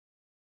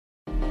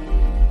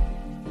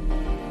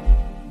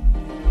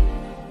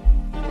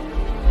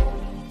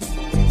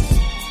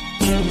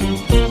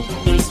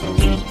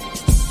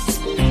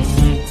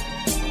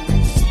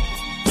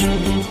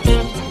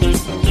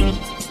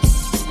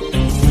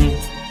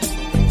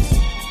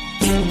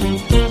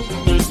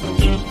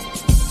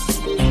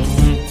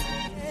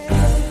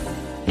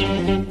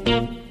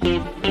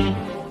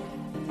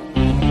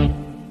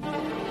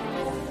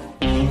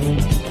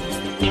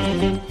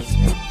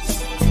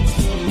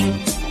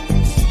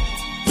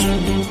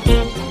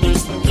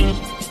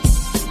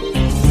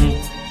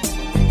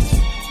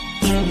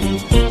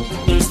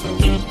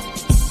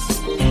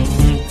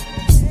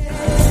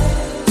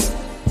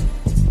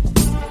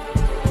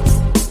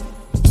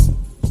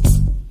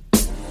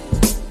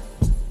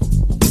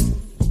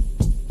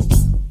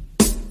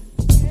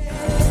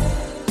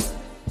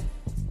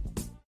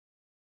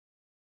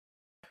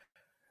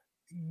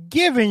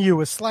giving you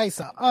a slice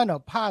of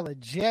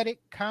unapologetic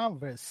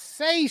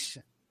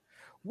conversation.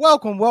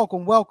 Welcome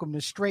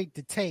to Straight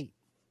to Tape.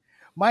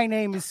 My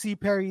name is C.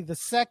 Perry II,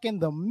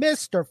 the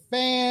Mr.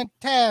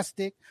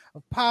 Fantastic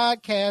of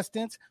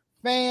podcasting's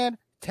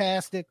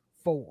Fantastic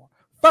Four.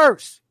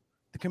 First,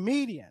 the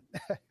comedian,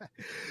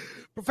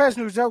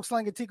 professional joke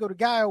slinger Tico the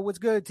Guy. What's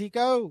good,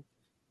 Tico?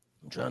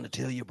 I'm trying to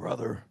tell you,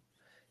 brother,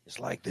 it's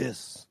like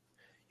this.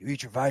 You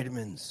eat your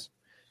vitamins,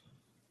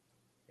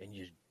 and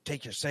you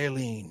take your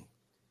saline,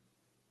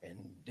 and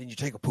then you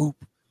take a poop,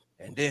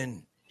 and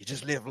then you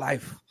just live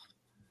life.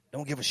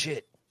 Don't give a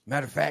shit.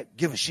 Matter of fact,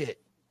 give a shit.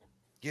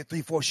 Get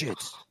 3-4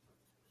 shits.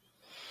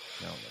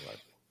 I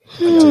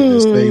take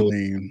this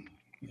saline.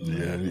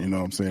 Yeah, you know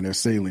what I'm saying? That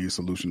saline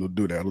solution will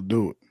do that. It'll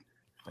do it.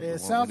 Yeah, it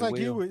sounds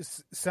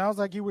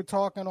like you were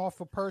talking off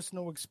of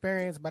personal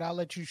experience, but I'll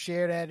let you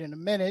share that in a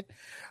minute.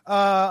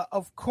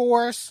 Of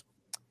course,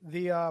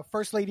 the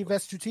First Lady of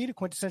S2T, the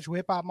quintessential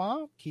hip hop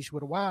mom, Keisha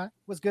with a Y.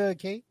 What's good,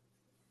 Kate?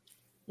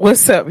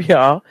 What's up,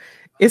 y'all?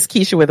 It's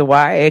Keisha with a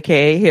Y,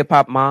 aka hip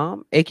hop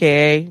mom,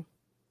 aka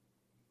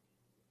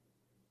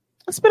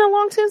it's been a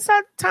long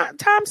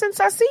time since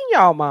I seen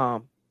y'all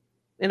mom.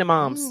 And the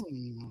mom's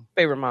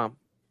favorite mom.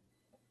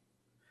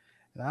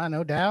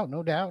 No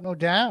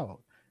doubt.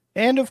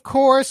 And of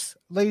course,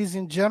 ladies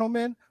and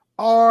gentlemen,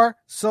 our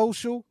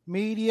social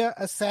media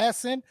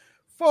assassin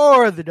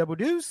for the Double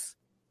Deuce,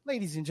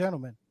 ladies and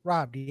gentlemen,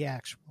 Rob the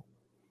Actual.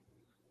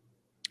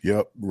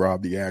 Yep,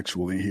 Rob the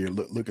Actual in here.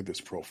 Look at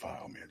this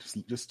profile, man.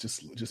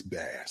 Just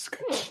bask.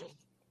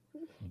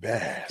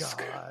 Bask.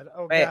 God.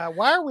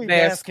 Why are we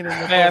basking in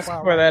the bask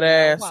for that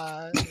ass?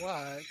 Why?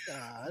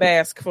 God.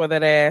 Bask for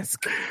that ass.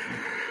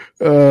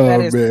 Oh,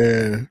 that is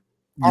man.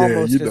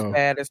 Almost as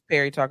bad as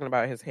Perry talking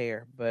about his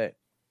hair, but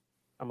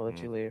I'm gonna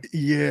let you live.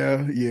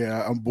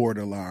 Yeah, I'm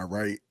borderline,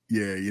 right?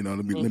 Yeah,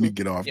 let me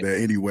get off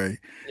that. Anyway,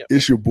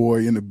 It's your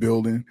boy in the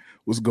building.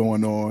 What's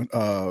going on?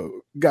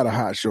 Got a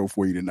hot show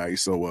for you tonight,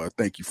 so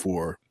thank you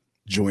for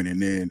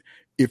joining in.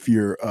 If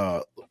you're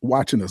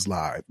watching us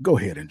live, go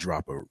ahead and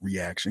drop a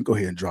reaction. Go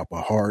ahead and drop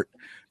a heart.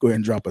 Go ahead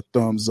and drop a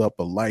thumbs up,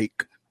 a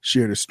like,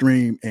 share the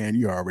stream, and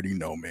you already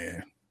know,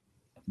 man.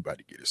 I'm about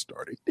to get it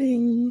started.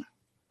 Ding.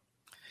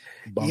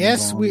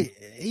 Yes, we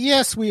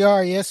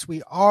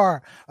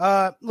are.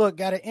 Look,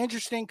 got an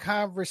interesting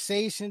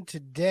conversation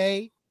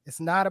today.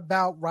 It's not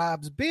about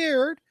Rob's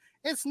beard.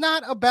 It's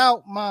not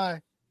about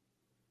my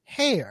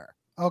hair.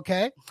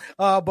 Okay.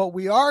 But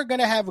we are going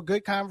to have a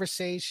good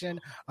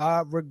conversation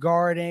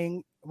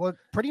regarding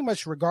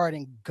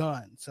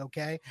guns.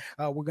 Okay.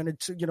 We're going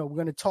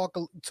to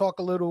talk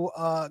a little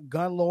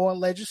gun law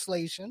and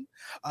legislation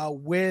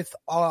with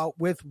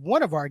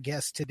one of our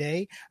guests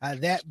today,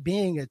 that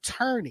being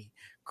attorney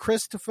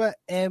Christopher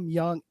M.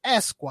 Young,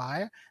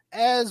 Esquire,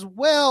 as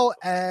well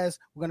as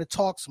we're going to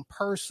talk some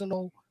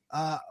personal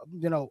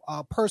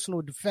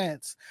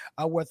defense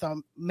with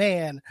a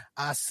man,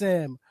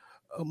 Asim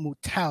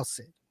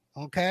Mutawsid.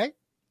 Okay.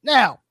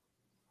 Now,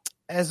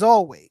 as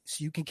always,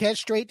 you can catch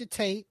Straight to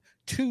Tape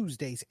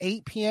Tuesdays,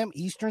 8 p.m.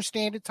 Eastern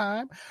Standard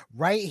Time,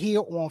 right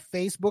here on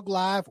Facebook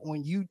Live,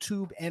 on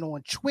YouTube, and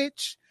on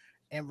Twitch.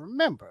 And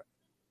remember,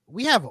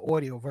 we have an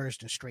audio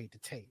version of Straight to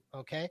Tape,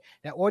 okay?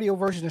 That audio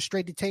version of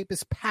Straight to Tape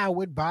is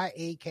powered by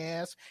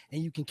Acast,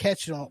 and you can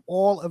catch it on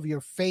all of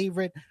your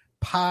favorite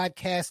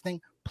podcasting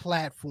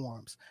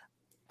platforms.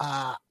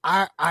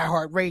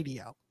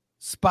 iHeartRadio,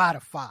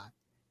 Spotify,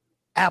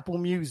 Apple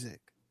Music,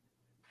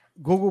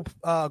 Google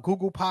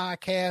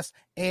Podcasts,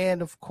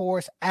 and of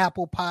course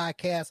Apple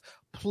Podcasts,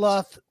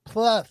 plus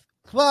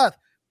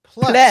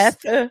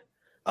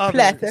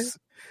others.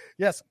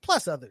 Yes,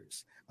 plus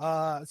others.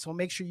 So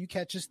make sure you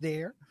catch us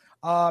there.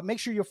 Make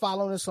sure you're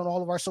following us on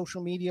all of our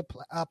social media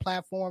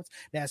platforms.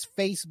 That's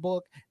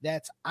Facebook,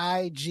 that's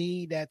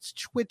IG, that's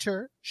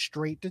Twitter,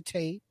 Straight to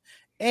Tape,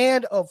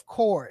 and of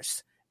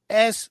course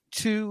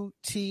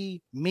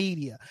S2T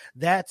Media.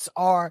 That's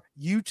our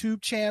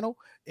YouTube channel.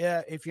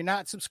 If you're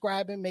not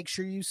subscribing, make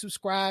sure you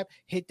subscribe.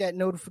 Hit that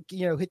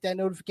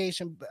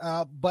notification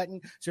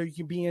button so you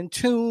can be in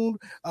tune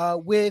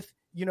with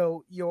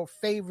your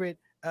favorite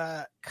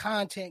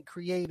content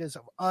creators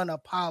of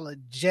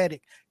unapologetic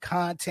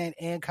content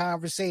and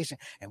conversation.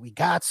 And we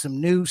got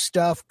some new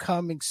stuff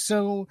coming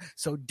soon.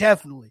 So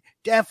definitely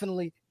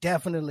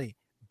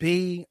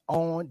be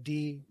on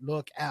the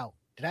lookout.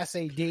 Did I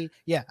say D?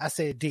 Yeah, I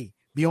said D.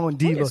 Be on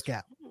D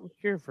lookout.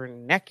 You're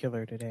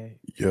vernacular today.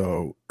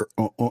 Yo,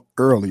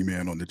 early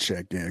man on the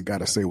check-in.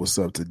 Gotta say what's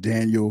up to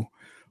Daniel,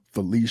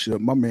 Felicia,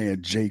 my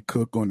man Jay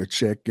Cook on the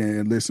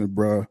check-in. Listen,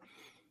 bro.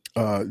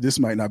 This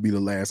might not be the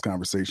last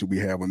conversation we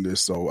have on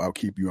this, so I'll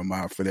keep you in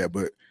mind for that.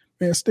 But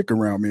man, stick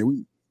around, man.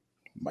 We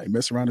might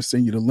mess around and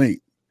send you the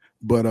link.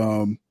 But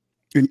and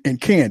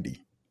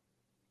Candy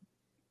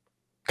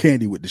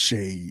with the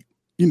shade,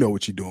 you know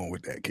what you're doing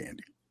with that,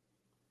 Candy.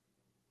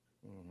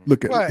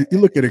 Look at her,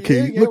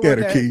 Key. Look at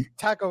her, Key.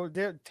 Taco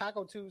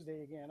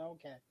Tuesday again.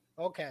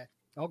 Okay.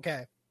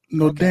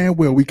 No, damn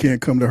well we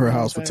can't come to her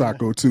house for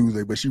Taco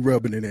Tuesday, but she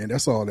rubbing it in.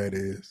 That's all that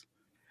is.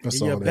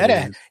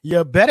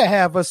 You better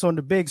have us on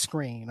the big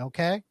screen,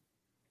 okay?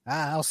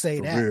 I'll say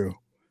For that. real.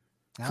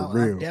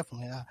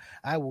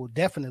 I will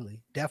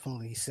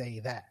definitely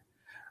say that.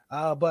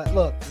 But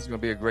look, it's gonna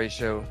be a great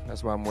show.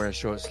 That's why I'm wearing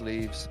short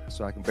sleeves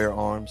so I can bear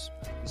arms.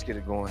 Let's get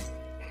it going.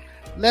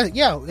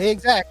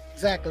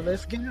 Exactly.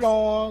 Let's get it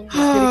on. Let's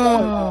get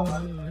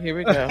it going. Here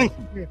we go.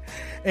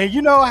 And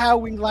you know how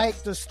we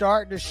like to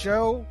start the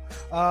show.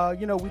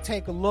 We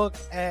take a look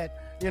at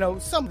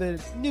some of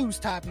the news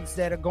topics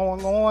that are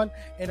going on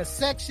in a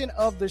section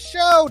of the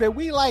show that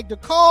we like to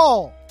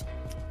call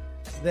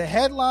the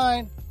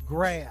headline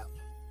grab.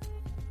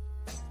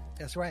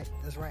 That's right.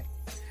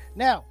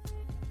 Now,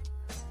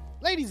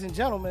 ladies and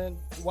gentlemen,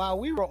 while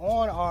we were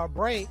on our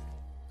break,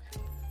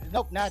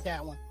 nope, not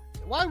that one.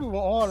 While we were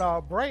on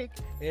our break,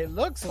 it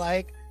looks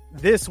like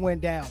this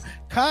went down.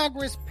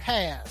 Congress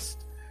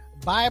passed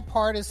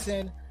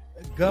bipartisan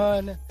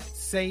gun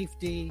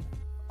safety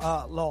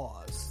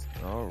laws.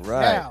 All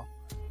right. Now,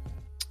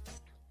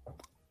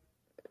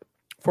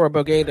 for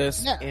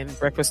bodegas and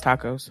breakfast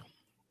tacos.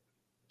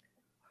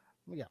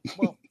 Yeah.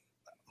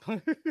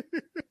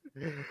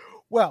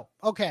 Well,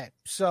 okay.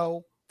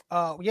 So,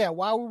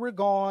 while we were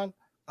gone,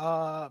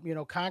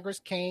 Congress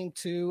came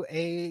to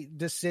a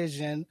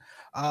decision.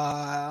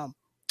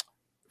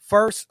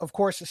 First, of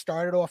course, it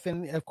started off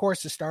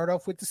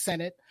with the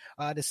Senate.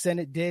 The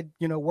Senate did,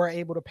 were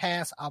able to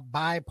pass a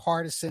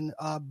bipartisan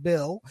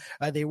bill.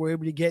 They were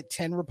able to get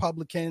 10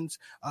 Republicans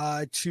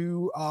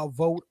to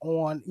vote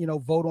on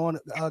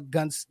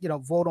guns,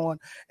 vote on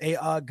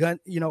a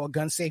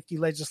gun safety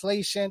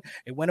legislation.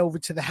 It went over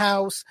to the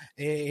House.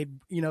 It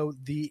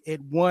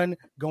won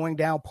going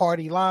down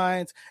party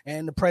lines,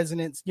 and the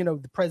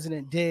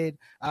president did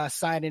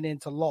sign it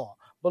into law.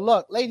 But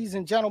look, ladies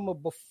and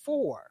gentlemen,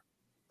 before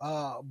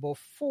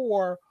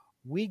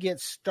we get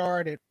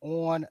started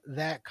on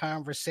that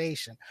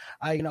conversation,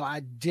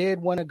 I did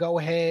want to go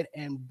ahead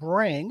and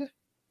bring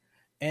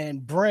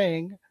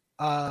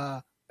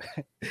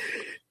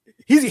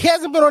he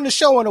hasn't been on the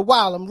show in a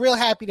while. I'm real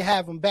happy to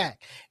have him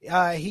back.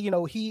 He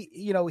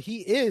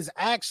is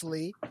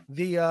actually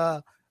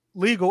the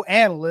legal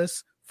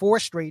analyst for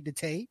Straight to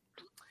Tape,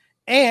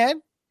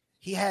 and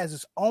he has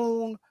his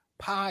own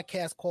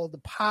podcast called The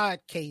Pod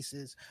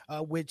Cases,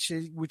 which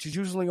is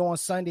usually on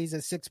Sundays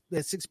at 6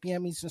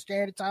 p.m. Eastern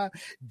Standard Time.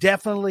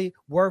 Definitely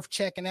worth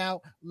checking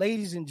out.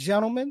 Ladies and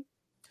gentlemen,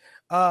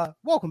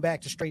 welcome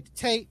back to Straight to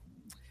Tape.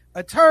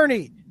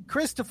 Attorney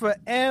Christopher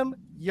M.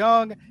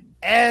 Young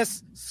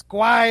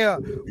Esquire.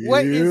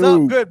 What is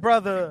up, good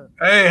brother?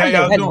 Hey, how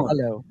y'all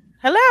doing?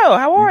 Hello,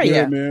 how are you?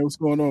 Yeah, man. What's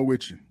going on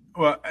with you?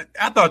 Well,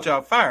 I thought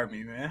y'all fired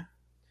me, man.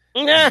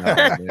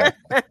 Nah,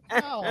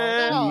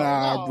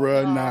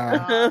 bro.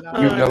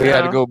 We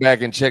had to go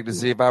back and check to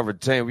see if our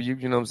retainer, you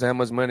know what I'm saying, how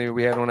much money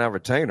we had on our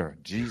retainer.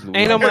 Jeez,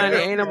 ain't no money.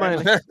 I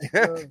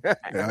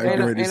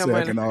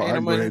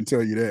go ahead and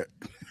tell you that.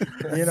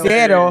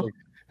 Zero.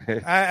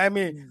 I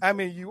mean,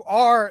 you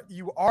are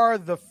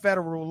the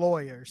federal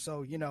lawyer,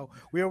 so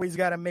we always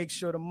got to make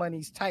sure the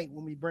money's tight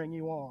when we bring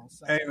you on.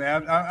 So. Hey,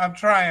 man, I'm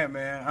trying,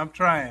 man. I'm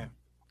trying.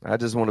 I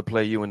just want to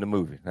play you in the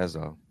movie. That's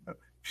all.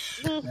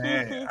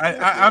 Man,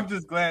 I'm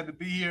just glad to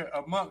be here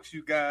amongst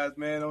you guys,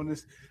 man, on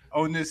this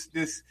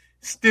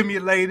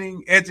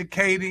stimulating,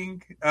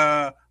 educating,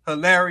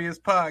 hilarious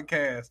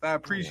podcast. I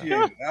appreciate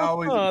it. I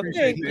always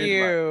appreciate it. Thank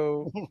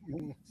you.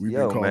 We've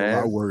been calling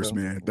our worst,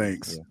 man.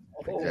 Thanks.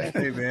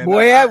 Hey, man,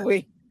 boy, have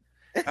we?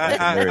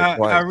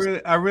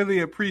 I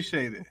really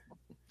appreciate it.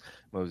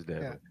 Most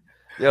definitely.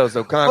 Yo,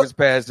 so Congress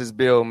passed this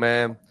bill,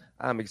 man.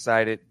 I'm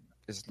excited.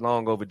 It's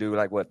long overdue,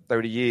 like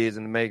 30 years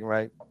in the making,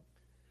 right?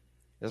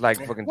 It's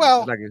like fucking.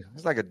 Well,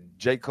 it's like a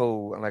J.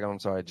 Cole,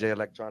 Jay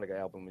Electronica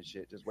album and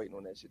shit. Just waiting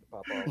on that shit to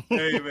pop off.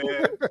 Hey,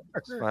 man.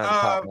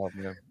 Pop off,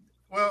 man.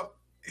 Well,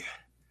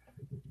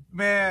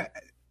 man,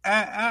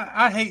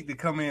 I hate to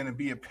come in and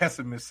be a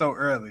pessimist so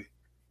early.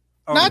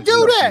 Now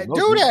do that.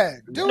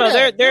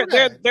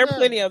 There are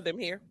plenty of them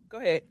here. Go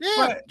ahead.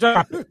 Yeah.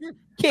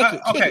 Kick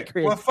it. Okay.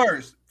 Chris. Well,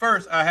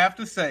 first, I have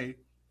to say,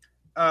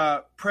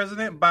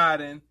 President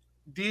Biden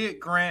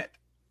did grant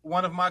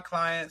one of my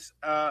clients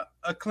a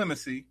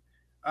clemency.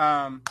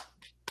 I'm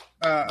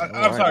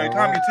sorry,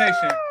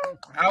 commutation.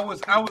 I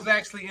was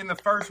actually in the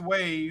first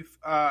wave.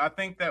 I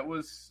think that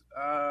was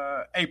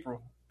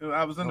April.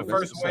 I was in the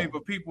first wave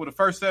of people. The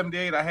first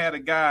 78, I had a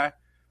guy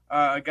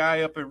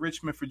up in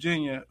Richmond,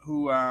 Virginia,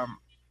 who I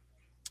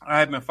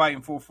had been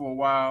fighting for a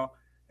while,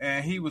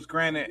 and he was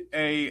granted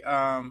a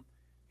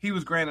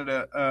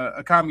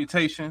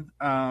commutation,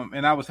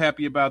 and I was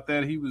happy about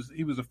that. He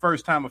was a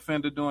first time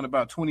offender, doing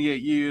about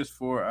 28 years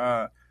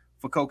for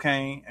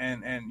cocaine,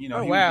 and he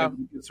was able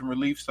to get some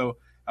relief. So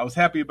I was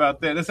happy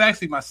about that. That's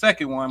actually my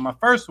second one. My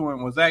first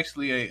one was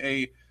actually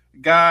a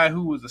guy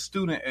who was a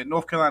student at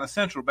North Carolina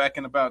Central back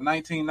in about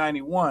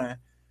 1991,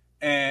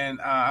 and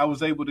I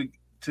was able to.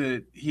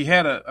 He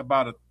had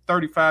about a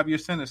 35-year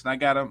sentence, and I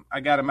got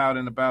him out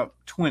in about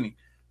 20.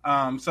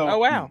 I'm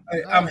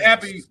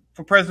happy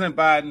for President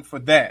Biden for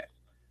that.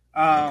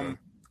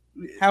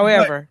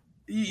 However,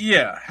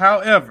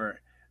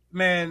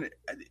 man,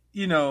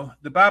 you know,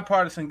 the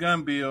bipartisan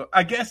gun bill,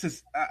 I guess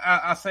it's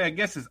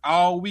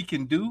all we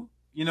can do.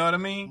 You know what I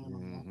mean?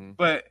 Mm-hmm.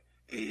 But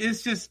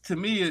it's just, to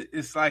me,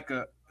 it's like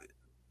a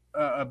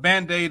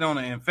Band-Aid on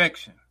an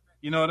infection.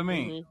 You know what I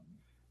mean? Mm-hmm.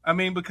 I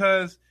mean,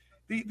 because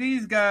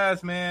these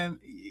guys, man,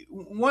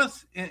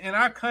 once in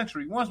our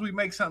country, once we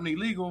make something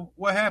illegal,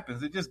 what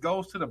happens? It just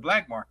goes to the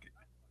black market.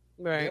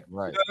 Right. You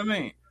know what I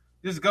mean?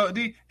 Just go.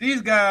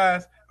 These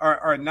guys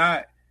are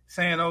not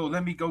saying, "Oh,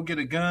 let me go get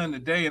a gun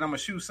today and I'm gonna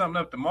shoot something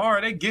up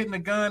tomorrow." They getting a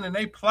gun and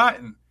they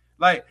plotting.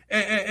 Like,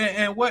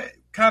 and what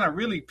kind of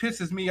really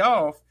pisses me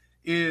off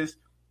is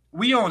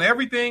we own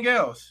everything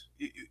else.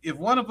 If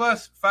one of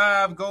us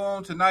 5 go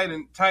on tonight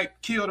and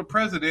type "kill the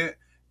president,"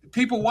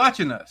 people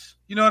watching us.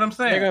 You know what I'm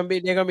saying?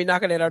 They're gonna be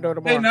knocking at our door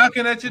tomorrow. They're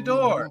knocking at your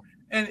door.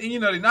 And you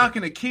know, they're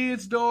knocking at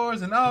kids'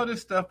 doors and all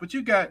this stuff, but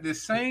you got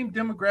this same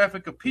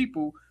demographic of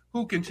people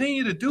who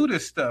continue to do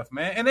this stuff,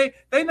 man. And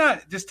they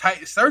not just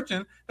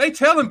searching, they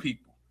telling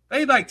people.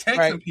 They like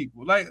texting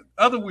people, like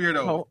other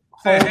weirdos. Whole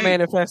hey,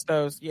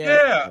 manifestos.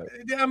 Yeah.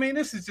 I mean,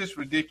 this is just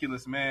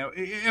ridiculous, man.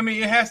 I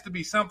mean, it has to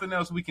be something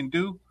else we can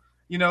do.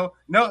 You know,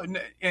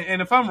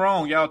 and if I'm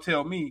wrong, y'all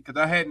tell me, because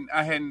I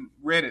hadn't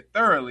read it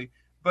thoroughly,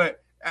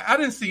 but I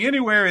didn't see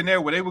anywhere in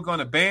there where they were going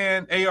to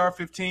ban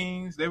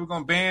AR-15s. They were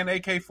going to ban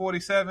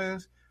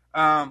AK-47s.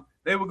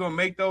 They were going to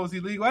make those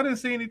illegal. I didn't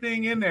see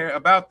anything in there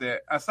about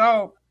that. I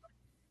saw,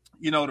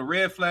 you know, the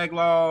red flag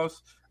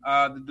laws,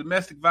 the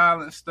domestic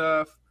violence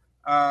stuff,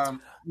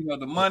 you know,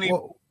 the money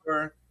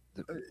for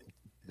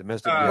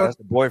domestic. That's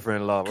the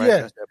boyfriend-in-law, right?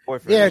 Yeah. That's that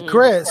boyfriend.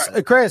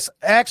 Yeah, Chris.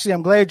 Actually,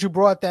 I'm glad you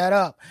brought that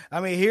up. I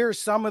mean, here's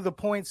some of the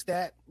points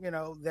that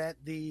that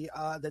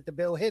the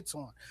bill hits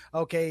on.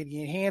 Okay,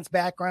 the enhanced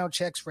background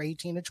checks for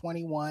 18 to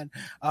 21,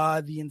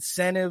 the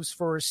incentives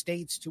for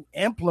states to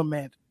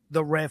implement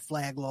the red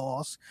flag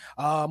laws,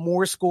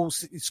 more school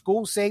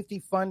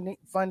safety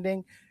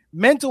funding,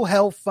 mental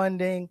health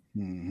funding,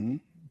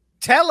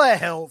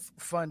 telehealth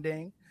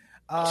funding.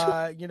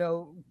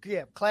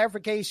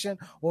 Clarification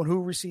on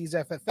who receives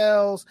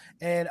FFLs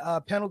and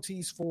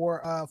penalties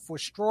for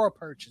straw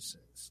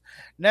purchases.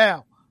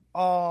 Now,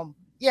 I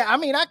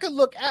mean, I could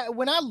look at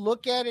when I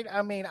look at it.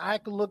 I mean, I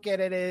could look at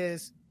it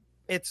as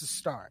it's a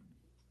start.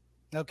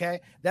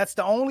 Okay, that's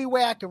the only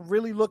way I can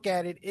really look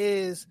at it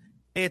is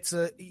it's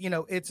a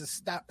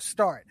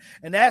start,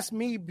 and that's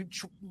me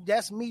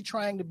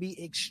trying to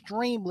be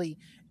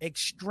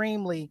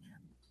extremely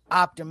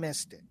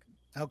optimistic.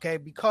 Okay,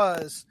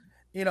 because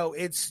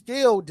it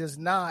still does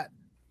not,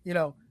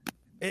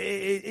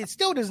 it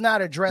still does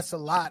not address a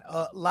lot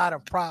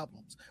of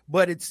problems,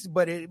 but at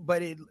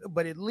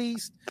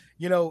least,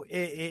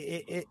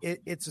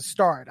 it's a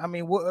start. I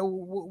mean, what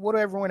do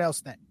everyone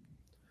else think?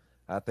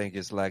 I think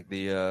it's like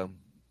the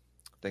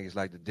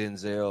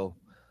Denzel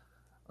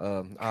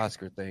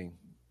Oscar thing.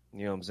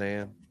 You know what I'm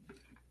saying?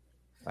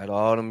 Like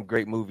all them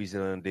great movies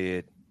that he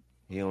did,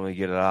 he only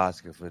get an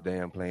Oscar for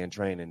damn playing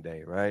Training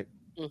Day, right?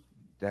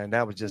 And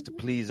that was just to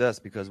please us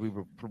because we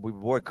were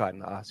boycotting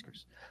the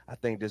Oscars. I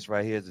think this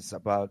right here is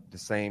about the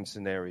same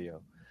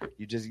scenario.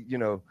 You just,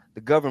 the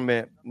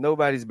government,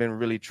 nobody's been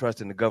really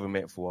trusting the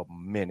government for a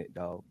minute,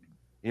 dog.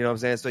 You know what I'm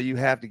saying? So you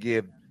have to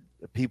give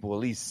the people at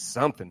least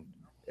something.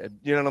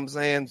 You know what I'm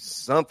saying?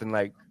 Something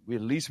like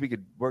at least we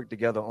could work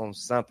together on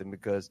something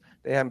because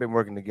they haven't been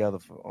working together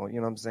for,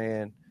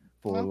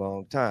 for a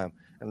long time.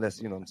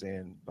 Unless, behind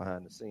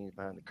the scenes,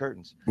 behind the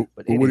curtains.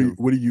 But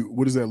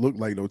what does that look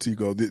like though,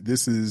 Tico?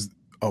 This is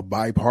a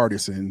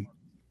bipartisan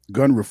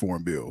gun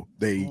reform bill.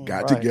 They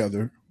got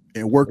together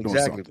and worked on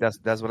something.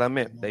 That's what I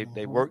meant.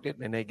 They worked it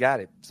and they got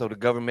it. So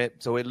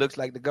it looks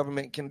like the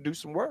government can do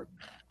some work.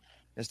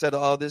 Instead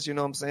of all this,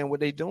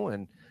 what they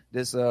doing.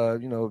 This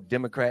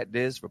Democrat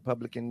this,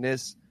 Republican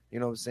this,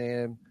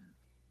 the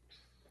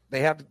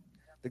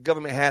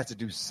government has to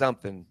do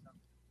something.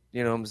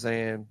 You know what I'm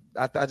saying?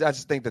 I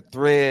just think the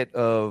thread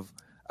of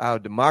our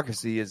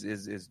democracy is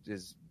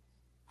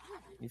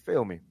you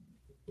feel me?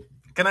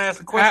 Can I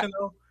ask a question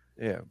though?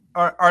 Yeah.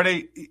 Are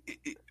they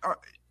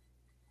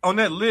on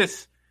that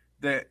list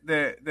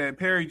that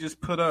Perry just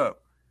put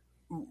up?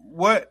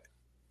 What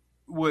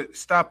would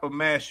stop a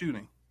mass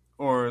shooting?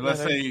 Or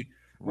let's say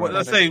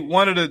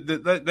one of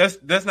the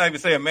let's not even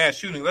say a mass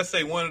shooting. Let's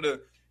say one of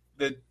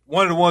the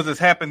ones that's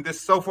happened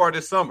so far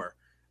this summer.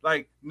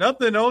 Like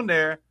nothing on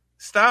there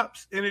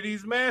stops any of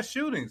these mass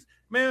shootings.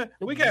 Man,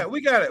 we got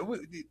it.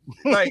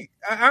 Like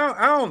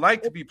I don't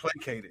like to be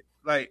placated.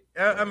 Like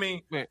I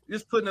mean,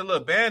 just putting a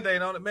little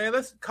Band-Aid on it, man.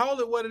 Let's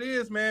call it what it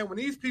is, man. When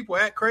these people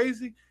act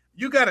crazy,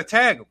 you got to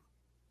tag them.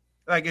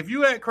 Like if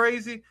you act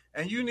crazy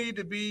and you need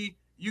to be,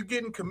 you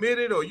getting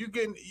committed or you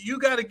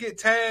got to get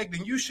tagged,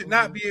 and you should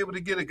not be able to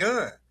get a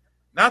gun.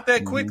 Not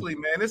that quickly,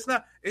 man. It's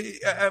not.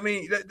 I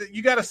mean,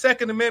 you got a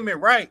Second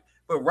Amendment right,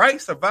 but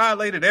rights are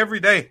violated every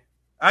day.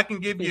 I can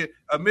give you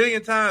a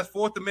million times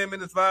Fourth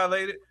Amendment is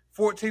violated,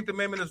 14th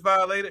Amendment is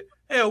violated.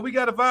 Hell, we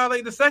got to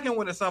violate the second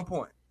one at some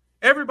point.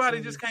 Everybody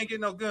just can't get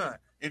no gun.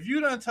 If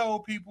you done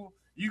told people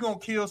you're going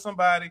to kill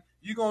somebody,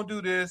 you're going to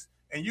do this,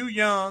 and you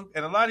young,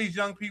 and a lot of these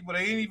young people,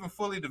 they ain't even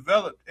fully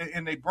developed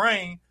in their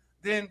brain,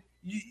 then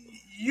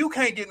you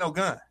can't get no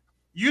gun.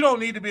 You don't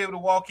need to be able to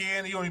walk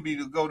in. You don't need to be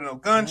able to go to no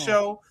gun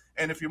show.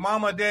 And if your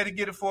mama or daddy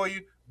get it for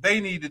you, they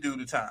need to do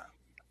the time.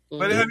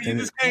 But I mean, you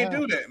just can't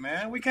do that,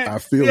 man. We can't. I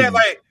feel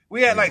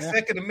we had like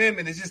Second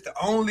Amendment is just the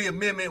only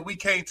amendment we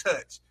can't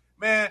touch,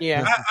 man.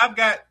 Yeah. I've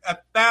got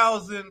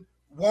 1,000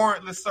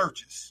 warrantless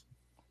searches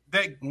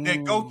that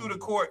go through the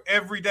court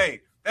every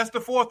day. That's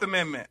the Fourth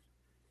Amendment.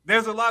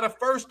 There's a lot of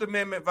First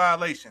Amendment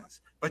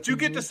violations, but you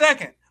get the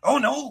second. Oh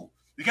no,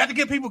 you got to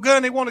get people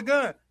gun. They want a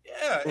gun.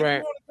 Yeah, if you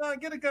want a gun,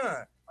 get a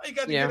gun. You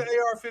got to get an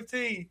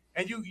AR-15,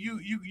 and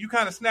you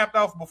kind of snapped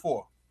off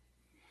before.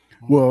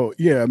 Well,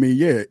 yeah, I mean,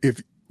 yeah.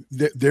 If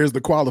there's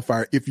the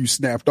qualifier, if you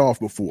snapped off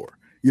before,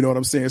 you know what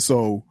I'm saying.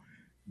 So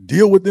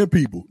deal with them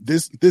people.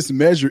 This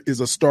measure is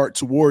a start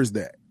towards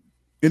that,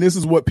 and this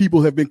is what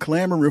people have been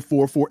clamoring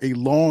for a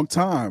long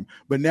time.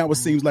 But now it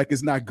seems like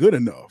it's not good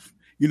enough.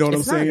 You know what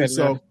I'm saying?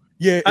 So.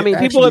 Yeah, I mean,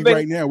 people have been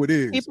right now. It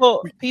is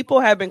people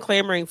have been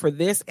clamoring for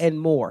this and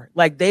more.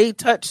 Like they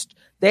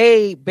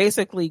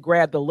basically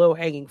grabbed the low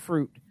hanging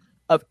fruit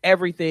of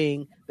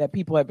everything that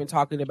people have been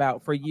talking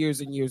about for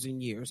years and years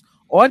and years.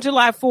 On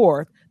July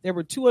 4th, there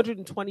were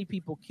 220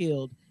 people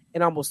killed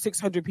and almost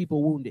 600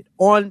 people wounded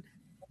on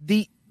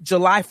the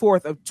July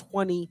 4th of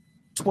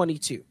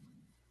 2022.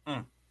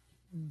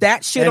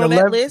 That shit and on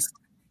 11, that list,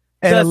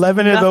 and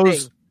 11 nothing. Of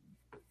those.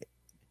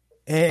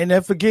 And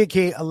then forget,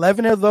 Kate,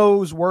 11 of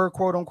those were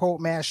quote unquote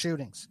mass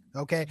shootings.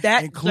 Okay.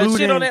 The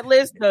shit on that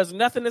list does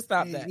nothing to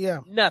stop that.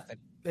 Yeah. Nothing.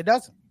 It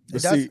doesn't.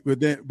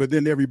 But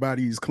then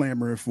everybody's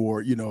clamoring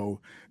for,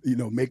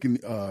 making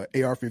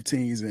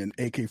AR-15s and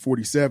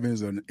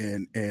AK-47s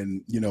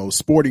and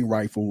sporting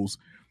rifles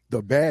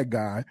the bad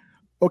guy.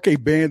 Okay,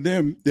 ban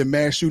them, then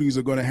mass shootings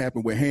are going to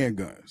happen with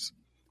handguns.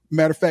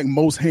 Matter of fact,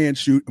 most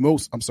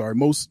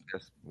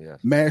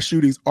mass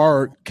shootings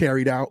are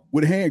carried out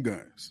with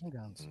handguns.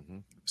 Mm-hmm.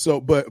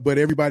 So, but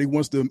everybody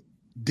wants to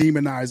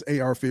demonize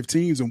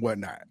AR-15s and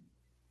whatnot.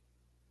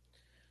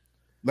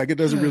 Like it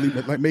doesn't really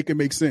make it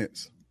make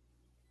sense.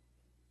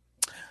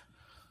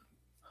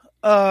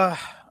 No,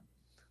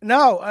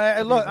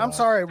 look, I'm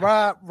sorry,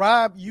 Rob.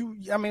 Rob, you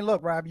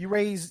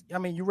raised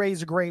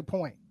a great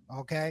point.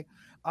 Okay,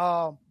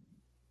 I'll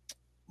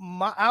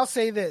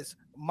say this.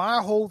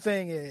 My whole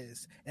thing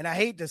is, and I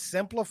hate to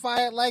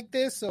simplify it like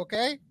this.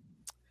 Okay,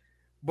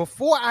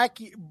 before I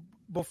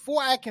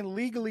can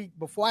legally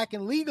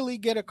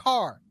get a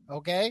car,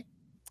 okay,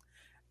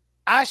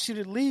 I should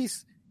at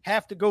least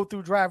have to go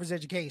through driver's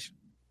education.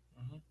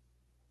 Mm-hmm.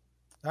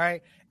 All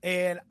right.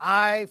 And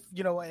I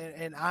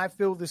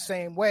feel the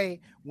same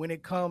way when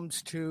it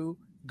comes to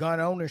gun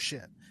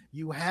ownership.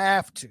 You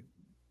have to,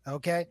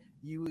 okay?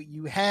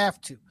 You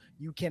have to.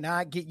 You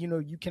cannot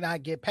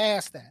get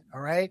past that. All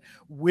right.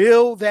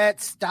 Will that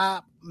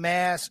stop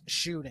mass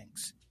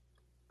shootings?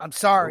 I'm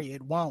sorry,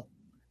 it won't.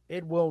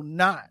 It will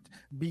not,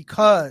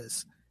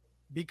 because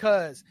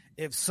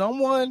if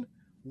someone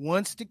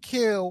wants to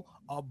kill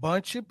a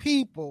bunch of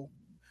people,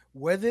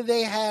 whether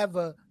they have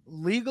a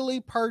legally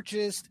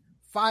purchased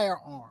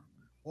firearm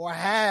or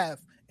have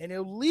an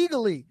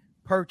illegally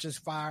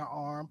purchased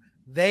firearm,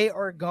 they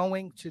are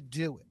going to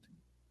do it.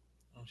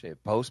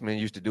 Shit, postmen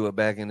used to do it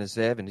back in the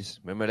 70s.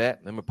 Remember that?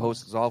 Remember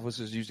post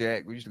officers used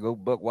to go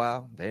buck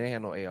wild? They didn't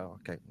have no AR.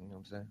 Okay, you know what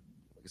I'm saying?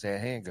 They just had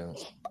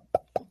handguns.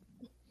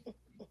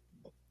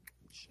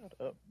 Shut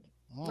up.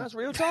 That's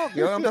real talk,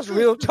 yo. That's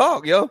real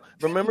talk, yo.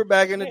 Remember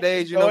back in the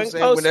days, you know what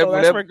I'm saying?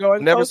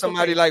 Whenever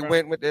somebody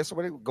went with this,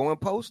 somebody going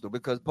postal,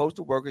 because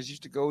postal workers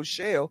used to go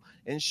shell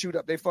and shoot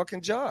up their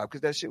fucking job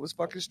because that shit was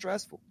fucking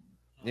stressful.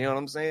 You know what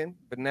I'm saying?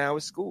 But now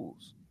it's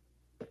schools,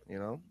 you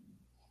know.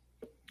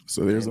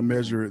 So there's a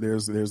measure.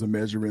 There's a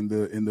measure in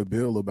the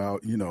bill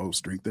about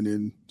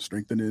strengthening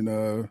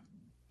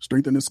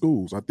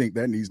schools. I think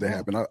that needs to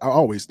happen. I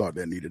always thought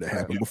that needed to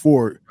happen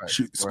before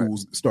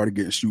schools started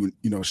getting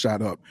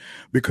shot up,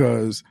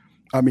 because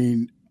I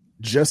mean,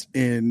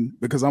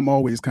 because I'm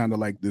always kind of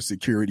like the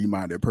security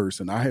minded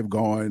person. I have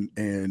gone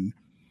and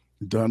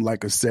done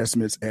like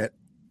assessments at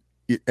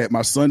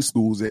my son's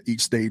schools at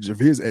each stage of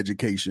his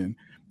education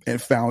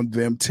and found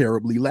them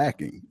terribly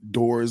lacking.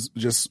 Doors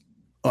just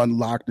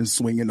unlocked and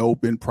swinging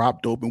open,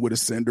 propped open with a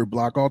cinder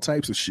block, all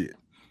types of shit.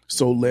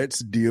 So let's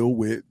deal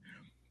with,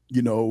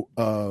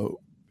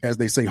 as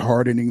they say,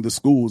 hardening the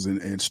schools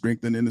and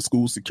strengthening the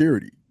school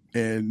security.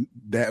 And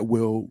that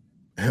will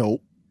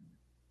help,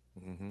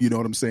 you know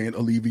what I'm saying,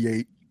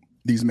 alleviate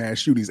these mass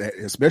shootings,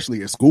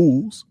 especially at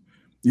schools.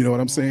 You know what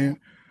I'm saying?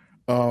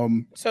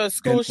 So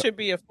schools should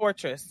be a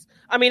fortress.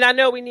 I mean, I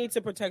know we need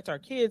to protect our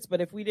kids,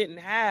 but if we didn't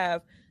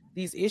have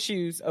these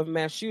issues of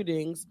mass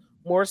shootings,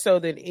 more so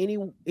than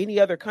any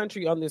other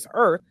country on this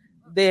earth,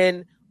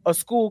 then a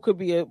school could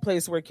be a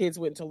place where kids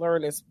went to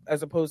learn as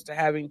opposed to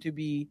having to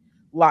be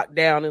locked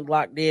down and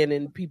locked in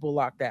and people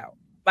locked out.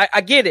 Like,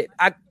 I get it.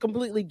 I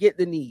completely get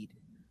the need,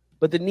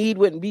 but the need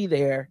wouldn't be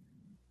there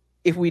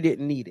if we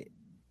didn't need it.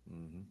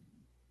 Mm-hmm.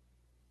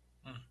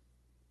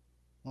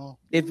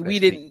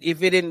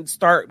 If it didn't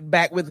start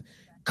back with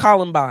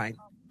Columbine,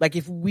 Like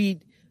if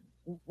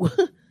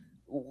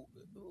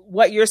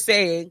what you're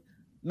saying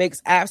makes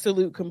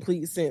absolute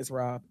complete sense,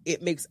 Rob.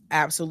 It makes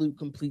absolute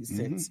complete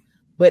sense,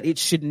 but it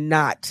should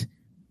not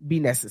be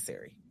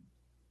necessary.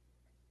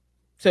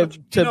 To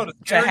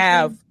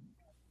have.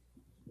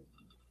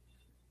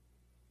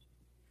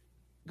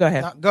 Go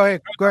ahead. Go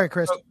ahead,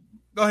 Chris.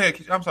 Go ahead.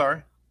 I'm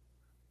sorry.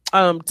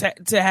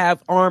 To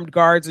have armed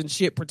guards and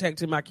shit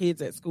protecting my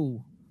kids at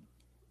school,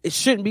 it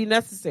shouldn't be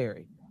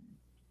necessary.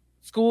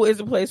 School is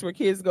a place where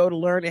kids go to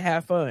learn and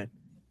have fun.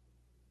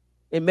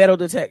 And metal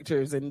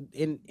detectors and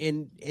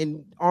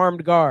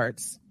armed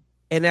guards.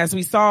 And as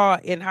we saw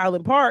in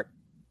Highland Park,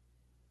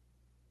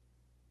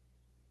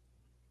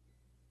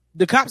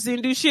 the cops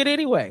didn't do shit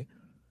anyway.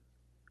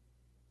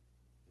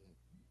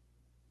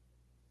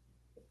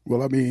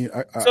 Well, I mean,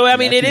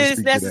 it is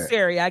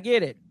necessary. I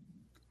get it.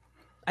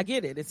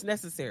 It's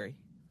necessary,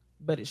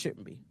 but it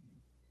shouldn't be.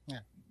 Yeah,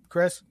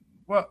 Chris.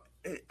 Well,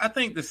 I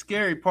think the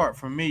scary part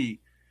for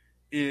me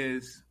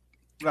is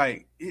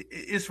like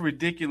it's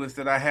ridiculous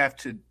that I have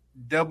to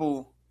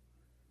double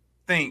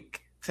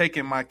think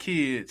taking my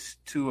kids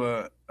to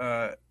a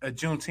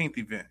Juneteenth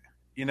event.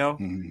 You know,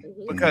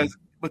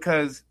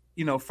 because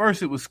you know,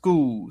 first it was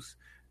schools,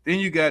 then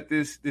you got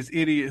this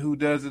idiot who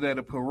does it at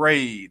a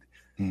parade.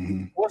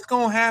 What's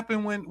going to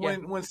happen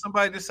when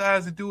somebody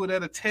decides to do it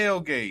at a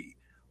tailgate?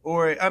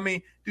 Or, I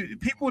mean,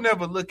 people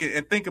never look at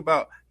and think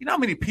about, you know how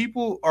many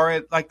people are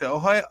at like the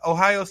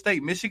Ohio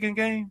State Michigan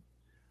game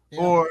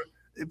or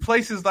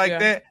places like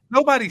that?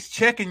 Nobody's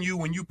checking you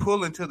when you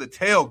pull into the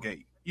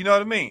tailgate. You know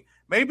what I mean?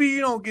 Maybe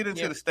you don't get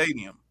into the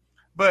stadium,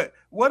 but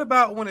what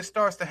about when it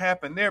starts to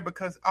happen there?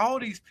 Because all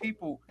these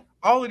people,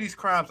 all of these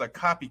crimes are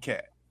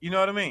copycat. You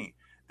know what I mean?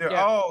 They're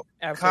all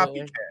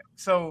copycat.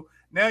 So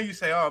now you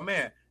say, oh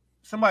man,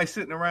 somebody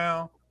sitting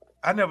around.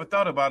 I never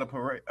thought about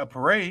a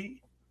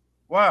parade.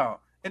 Wow.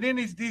 And then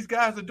these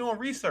guys are doing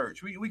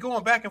research. We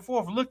going back and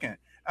forth looking.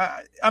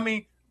 I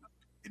mean,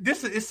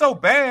 this is so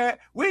bad.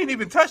 We ain't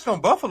even touched on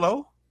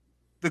Buffalo,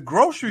 the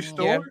grocery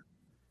store.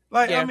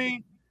 I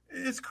mean,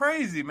 it's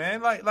crazy,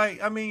 man.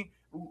 Like I mean,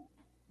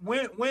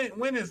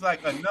 when is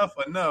like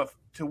enough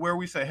to where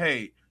we say,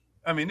 hey,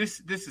 I mean,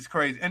 this is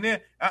crazy. And then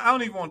I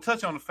don't even want to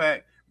touch on the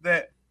fact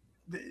that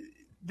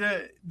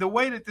the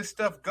way that this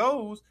stuff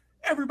goes,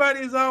 everybody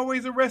is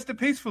always arrested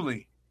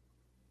peacefully.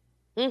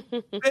 I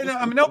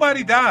mean,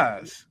 nobody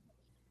dies.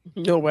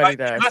 Nobody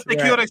dies unless they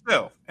kill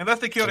themselves.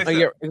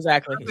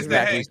 Exactly.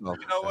 Hey, you know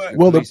what?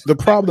 Well,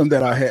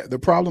 the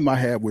problem I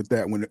have with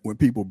that when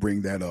people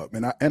bring that up,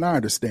 and I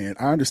understand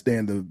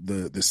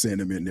the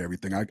sentiment and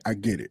everything. I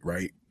get it,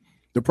 right?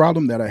 The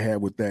problem that I have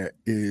with that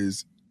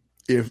is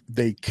if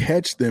they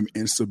catch them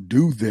and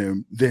subdue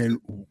them, then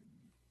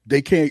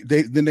they can't.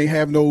 Then they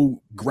have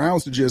no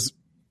grounds to just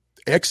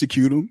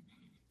execute them.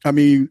 I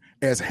mean,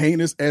 as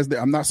heinous as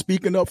I'm not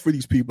speaking up for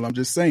these people. I'm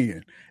just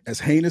saying, as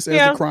heinous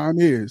as the crime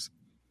is,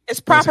 it's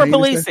proper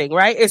policing,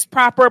 right? It's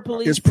proper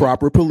policing. It's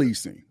proper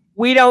policing.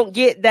 We don't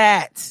get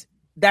that.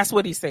 That's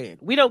what he's saying.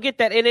 We don't get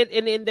that.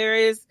 And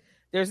there's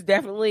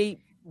definitely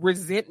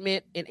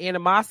resentment and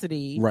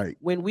animosity, right?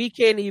 When we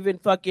can't even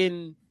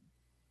fucking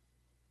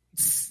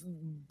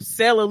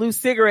sell a loose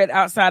cigarette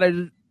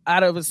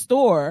out of a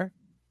store,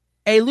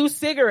 a loose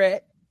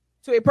cigarette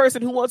to a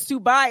person who wants to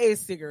buy a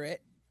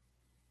cigarette.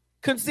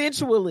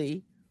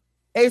 Consensually,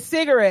 a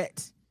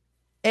cigarette,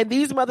 and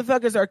these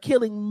motherfuckers are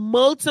killing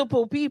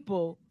multiple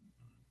people,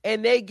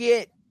 and they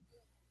get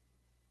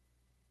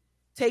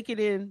taken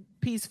in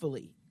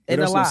peacefully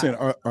and alive. What I'm saying.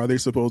 Are they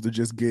supposed to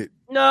just get?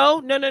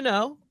 No.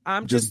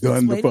 I'm just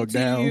gun the fuck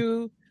down.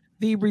 You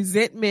the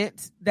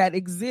resentment that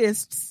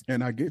exists,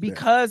 and I get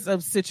because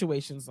of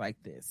situations like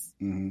this.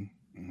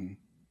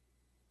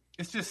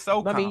 It's just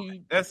so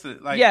common. That's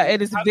it. Like,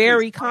 it is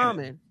very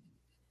common.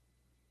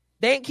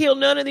 They ain't killed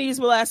none of these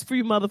last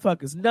few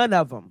motherfuckers. None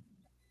of them.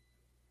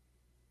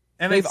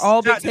 And they've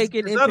all been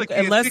taken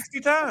into 60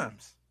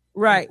 times.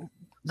 Right.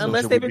 So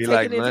unless they've been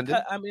taken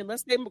into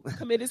unless they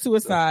committed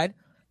suicide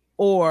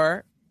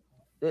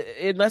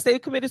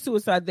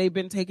they've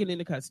been taken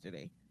into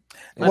custody.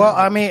 Well,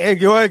 I mean,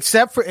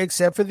 except for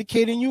the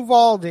kid in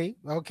Uvalde,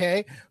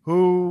 okay,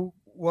 who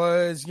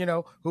was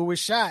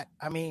shot.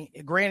 I mean,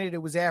 granted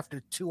it was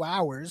after 2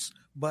 hours,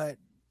 but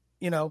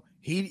he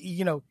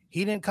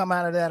didn't come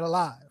out of that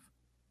alive.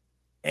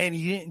 And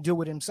he didn't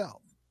do it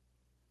himself.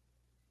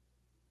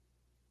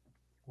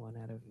 One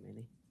out of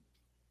many.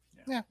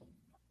 Yeah.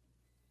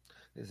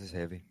 This is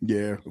heavy.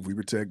 Yeah. If we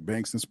protect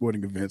banks and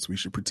sporting events, we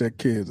should protect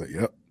kids. Like,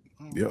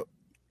 yep.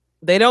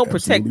 They don't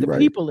protect the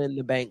people in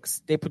the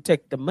banks. They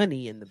protect the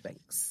money in the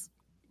banks.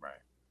 Right.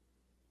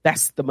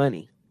 That's the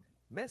money.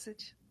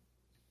 Message.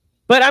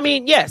 But I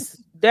mean, yes,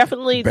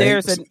 definitely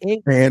banks there's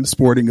and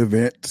sporting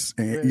events.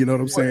 And you know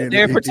what I'm saying?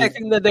 They're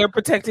protecting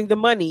the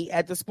money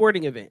at the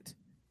sporting event.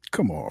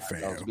 Come on,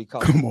 fam.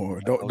 Come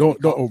on.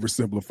 Don't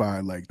oversimplify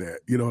it like that.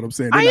 You know what I'm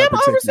saying? I'm not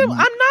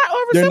oversimplifying.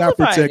 They're not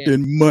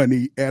protecting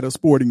money at a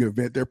sporting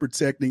event. They're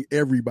protecting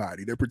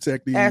everybody. They're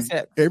protecting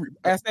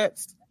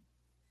assets.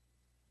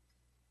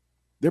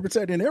 They're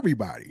protecting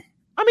everybody.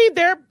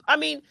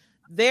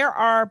 there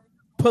are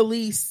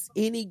police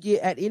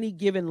at any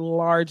given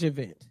large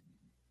event,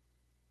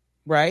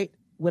 right?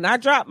 When I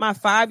drop my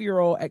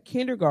 5-year-old at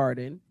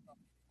kindergarten,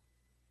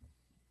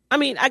 I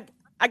mean,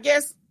 I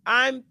guess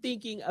I'm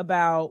thinking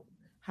about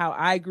how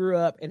I grew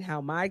up and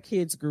how my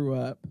kids grew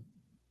up,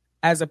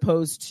 as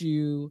opposed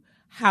to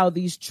how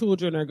these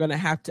children are going to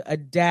have to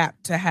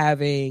adapt to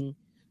having,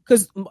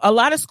 because a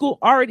lot of schools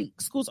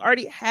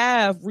already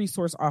have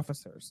resource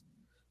officers.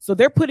 So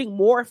they're putting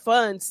more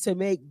funds to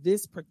make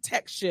this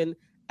protection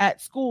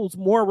at schools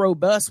more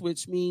robust,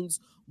 which means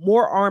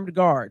more armed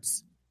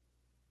guards.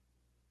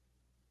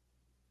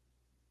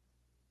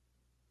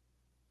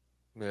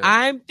 Yeah.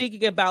 I'm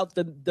thinking about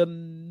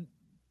the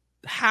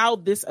how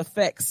this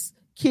affects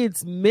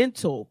kids'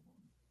 mental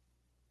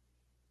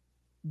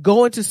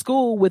going to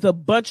school with a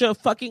bunch of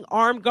fucking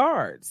armed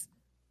guards.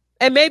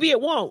 And maybe it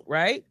won't,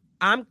 right?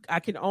 I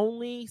can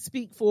only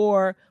speak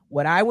for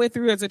what I went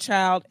through as a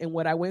child and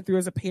what I went through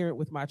as a parent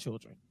with my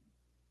children.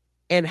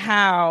 And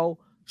how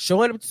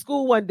showing up to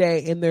school one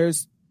day and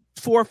there's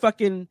 4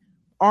 fucking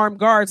armed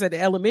guards at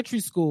the elementary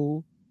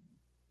school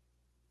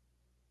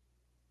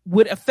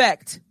would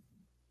affect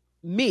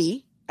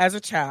me as a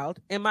child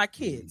and my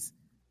kids.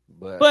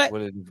 But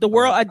the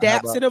world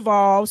adapts and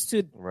evolves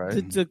to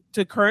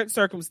current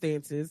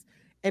circumstances,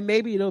 and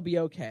maybe it'll be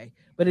okay.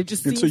 But it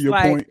just seems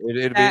like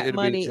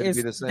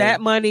that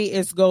money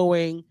is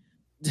going.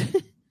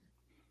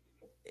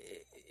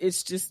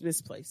 It's just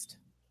misplaced.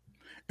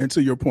 And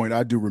to your point,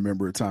 I do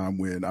remember a time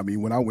when I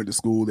went to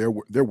school,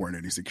 there weren't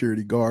any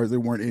security guards. There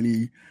weren't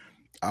any.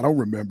 I don't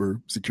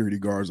remember security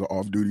guards or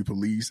off-duty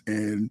police.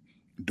 And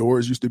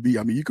doors used to be.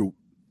 I mean, you could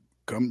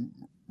come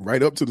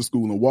right up to the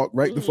school and walk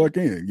right the fuck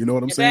in. You know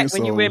what I'm saying?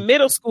 When you were in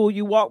middle school,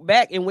 you walk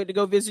back and went to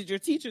go visit your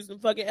teachers in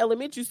fucking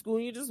elementary school,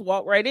 and you just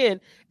walk right in.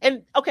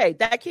 And okay,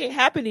 that can't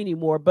happen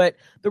anymore. But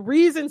the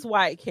reasons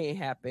why it can't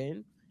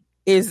happen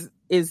is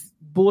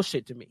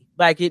bullshit to me.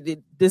 Like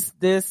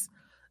this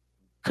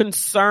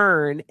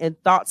concern and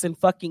thoughts and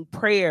fucking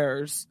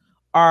prayers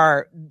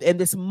and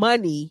this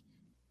money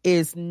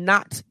is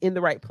not in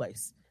the right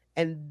place.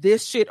 And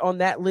this shit on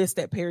that list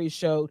that Perry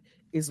showed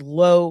is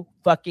low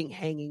fucking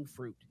hanging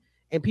fruit.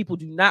 And people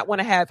do not want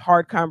to have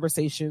hard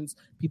conversations.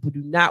 People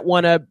do not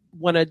want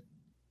to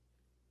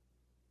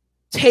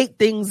take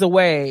things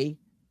away.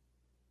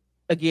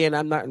 Again,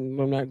 I'm not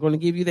going to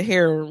give you the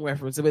heroin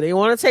reference, but they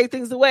want to take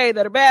things away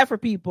that are bad for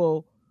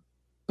people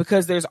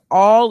because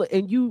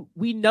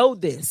we know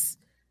this.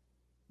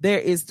 There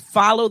is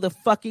follow the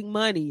fucking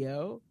money,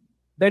 yo.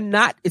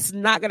 It's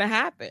not going to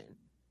happen.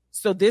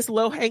 So this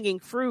low hanging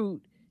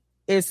fruit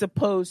is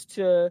supposed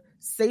to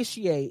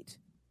satiate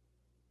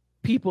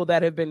people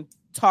that have been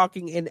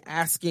talking and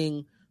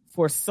asking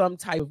for some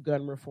type of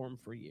gun reform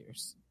for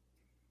years.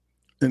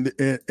 And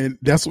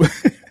that's what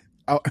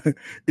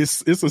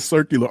it's a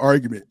circular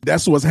argument.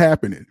 That's what's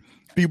happening.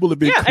 People have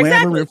been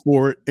clamoring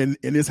for it and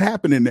it's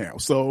happening now.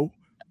 So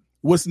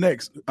what's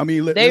next? I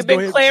mean, they've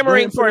been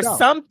clamoring for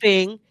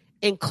something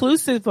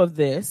inclusive of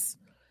this.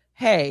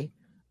 Hey,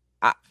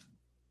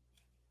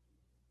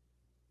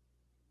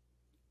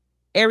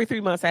 every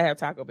 3 months I have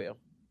Taco Bell.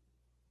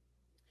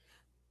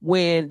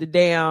 When the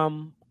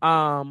damn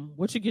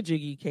what you get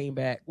jiggy came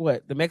back,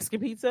 the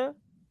Mexican pizza?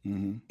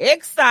 Mm-hmm.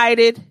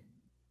 Excited.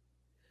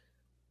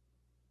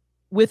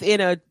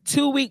 Within a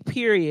 2-week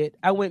period,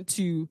 I went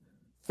to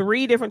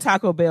 3 different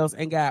Taco Bells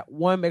and got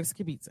 1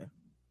 Mexican pizza.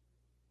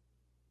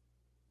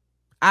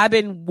 I've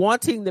been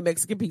wanting the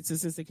Mexican pizza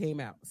since it came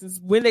out, since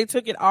when they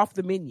took it off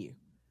the menu.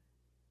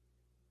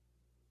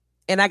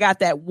 And I got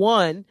that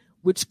one,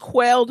 which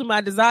quelled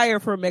my desire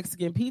for a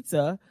Mexican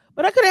pizza,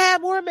 but I could have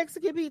had more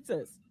Mexican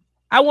pizzas.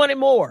 I wanted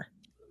more.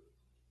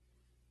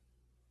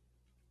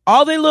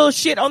 All the little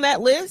shit on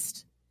that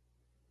list,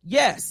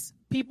 yes,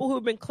 people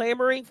who've been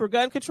clamoring for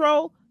gun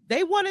control,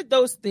 they wanted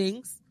those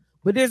things,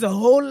 but there's a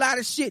whole lot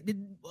of shit that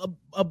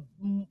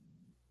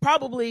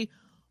probably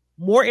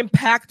more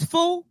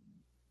impactful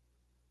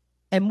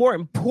and more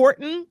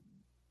important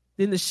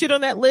than the shit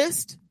on that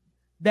list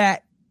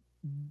that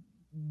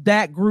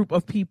group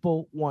of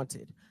people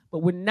wanted. But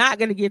we're not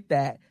going to get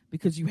that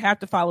because you have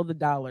to follow the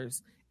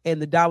dollars,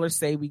 and the dollars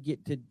say we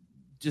get to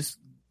just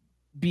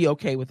be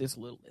okay with this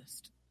little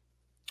list.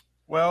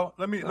 Well,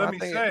 let me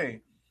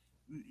say,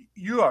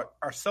 you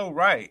are so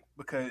right,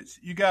 because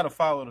you got to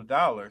follow the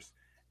dollars.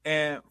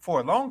 And for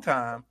a long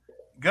time,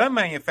 gun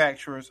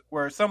manufacturers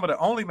were some of the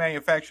only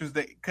manufacturers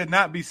that could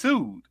not be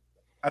sued.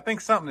 I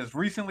think something has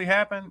recently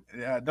happened.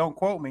 Don't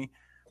quote me,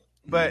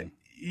 but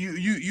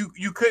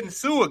you couldn't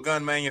sue a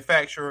gun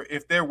manufacturer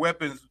if their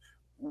weapons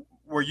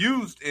were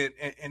used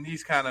in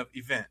these kind of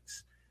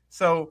events.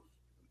 So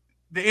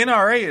the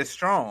NRA is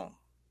strong.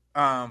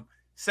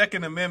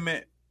 Second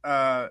Amendment.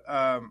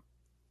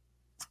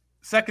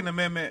 Second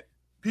Amendment,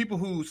 people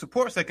who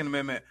support Second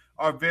Amendment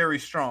are very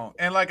strong.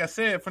 And like I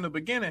said from the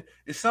beginning,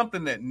 it's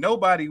something that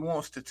nobody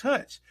wants to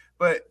touch.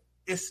 But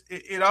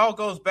it all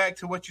goes back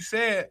to what you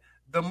said,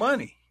 the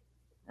money,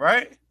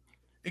 right?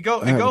 It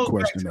goes back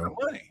to the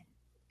money.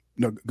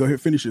 No, go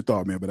ahead, finish your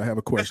thought, man. But I have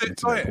a question.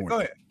 Go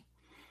ahead.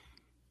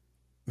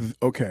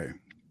 Okay.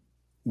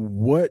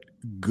 What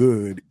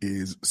good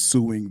is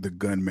suing the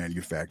gun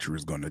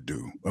manufacturers going to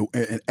do?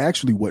 And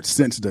actually, what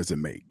sense does it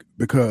make?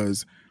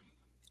 Because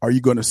are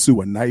you going to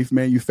sue a knife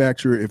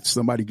manufacturer if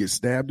somebody gets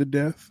stabbed to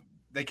death?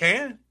 They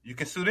can. You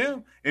can sue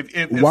them.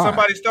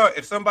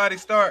 If somebody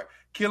start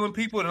killing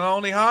people that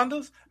only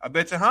Hondas, I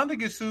bet you Honda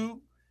gets sued.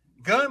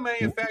 Gun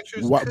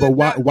manufacturers.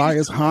 Why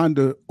is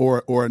Honda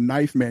or a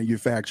knife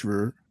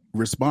manufacturer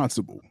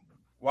responsible?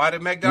 Why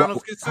did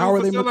McDonald's get sued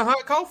for selling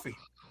hot coffee?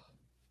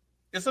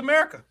 It's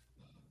America.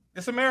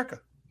 It's America.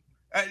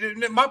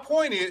 My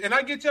point is, and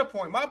I get your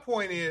point. My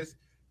point is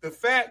the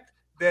fact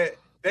that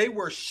they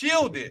were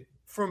shielded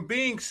from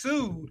being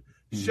sued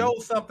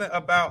shows something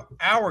about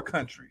our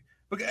country.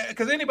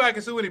 Because anybody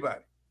can sue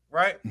anybody,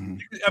 right? Mm-hmm.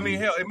 I mean,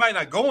 hell, it might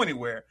not go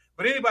anywhere,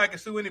 but anybody can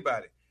sue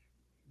anybody.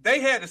 They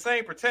had the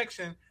same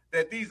protection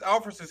that these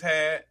officers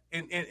had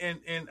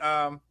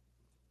I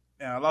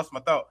lost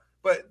my thought.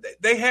 But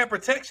they had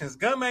protections.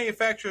 Gun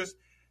manufacturers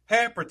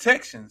had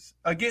protections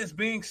against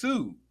being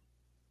sued.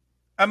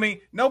 I mean,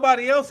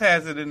 nobody else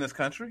has it in this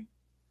country.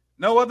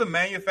 No other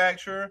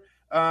manufacturer.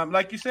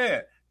 Like you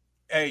said,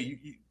 hey,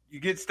 you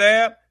get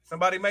stabbed,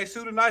 somebody may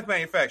sue the knife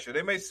manufacturer.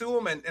 They may sue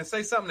them and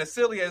say something as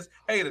silly as,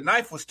 hey, the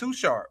knife was too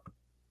sharp.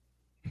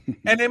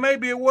 And they may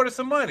be awarded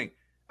some money.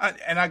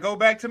 I go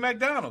back to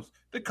McDonald's.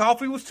 The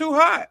coffee was too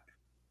hot.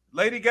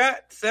 Lady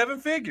got 7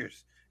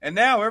 figures. And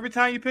now every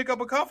time you pick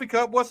up a coffee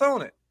cup, what's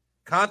on it?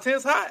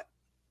 Content's hot.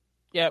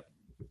 Yep.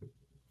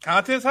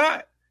 Content's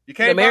hot. You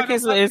can't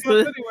Americans,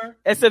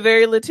 it's a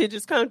very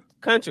litigious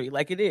country,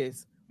 like it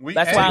is.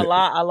 That's why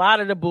a lot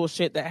of the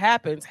bullshit that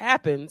happens.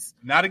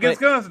 Not against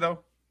guns,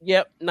 though.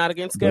 Yep, not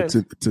against guns.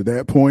 To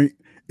that point,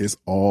 it's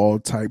all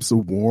types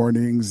of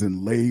warnings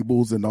and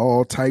labels and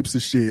all types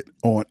of shit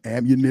on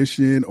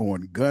ammunition,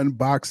 on gun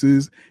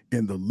boxes,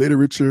 in the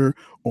literature,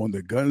 on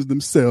the guns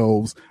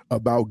themselves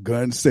about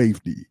gun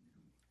safety.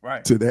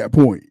 Right. To that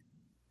point,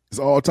 it's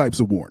all types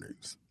of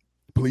warnings.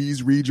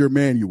 Please read your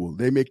manual.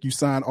 They make you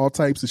sign all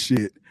types of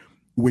shit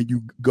when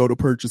you go to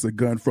purchase a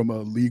gun from a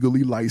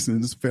legally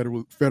licensed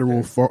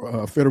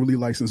federally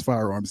licensed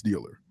firearms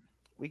dealer.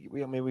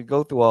 We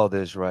go through all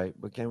this, right?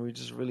 But can we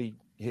just really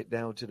hit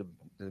down to the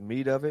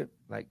meat of it?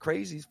 Like,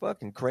 crazy's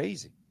fucking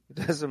crazy.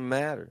 It doesn't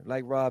matter.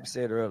 Like Rob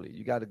said earlier,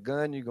 you got a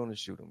gun, you're going to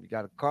shoot them. You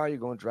got a car, you're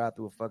going to drive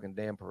through a fucking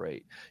damn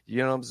parade. You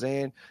know what I'm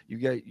saying?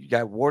 You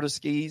got water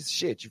skis.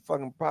 Shit, you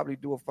fucking probably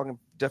do a fucking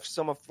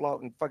summer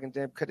float and fucking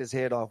damn cut his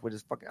head off with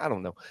his fucking, I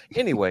don't know.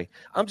 Anyway,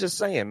 I'm just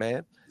saying,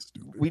 man,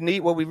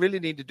 what we really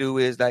need to do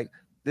is, like,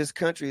 this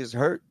country is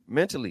hurt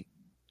mentally.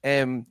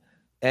 And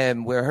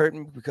we're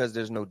hurting because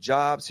there's no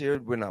jobs here.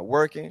 We're not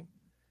working.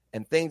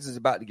 And things is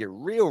about to get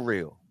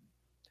real.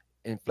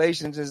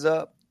 Inflation is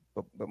up.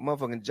 But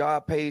motherfucking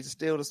job pays is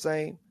still the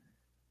same.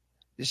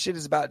 This shit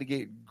is about to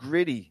get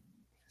gritty.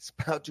 It's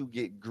about to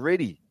get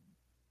gritty.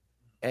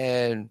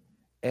 And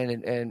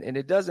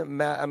it doesn't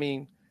matter. I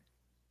mean,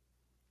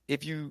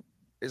 the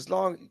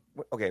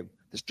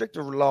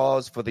stricter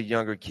laws for the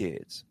younger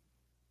kids.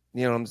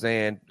 You know what I'm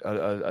saying?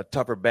 A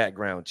tougher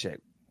background check.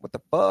 What the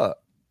fuck?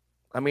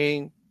 I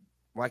mean,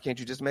 why can't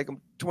you just make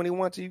them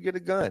 21 till you get a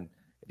gun?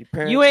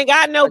 You ain't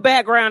got no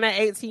background at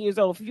 18 years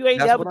old. If you ain't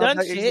never done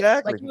shit,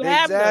 exactly, like you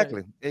have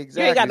exactly.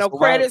 You ain't got no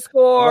credit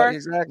score.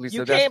 Exactly.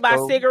 You can't buy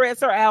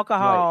cigarettes or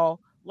alcohol.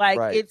 Right.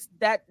 Like it's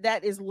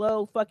that is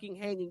low fucking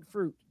hanging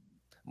fruit.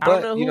 But,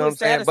 I don't know who is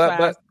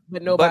satisfied,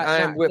 but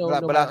nobody.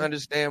 But I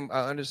understand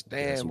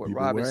what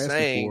Rob is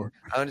saying.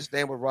 I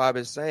understand what Rob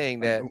is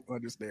saying. That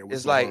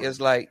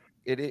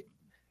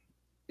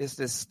it's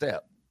this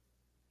step.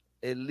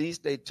 At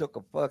least they took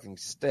a fucking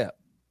step.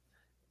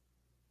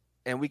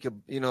 And we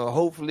could,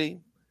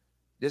 hopefully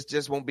this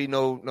just won't be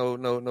no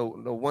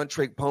one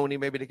trick pony.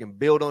 Maybe they can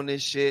build on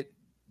this shit,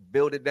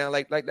 build it down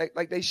like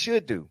they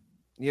should do.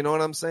 You know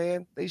what I'm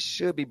saying? They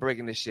should be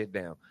breaking this shit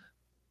down.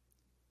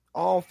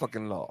 All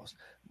fucking laws.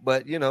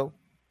 But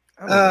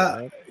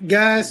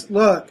guys,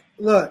 look,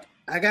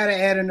 I gotta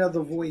add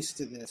another voice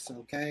to this,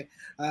 okay?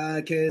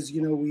 Because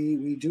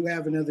we do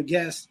have another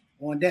guest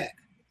on deck,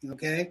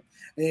 okay?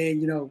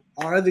 And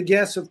our other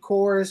guests, of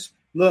course,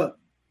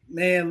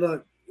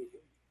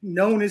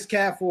 known as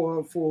Cat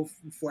for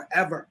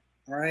forever,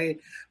 all right?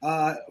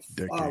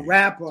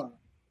 Rapper,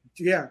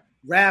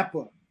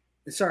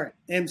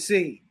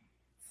 MC,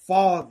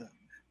 father,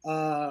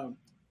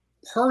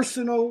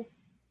 personal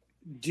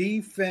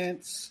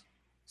defense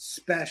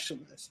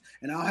specialist.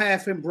 And I'll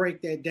have him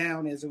break that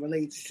down as it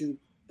relates to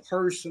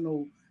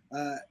personal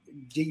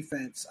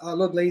defense.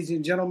 Look, ladies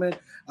and gentlemen,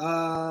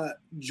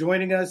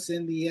 joining us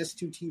in the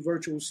S2T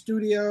virtual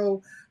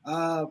studio,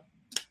 the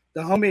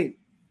homie,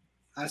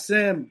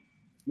 Asim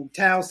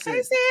Mukhtar.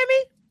 Hey,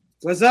 Sammy.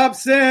 What's up,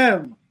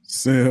 Sim?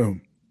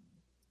 Sim.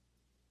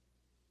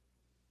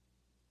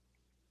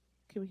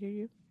 Can we hear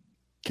you?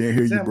 Can't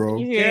hear you, bro.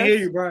 Can't hear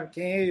you, bro. Can't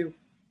hear you.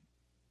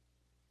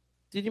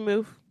 Did you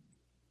move?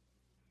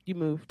 You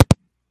moved.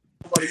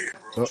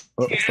 Oh,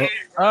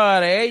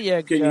 there you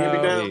go. Can you hear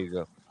me now? There you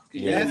go.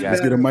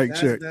 Let's get a mic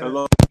check.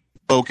 Hello.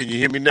 Oh, can you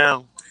hear me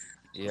now?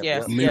 Yep.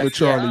 Yes. Lima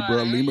Charlie,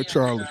 bro. Lima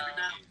Charlie.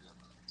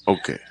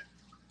 Okay.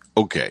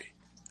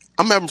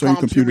 I'm having Turn your problems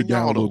computer hearing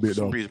down y'all a little though, for bit,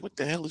 some though. reason. What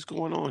the hell is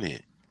going on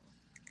here?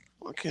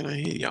 Why can't I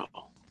hear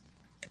y'all?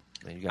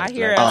 Man, you got I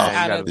hear us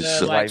out of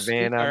the white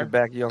van out the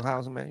back of your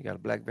house, man. You got a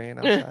black van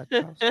outside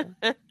your house.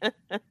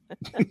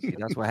 See,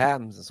 that's what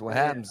happens. That's what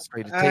happens.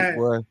 Straight to tape,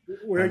 boy.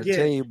 I'm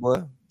tell you,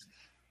 boy.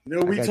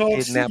 No, we got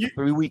talked kidnapped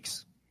for 3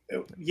 weeks.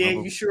 Yeah,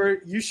 you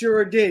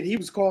sure did. He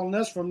was calling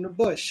us from the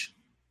bush.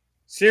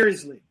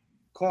 Seriously,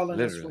 calling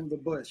us from the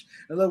bush.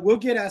 And look, we'll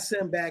get our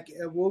sim back.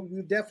 We'll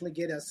definitely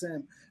get our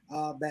sim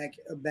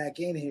back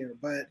in here.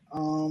 But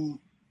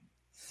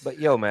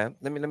yo, man,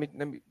 let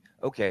me.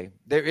 Okay,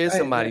 there is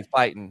somebody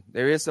fighting.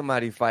 There is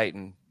somebody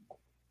fighting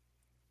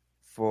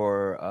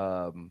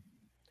for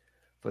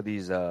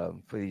these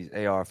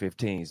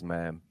AR-15s,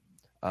 man.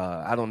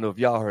 I don't know if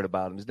y'all heard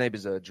about him. His name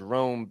is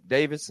Jerome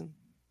Davidson.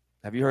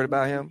 Have you heard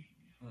about him?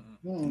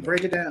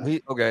 Break it down.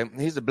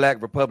 He's a black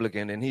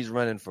Republican, and he's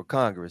running for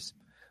Congress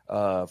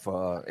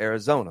for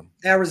Arizona.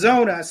 I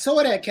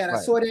saw that cat. Right.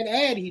 I saw that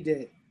ad he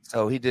did.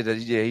 So he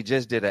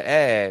just did an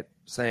ad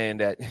saying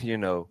that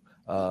the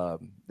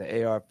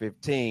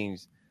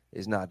AR-15s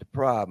is not the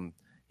problem.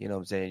 You know what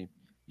I'm saying?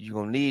 You're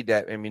going to need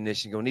that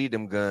ammunition. You're going to need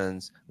them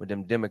guns when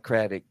them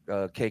Democratic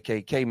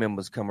KKK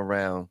members come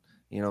around.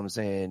 You know what I'm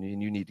saying?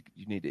 And you need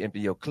to empty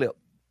your clip.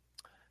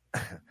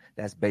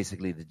 That's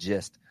basically the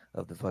gist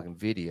of the fucking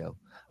video.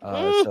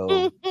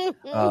 So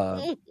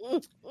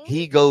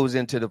he goes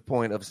into the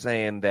point of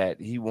saying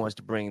that he wants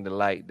to bring to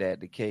light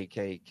that the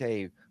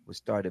KKK was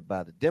started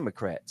by the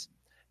Democrats,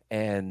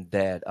 and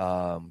that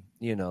and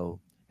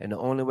the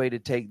only way to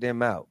take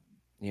them out,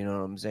 you know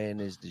what I'm saying,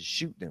 is to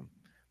shoot them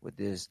with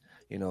this,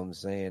 you know what I'm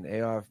saying,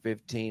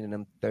 AR-15 and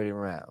them 30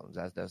 rounds.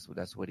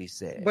 That's what he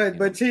said.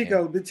 But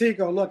Tico,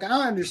 look,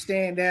 I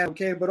understand that,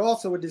 okay, but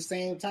also at the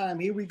same time,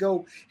 here we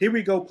go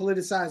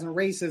politicizing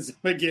racism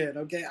again,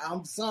 okay?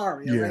 I'm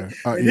sorry, yeah.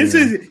 Right?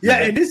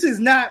 And this is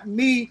not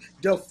me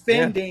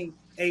defending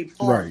a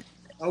party, right?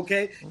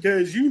 Okay,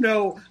 because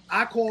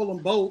I call them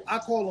both. I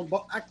call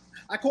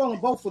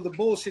them both for the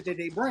bullshit that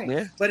they bring.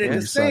 Yeah. But at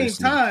the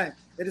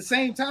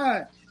same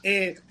time,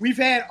 and we've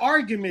had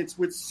arguments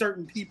with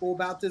certain people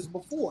about this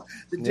before.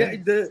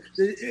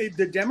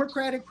 The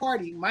Democratic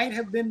Party might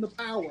have been the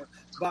power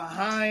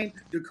behind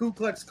the Ku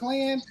Klux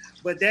Klan,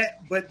 but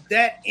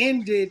that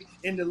ended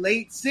in the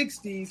late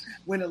 60s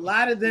when a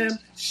lot of them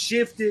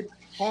shifted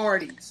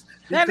parties.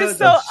 That is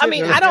so. I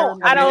mean, I don't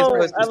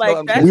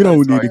like that. We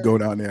don't need to go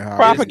down there.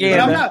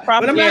 Propaganda.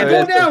 But I'm not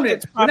going down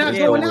there. We're not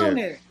going down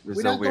there.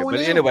 We're not going down. But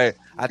anyway,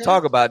 I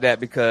talk about that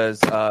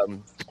because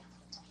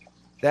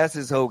that's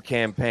his whole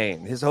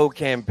campaign. His whole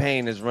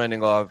campaign is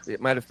running off.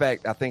 Matter of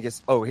fact, I think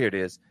it's. Oh, here it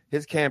is.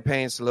 His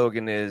campaign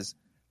slogan is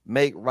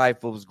 "Make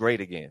rifles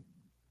great again."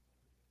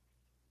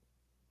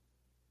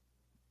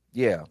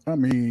 Yeah. I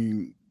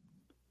mean,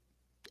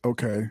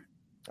 okay.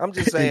 I'm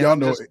just saying. Y'all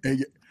know.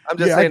 I'm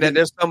just saying that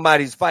there's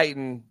somebody's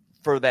fighting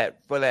for that.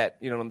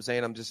 You know what I'm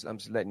saying? I'm just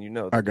letting you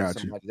know that I got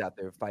you. Somebody's out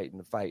there fighting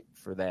the fight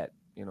for that.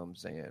 You know what I'm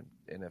saying?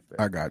 NFL.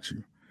 I got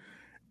you.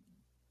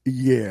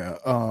 Yeah.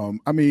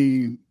 I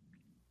mean,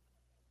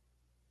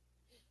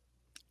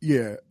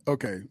 yeah.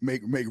 Okay.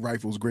 Make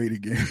rifles great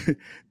again.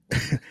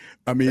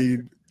 I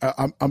mean,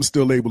 I'm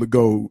still able to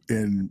go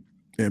and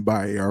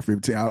buy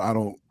AR-15. I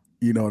don't.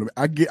 You know what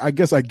I mean? I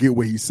guess I get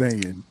what he's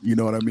saying. You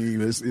know what I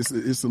mean? It's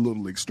a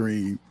little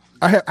extreme.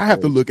 I have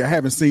to look. I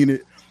haven't seen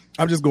it.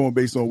 I'm just going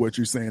based on what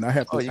you're saying. I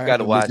have to. Oh, you got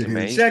to watch it,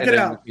 man. Check it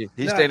out.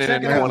 He's standing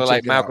in the corner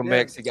like Malcolm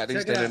X. He's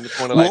standing in the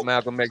corner like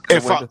Malcolm X.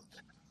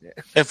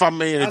 If I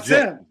may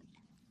interject,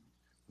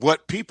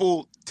 what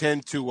people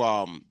tend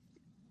to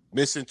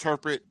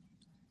misinterpret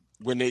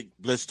when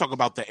let's talk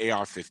about the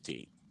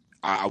AR-15.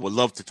 I would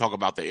love to talk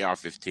about the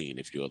AR-15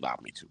 if you allow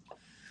me to.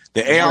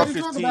 The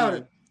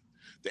AR-15.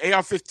 The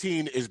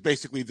AR-15 is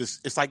basically this.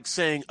 It's like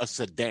saying a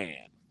sedan.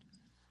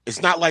 It's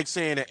not like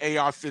saying an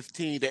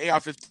AR-15. The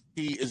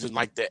AR-15 isn't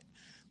like that.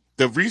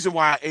 The reason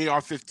why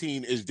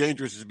AR-15 is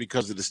dangerous is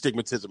because of the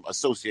stigmatism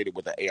associated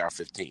with the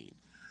AR-15.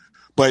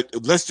 But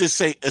let's just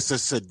say it's a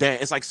sedan.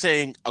 It's like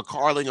saying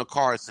calling a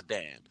car a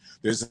sedan.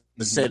 There's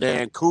a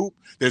sedan coupe.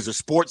 There's a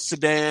sports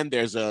sedan.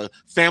 There's a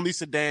family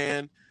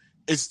sedan.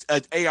 It's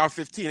an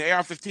AR-15.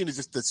 AR-15 is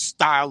just the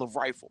style of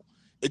rifle.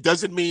 It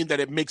doesn't mean that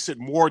it makes it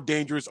more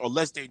dangerous or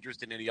less dangerous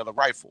than any other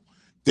rifle.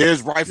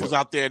 There's rifles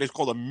out there that's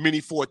called a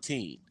Mini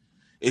 14.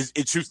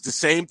 It shoots the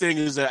same thing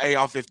as an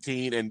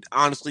AR-15, and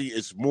honestly,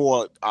 it's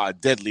more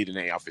deadly than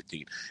an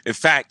AR-15. In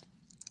fact,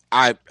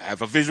 I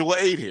have a visual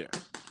aid here.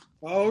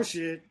 Oh,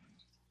 shit.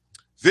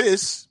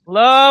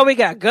 We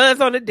got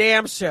guns on the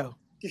damn show.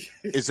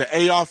 It's an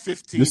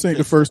AR-15. This ain't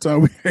the first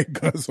time we had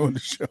guns on the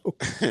show.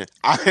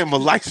 I am a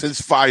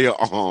licensed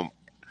firearm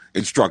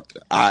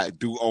instructor. I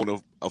do own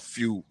a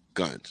few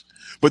guns.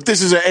 But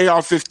this is an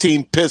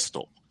AR-15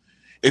 pistol.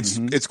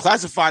 It's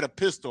classified a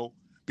pistol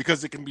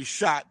because it can be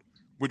shot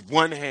with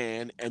one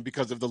hand and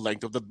because of the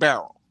length of the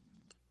barrel.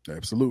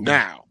 Absolutely.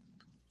 Now,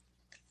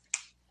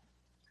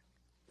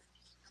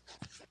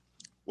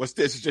 what's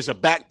this? It's just a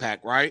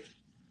backpack, right?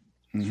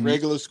 It's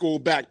regular school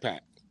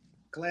backpack.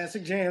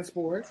 Classic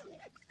JanSport.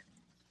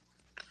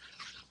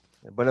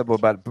 But that boy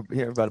about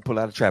to pull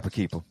out a trapper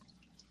keeper.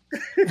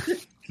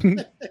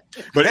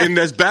 But in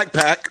this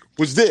backpack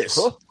was this.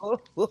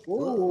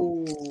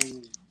 Ooh.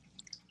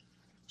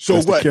 So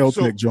that's what? The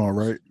Kel-Tec John,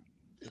 right?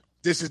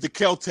 This is the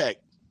Kel-Tec.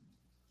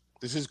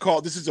 This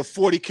is a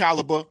 40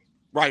 caliber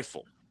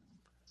rifle.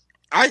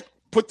 I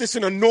put this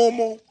in a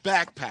normal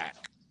backpack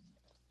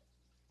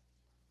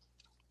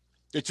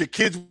that your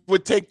kids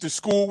would take to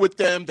school with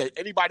them, that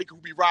anybody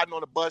could be riding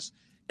on a bus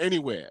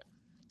anywhere.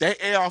 That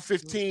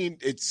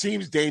AR-15, it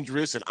seems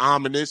dangerous and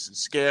ominous and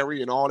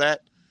scary and all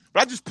that.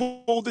 But I just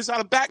pulled this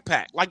out of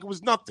backpack like it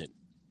was nothing.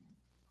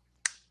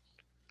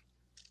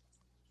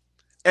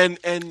 And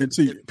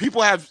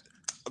people have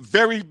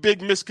very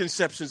big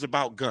misconceptions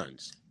about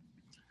guns.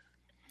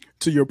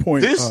 To your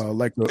point,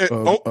 like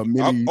a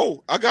mini.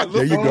 I got.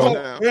 There you go.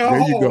 Now. There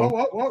you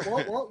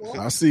go.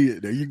 I see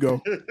it. There you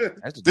go.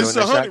 This is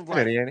a hunting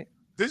rifle.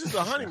 This is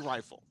a hunting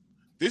rifle.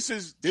 This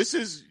is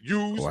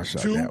used I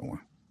shot that one.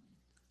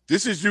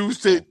 This is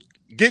used to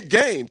get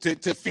game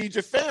to feed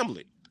your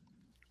family.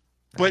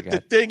 But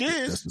the thing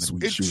is, that's the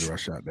sweet shooter. I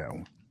shot that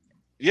one.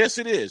 Yes,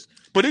 it is.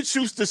 But it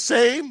shoots the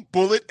same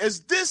bullet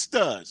as this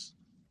does.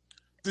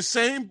 The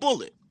same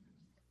bullet.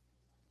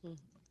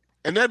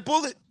 And that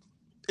bullet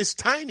is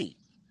tiny.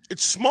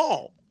 It's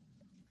small.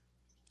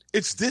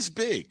 It's this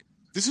big.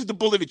 This is the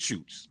bullet it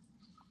shoots.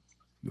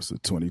 This is a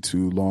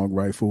 22 long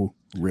rifle,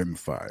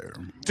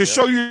 rimfire. To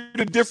show you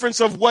the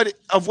difference of what it.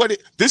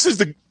 This is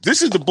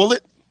the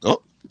bullet.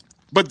 Oh,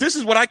 but this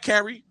is what I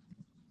carry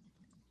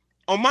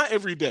on my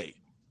everyday.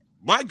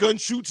 My gun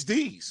shoots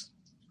these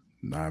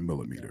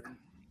 9mm.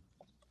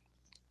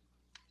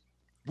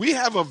 We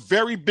have a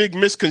very big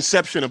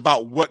misconception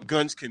about what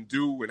guns can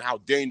do and how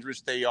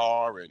dangerous they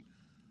are,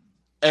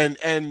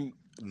 and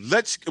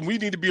we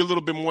need to be a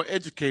little bit more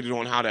educated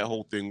on how that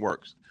whole thing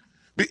works.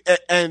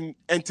 And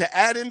to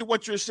add into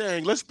what you're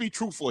saying, let's be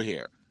truthful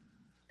here.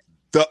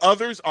 The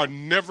others are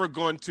never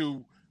going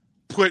to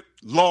put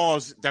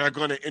laws that are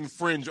going to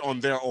infringe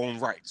on their own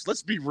rights.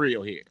 Let's be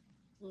real here.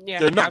 Yeah,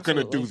 they're not going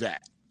to do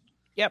that.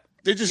 Yep.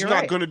 They're just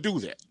not going to do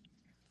that.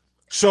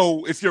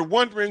 So if you're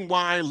wondering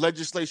why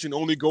legislation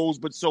only goes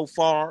but so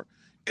far,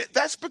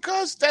 that's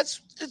because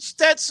it's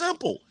that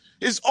simple.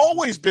 It's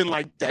always been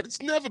like that.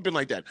 It's never been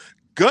like that.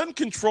 Gun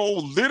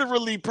control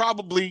literally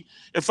probably,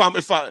 if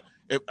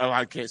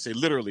I can't say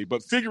literally,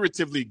 but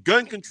figuratively,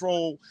 gun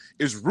control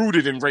is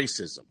rooted in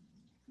racism.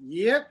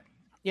 Yep.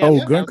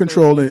 Gun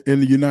control in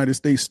the United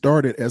States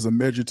started as a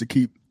measure to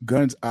keep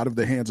guns out of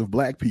the hands of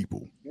black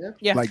people.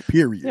 Yeah. Like,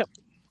 period. Yep.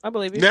 I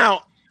believe you.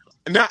 Now,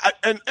 and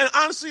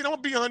honestly, I'm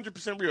gonna be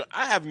 100% real.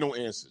 I have no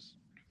answers.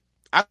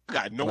 I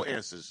got no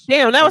answers.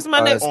 Damn, that was my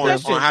next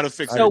question. On how to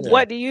fix it. So,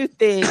 what do you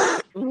think?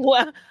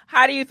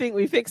 How do you think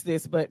we fix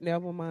this? But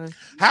never mind.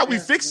 How we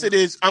fix it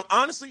is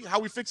honestly,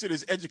 how we fix it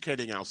is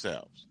educating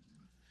ourselves,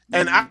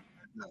 and I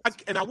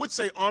would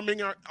say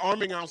arming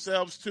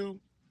ourselves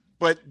too.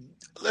 But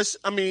that's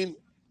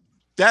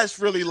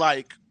really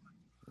like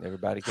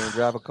everybody can't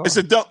drive a car. It's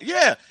a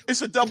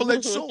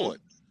double-edged sword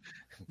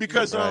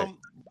because right.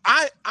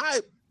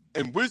 I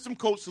in Wisdom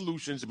Code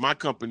Solutions, my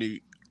company,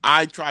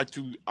 I try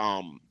to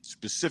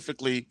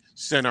specifically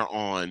center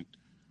on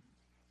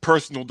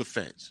personal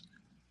defense.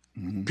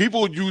 Mm-hmm.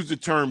 People use the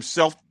term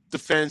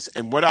self-defense,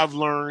 and what I've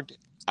learned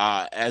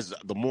as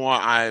the more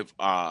I've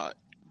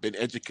been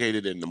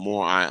educated and the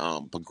more I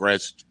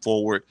progressed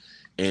forward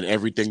in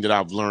everything that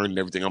I've learned and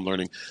everything I'm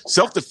learning,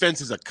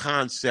 self-defense is a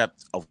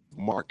concept of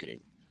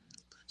marketing.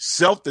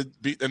 And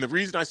the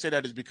reason I say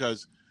that is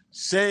because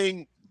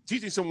teaching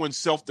someone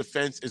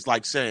self-defense is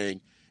like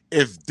saying,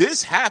 if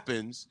this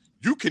happens,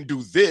 you can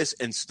do this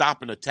and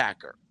stop an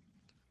attacker.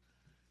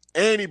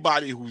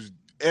 Anybody who's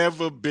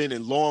ever been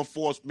in law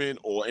enforcement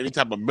or any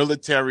type of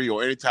military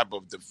or any type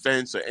of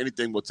defense or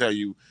anything will tell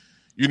you,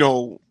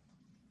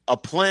 a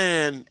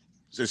plan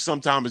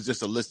sometimes is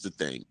just a list of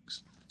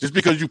things. Just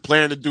because you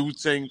plan to do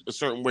things a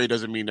certain way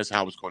doesn't mean that's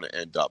how it's going to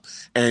end up.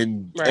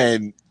 And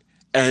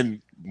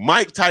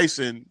Mike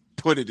Tyson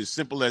put it as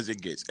simple as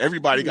it gets.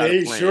 Everybody got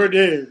a plan. Sure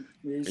did.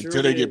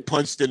 Until they get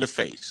punched in the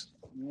face.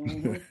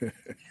 Mm-hmm.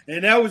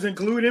 And that was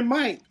including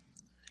Mike.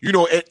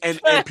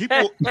 And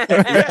people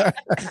and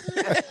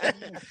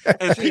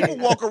people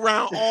walk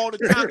around all the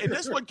time, and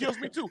that's what kills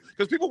me too.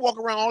 Because people walk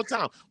around all the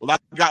time. Well, I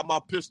got my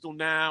pistol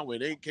now,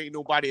 and ain't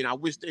nobody, and I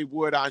wish they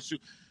would. I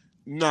shoot.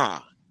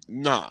 Nah.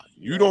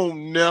 You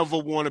don't never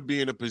want to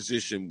be in a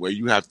position where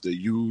you have to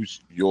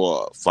use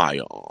your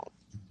firearm,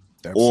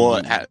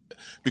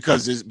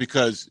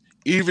 because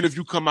even if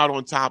you come out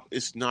on top,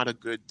 it's not a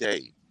good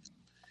day.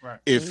 Right.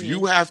 If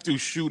you have to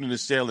shoot an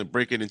assailant,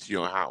 break it into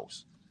your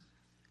house,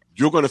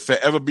 you're going to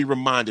forever be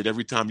reminded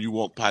every time you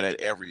walk by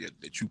that area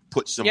that you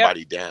put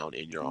somebody down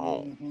in your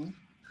home. Mm-hmm.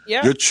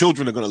 Yep. Your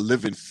children are going to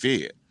live in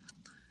fear.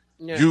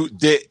 Yeah.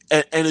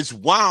 And it's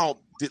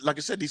wild. Like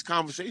I said, these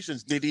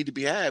conversations, they need to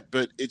be had,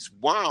 but it's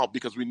wild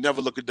because we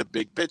never look at the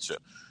big picture.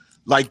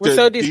 Like we're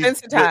so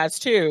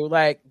desensitized too,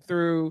 like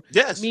through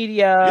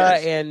media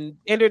and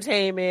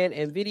entertainment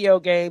and video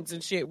games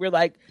and shit. We're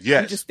like,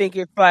 you just think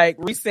it's like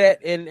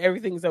reset and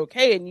everything's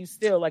okay, and you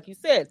still, like you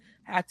said,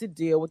 have to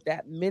deal with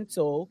that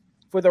mental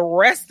for the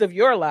rest of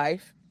your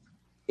life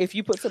if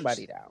you put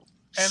somebody down.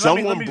 And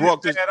someone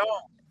brought this.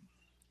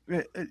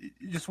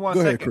 Just one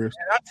second. Ahead, Chris.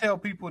 And I tell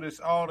people this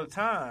all the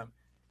time.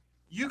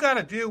 You got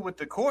to deal with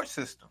the court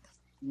system.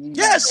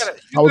 Yes,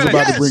 I was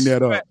about to bring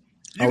that up.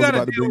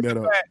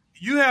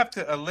 You have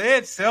to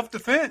allege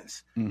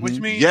self-defense, which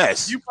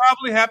means you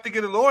probably have to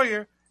get a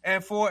lawyer.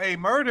 And for a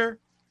murder,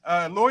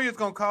 a lawyer is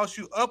going to cost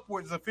you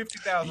upwards of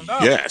 $50,000.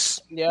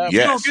 Yes, yeah, you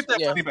don't get that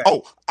money back.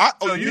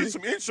 You get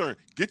some insurance.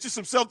 Get you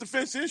some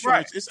self-defense insurance.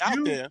 Right. It's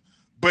out there.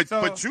 But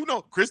you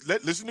know, Chris.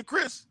 Listen to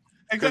Chris.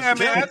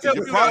 Exactly. I mean, I tell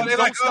people they're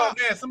like, "Oh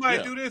man,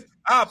 somebody do this,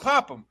 I'll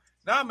pop them."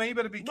 Nah, man, you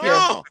better be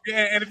careful.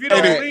 And if you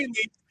don't believe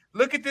me,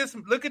 look at this.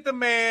 Look at the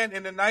man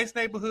in the nice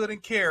neighborhood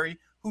in Cary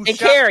who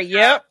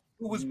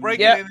was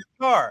breaking in his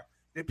car.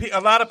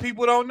 A lot of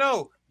people don't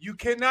know you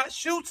cannot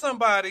shoot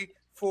somebody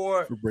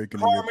for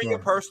harming your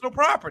personal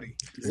property.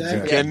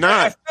 Exactly. You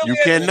cannot. You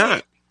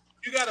cannot.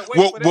 You got to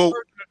wait for that person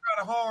to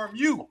try to harm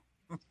you,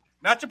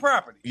 not your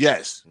property.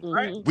 Yes,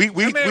 right. We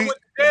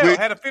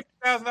had a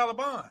 $50,000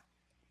 bond.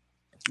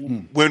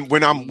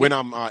 When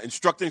I'm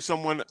instructing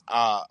someone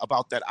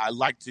about that, I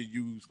like to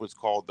use what's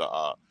called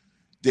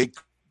they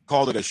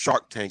call it a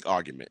Shark Tank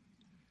argument.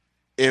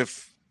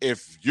 If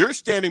you're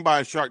standing by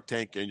a Shark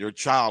Tank and your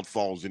child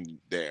falls in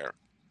there,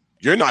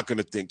 you're not going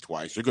to think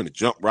twice. You're going to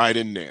jump right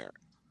in there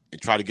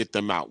and try to get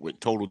them out with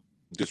total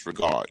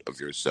disregard of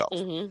yourself.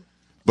 Mm-hmm.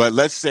 But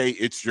let's say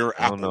it's your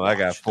Apple Watch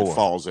that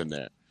falls in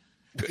there.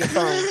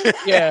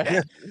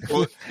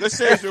 Well, let's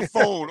say it's your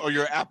phone or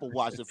your Apple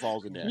Watch that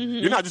falls in there. Mm-hmm.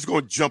 You're not just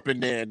going to jump in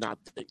there and not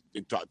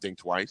think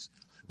twice.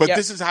 But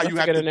this is how you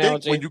have to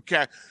think when you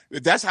carry.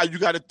 That's how you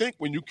got to think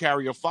when you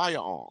carry a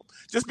firearm.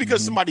 Just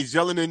because somebody's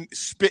yelling and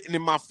spitting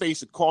in my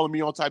face and calling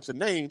me all types of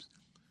names,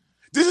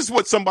 this is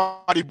what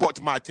somebody brought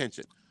to my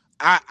attention.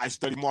 I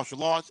study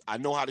martial arts. I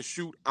know how to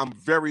shoot.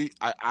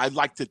 I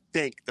like to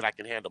think that I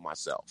can handle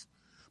myself.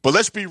 But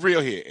let's be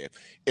real here.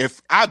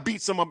 If I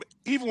beat someone,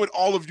 even with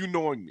all of you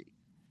knowing me,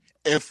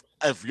 if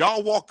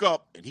y'all walk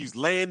up and he's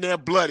laying there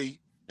bloody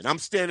and I'm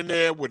standing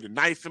there with a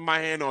knife in my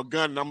hand or a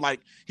gun and I'm like,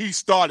 he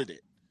started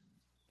it.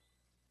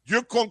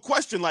 You're going to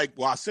question like,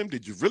 well, Asim,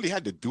 did you really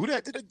have to do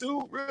that to the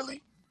dude?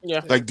 Really?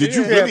 Yeah. Like, did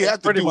you really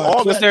have to do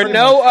all that? Was there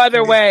no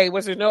other way?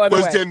 Was there no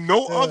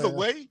other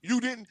way?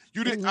 You didn't.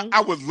 Mm-hmm.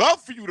 I would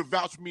love for you to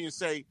vouch for me and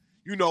say,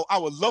 I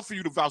would love for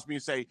you to vouch for me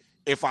and say,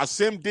 if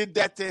Asim did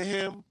that to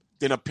him,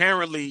 then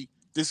apparently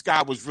this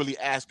guy was really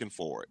asking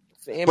for it.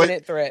 It's an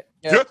imminent threat.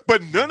 Yep.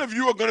 But none of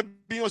you are going to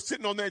be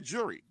sitting on that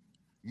jury.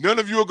 None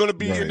of you are going to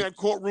be in that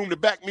courtroom to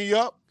back me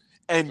up.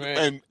 And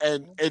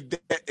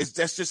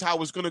that's just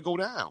how it's going to go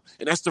down.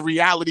 And that's the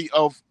reality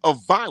of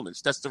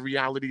violence. That's the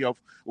reality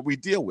of what we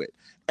deal with.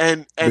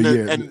 And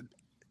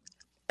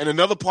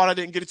another part I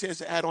didn't get a chance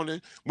to add on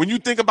it. When you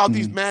think about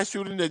these mass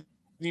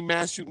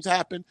shootings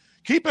happen,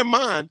 keep in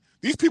mind,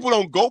 these people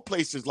don't go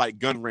places like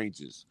gun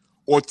ranges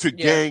or to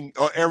gang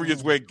or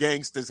areas where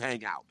gangsters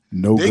hang out.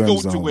 They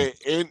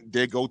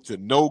go to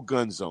no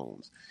gun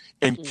zones.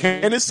 In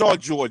Kennesaw,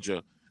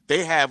 Georgia,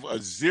 they have a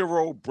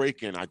zero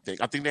break-in, I think.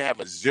 I think they have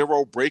a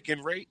zero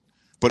break-in rate.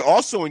 But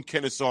also in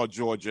Kennesaw,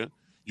 Georgia,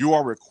 you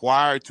are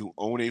required to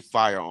own a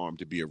firearm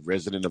to be a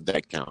resident of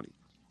that county.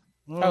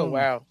 Oh,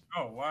 wow.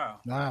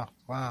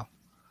 Wow.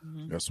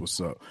 That's what's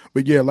up.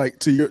 But yeah, like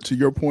to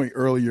your point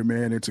earlier,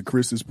 man, and to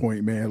Chris's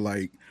point, man,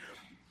 like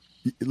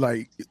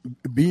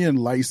being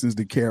licensed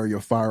to carry a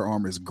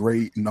firearm is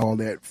great and all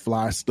that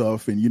fly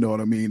stuff. And you know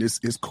what I mean?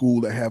 It's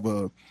cool to have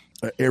a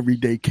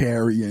everyday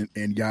carry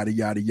and yada,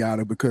 yada,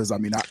 yada, because I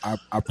mean,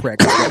 I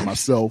practice that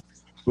myself,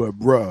 but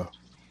bruh,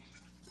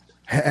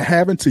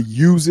 having to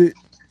use it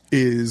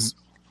is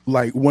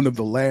like one of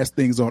the last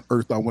things on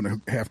earth I want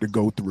to have to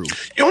go through.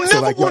 You'll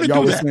never want to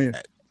do that. Saying,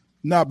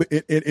 nah, but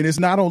and it's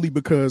not only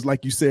because,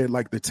 like you said,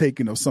 like the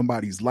taking of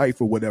somebody's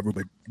life or whatever,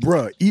 but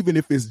bruh, even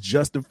if it's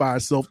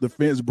justified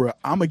self-defense, bruh,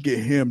 I'm gonna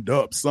get hemmed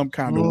up some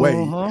kind of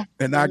way,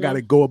 and I got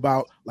to go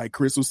about, like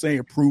Chris was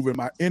saying, proving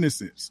my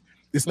innocence.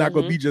 It's not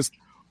gonna be just,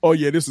 oh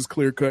yeah, this is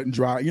clear cut and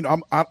dry. You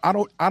know, I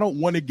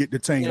don't want to get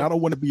detained. I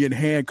don't want to be in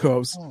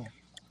handcuffs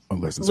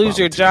unless it's lose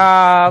your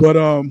job.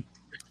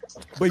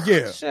 But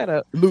yeah, shut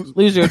up.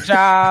 Lose your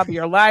job,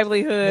 your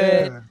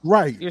livelihood,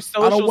 right? Your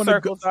social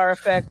circles are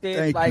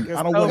affected. Like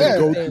I don't want to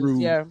go through.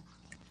 Yeah,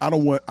 I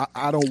don't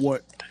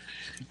want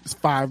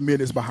 5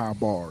 minutes behind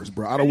bars,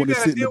 bro. I don't want to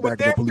sit in the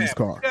back of a police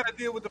car. You got to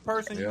deal with the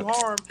person you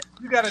harm.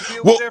 You got to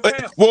deal with their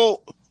family.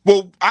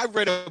 Well, I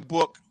read a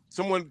book.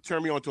 Someone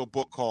turned me on to a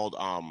book called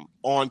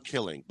On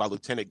Killing by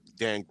Lieutenant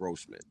Dan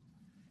Grossman.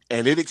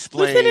 And it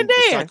explained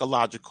the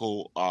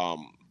psychological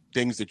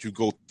things that you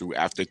go through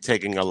after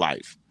taking a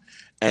life.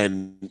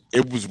 And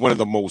it was one of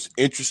the most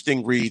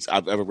interesting reads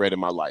I've ever read in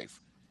my life.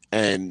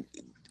 And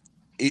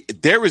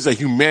there is a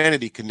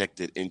humanity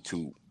connected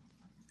into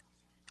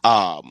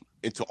all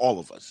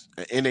of us,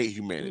 an innate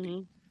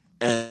humanity.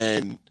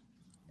 And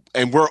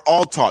And we're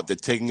all taught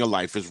that taking a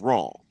life is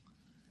wrong.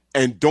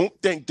 And don't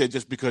think that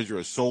just because you're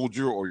a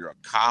soldier or you're a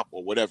cop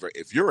or whatever,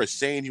 if you're a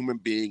sane human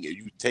being and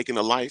you've taken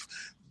a life,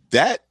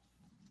 that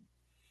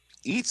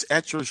eats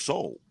at your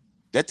soul.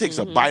 That takes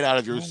a bite out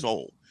of your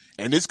soul.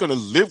 And it's going to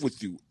live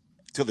with you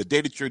till the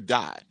day that you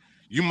die.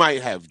 You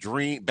might have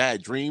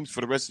bad dreams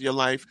for the rest of your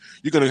life.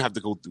 You're going to have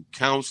to go through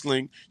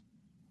counseling.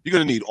 You're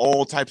going to need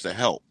all types of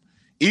help.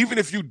 Even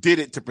if you did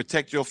it to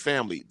protect your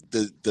family,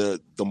 the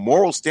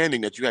moral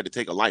standing that you had to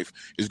take a life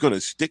is going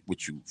to stick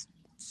with you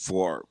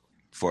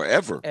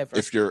forever.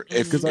 If you're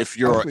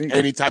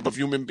any type of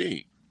human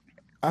being.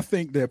 I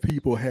think that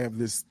people have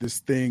this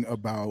thing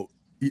about,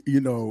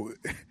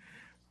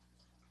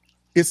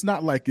 it's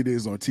not like it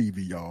is on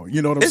TV, y'all.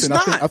 You know what I'm saying?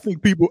 I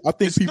think people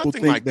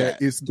think like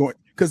that it's going,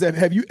 because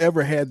have you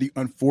ever had the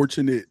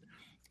unfortunate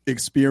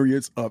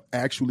experience of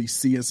actually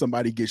seeing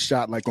somebody get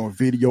shot, like on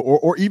video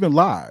or even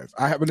live?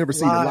 I haven't never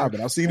seen it live,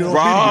 but I've seen it on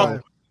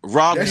video.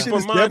 Rob, that shit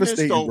is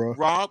devastating, bro.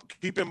 Rob,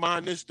 keep in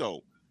mind this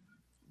though.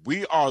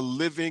 We are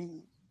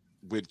living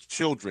with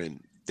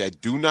children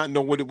that do not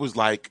know what it was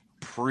like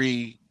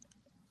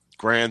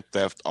pre-Grand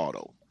Theft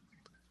Auto.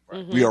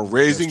 We are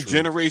raising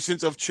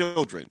generations of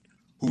children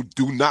who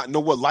do not know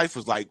what life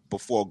was like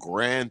before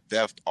Grand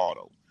Theft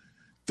Auto.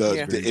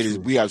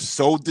 We are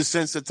so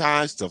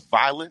desensitized to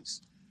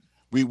violence.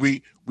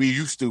 We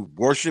used to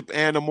worship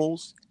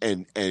animals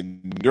and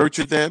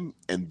nurture them,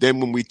 and then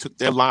when we took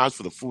their lives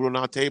for the food on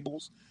our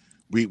tables,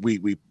 we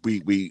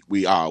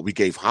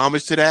gave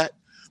homage to that.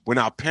 When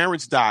our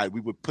parents died,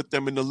 we would put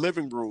them in the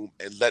living room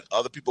and let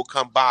other people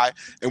come by,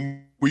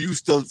 and we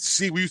used to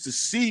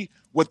see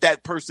what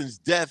that person's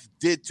death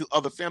did to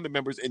other family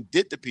members and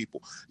did to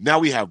people. Now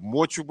we have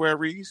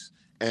mortuaries,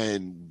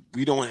 and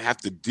we don't have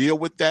to deal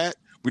with that.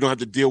 We don't have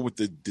to deal with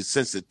we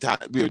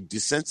are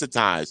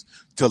desensitized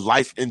to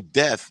life and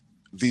death.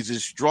 These are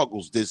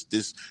struggles,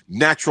 this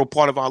natural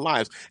part of our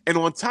lives. And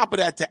on top of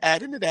that, to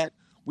add into that,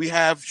 we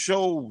have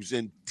shows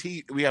and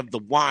we have The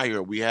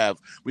Wire, we have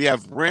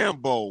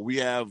Rambo, we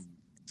have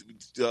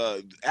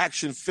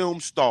action film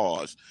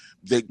stars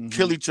that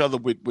kill each other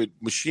with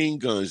machine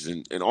guns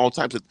and all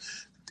types of.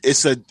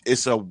 It's a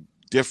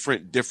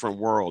different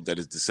world that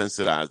has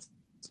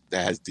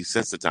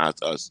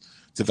desensitized us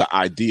to the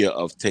idea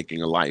of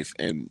taking a life,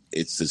 and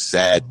it's a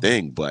sad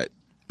thing, but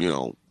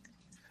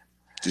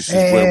this is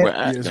where we're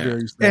at now.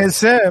 And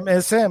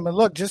Sam, and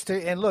look, just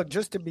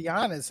to be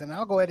honest, and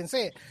I'll go ahead and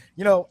say it,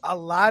 a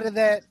lot of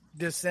that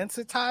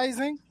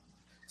desensitizing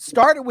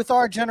started with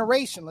our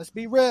generation. Let's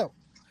be real.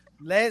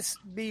 A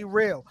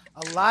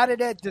lot of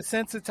that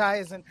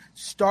desensitizing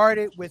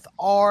started with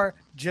our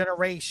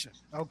generation.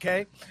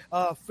 Okay.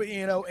 And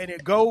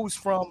it goes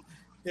from,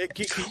 it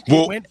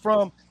went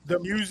from the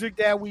music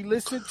that we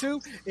listened to.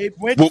 It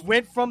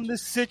went from the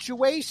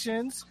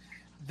situations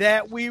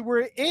that we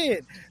were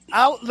in.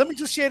 Let me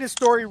just share this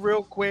story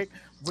real quick,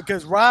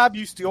 because Rob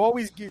gets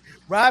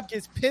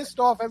pissed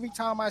off every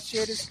time I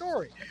share this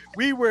story.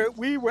 We were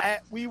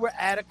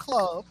at a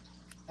club,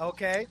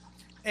 okay,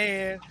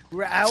 and we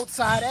were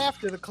outside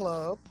after the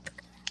club,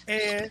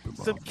 and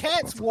some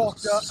cats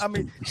walked up. Some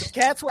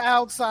cats were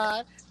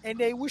outside and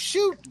they were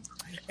shooting.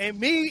 And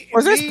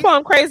this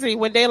Plum Crazy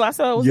when De La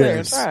Soul was there?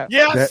 Right?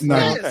 Yes, that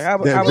night,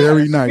 that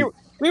very night.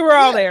 We were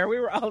all there.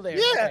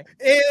 Yeah,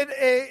 okay.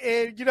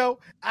 And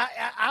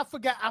I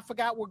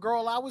forgot what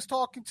girl I was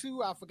talking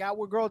to. I forgot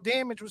what girl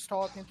Damage was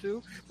talking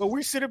to. But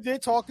we sit up there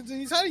talking to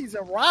these honeys,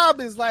 and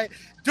Rob is like,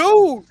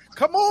 "Dude,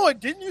 come on!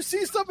 Didn't you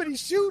see somebody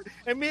shoot?"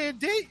 And me and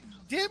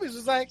Damage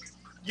was like,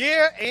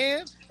 "Yeah,"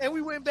 and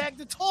we went back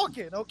to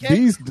talking. Okay,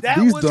 these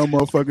dumb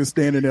motherfuckers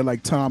standing there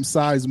like Tom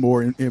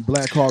Sizemore in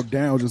Black Hawk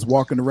Down, just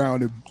walking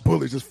around and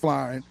bullets just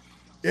flying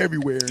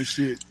everywhere and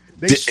shit.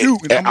 They shoot,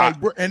 and I'm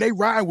like, and they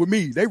ride with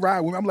me.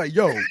 I'm like,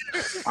 yo,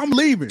 I'm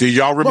leaving. Do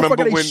y'all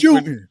remember when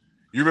you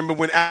remember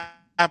when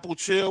Apple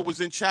Chill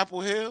was in Chapel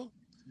Hill?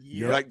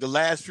 Yeah. Like the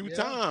last few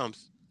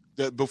times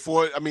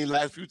before it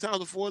left.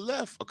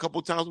 A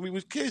couple times when we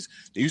was kids,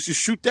 they used to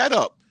shoot that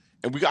up.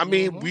 And we've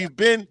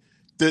been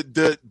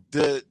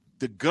the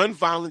gun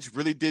violence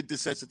really did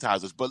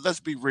desensitize us. But let's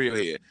be real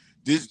here.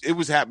 It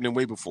was happening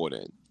way before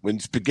then. When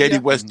spaghetti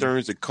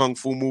westerns and kung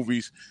fu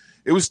movies.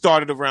 It was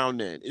started around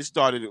then. It's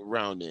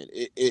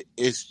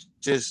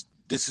just,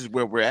 this is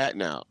where we're at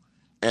now,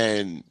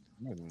 and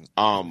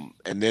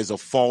there's a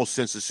false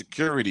sense of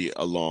security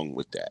along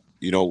with that.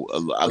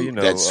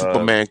 That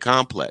Superman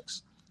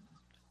complex.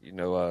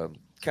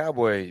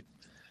 Cowboy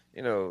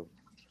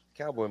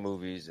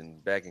movies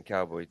and back in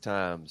cowboy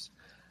times,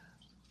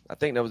 I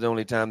think that was the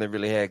only time they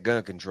really had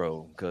gun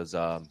control. Because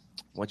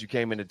once you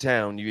came into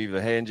town, you either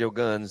hand your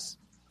guns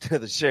to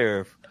the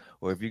sheriff,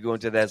 or if you go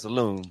into that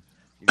saloon,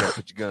 you got to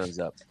put your guns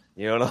up.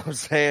 You know what I'm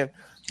saying?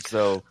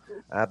 So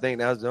I think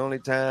that was the only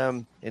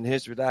time in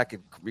history that I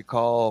could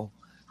recall,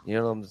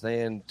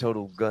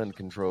 total gun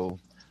control.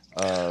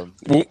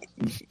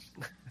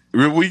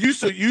 We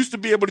used to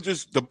be able to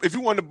just, if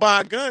you wanted to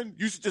buy a gun,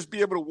 you used to just be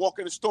able to walk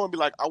in the store and be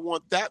like, I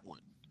want that one.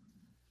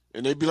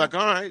 And they'd be like,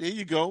 all right, here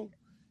you go.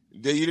 You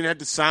didn't have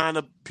to sign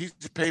a piece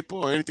of paper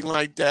or anything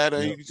like that,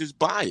 and you could just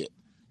buy it.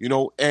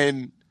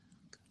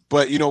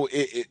 But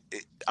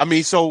I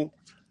mean, so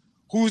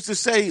who's to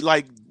say,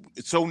 like,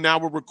 so now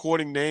we're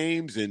recording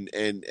names and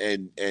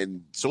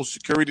social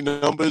security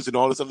numbers and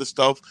all this other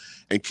stuff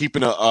and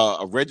keeping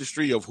a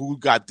registry of who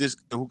got this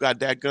and who got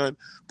that gun.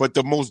 But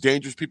the most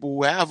dangerous people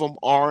who have them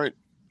aren't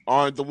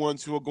the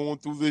ones who are going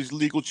through these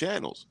legal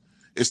channels.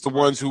 It's the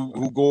ones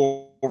who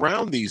go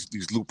around these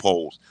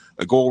loopholes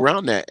and go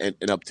around that and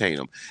obtain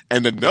them.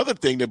 And another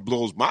thing that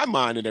blows my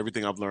mind and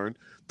everything I've learned,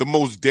 the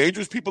most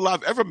dangerous people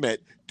I've ever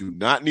met do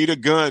not need a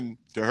gun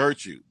to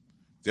hurt you.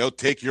 They'll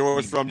take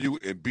yours from you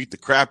and beat the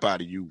crap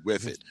out of you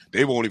with it.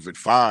 They won't even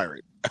fire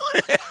it.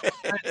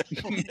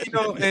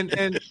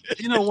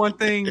 One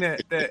thing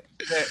that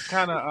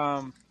kind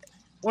of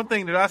one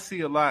thing that I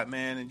see a lot,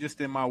 man, and just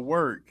in my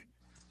work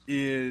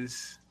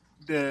is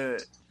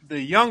the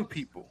young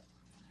people.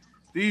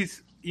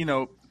 These,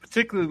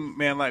 particularly,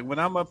 man, like when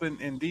I'm up in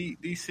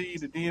DC,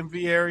 the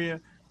DMV area,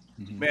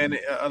 man,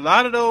 a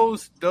lot of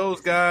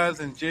those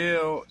guys in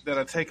jail that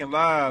are taking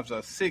lives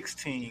are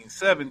 16,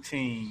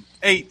 17,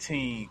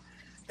 18.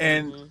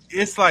 And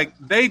it's like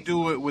they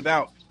do it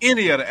without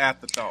any other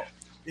afterthought.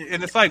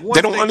 And it's like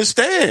they don't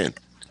understand.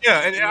 Yeah,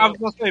 and I was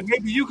going to say,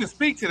 maybe you can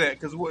speak to that.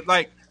 Because,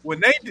 like, when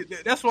they do,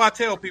 that's why I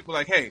tell people,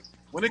 like, hey,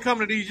 when it comes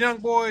to these young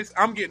boys,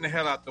 I'm getting the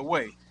hell out the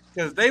way.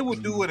 Because they will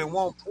do it and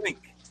won't blink.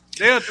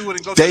 They'll do it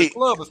and go to the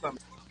club or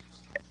something.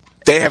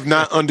 They have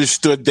not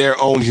understood their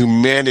own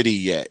humanity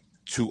yet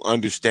to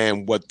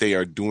understand what they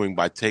are doing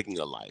by taking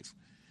a life.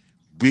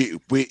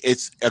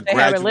 It's a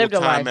gradual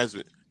time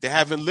they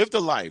haven't lived a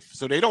life,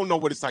 so they don't know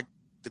what it's like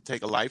to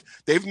take a life.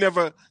 They've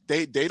never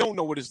they don't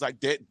know what it's like.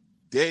 They've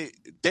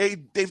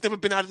never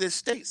been out of their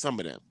state. Some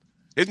of them,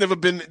 they've never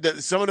been.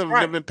 Some of them have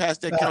never been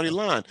past that county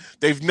line.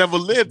 They've never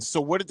lived. So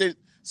what did they?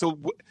 So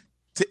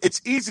it's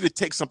easy to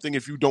take something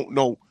if you don't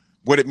know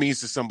what it means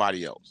to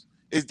somebody else.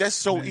 That's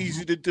so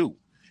easy to do.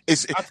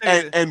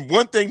 And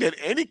one thing that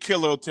any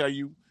killer will tell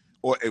you,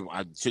 or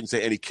I shouldn't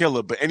say any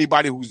killer, but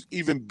anybody who's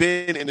even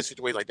been in a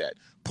situation like that,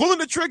 pulling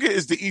the trigger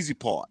is the easy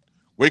part.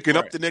 Waking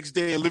up the next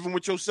day and living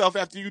with yourself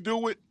after you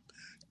do it,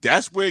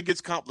 that's where it gets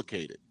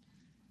complicated.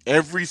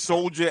 Every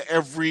soldier,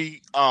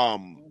 every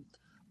person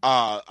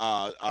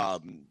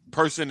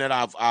that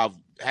I've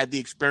had the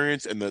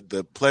experience and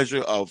the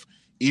pleasure of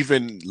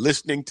even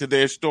listening to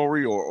their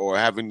story or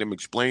having them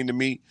explain to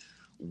me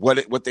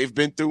what they've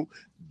been through,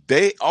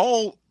 they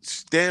all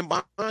stand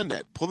behind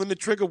that. Pulling the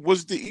trigger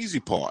was the easy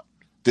part.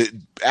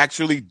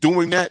 Actually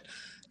doing that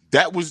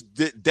was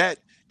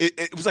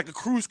it was like a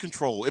cruise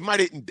control. It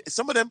might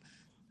some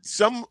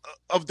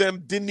of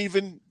them didn't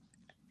even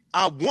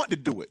want to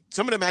do it.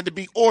 Some of them had to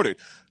be ordered.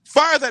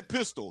 Fire that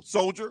pistol,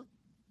 soldier.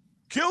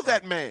 Kill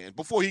that man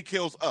before he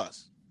kills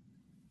us.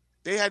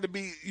 They had to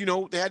be,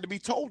 they had to be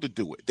told to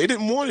do it. They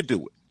didn't want to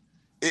do it.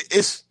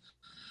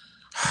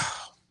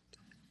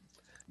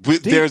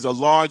 There's a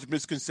large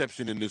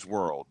misconception in this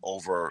world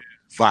over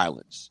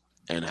violence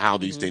and how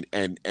these things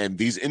and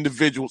these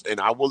individuals,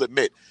 and I will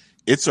admit,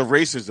 it's a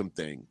racism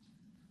thing.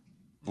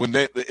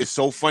 It's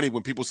so funny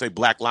when people say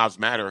Black Lives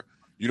Matter,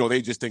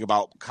 they just think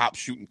about cops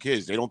shooting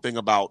kids. They don't think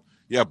about,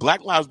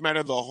 Black Lives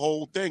Matter, the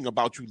whole thing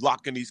about you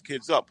locking these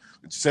kids up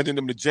and sending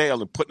them to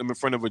jail and putting them in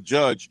front of a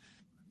judge.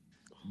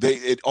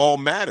 It all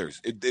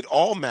matters. It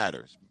all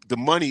matters. The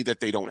money that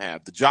they don't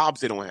have, the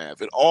jobs they don't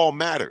have, it all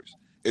matters.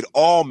 It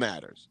all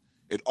matters.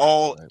 It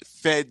all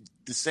fed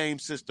the same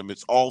system.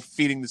 It's all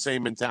feeding the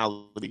same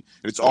mentality.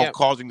 And it's all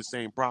causing the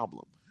same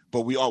problem.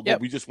 But we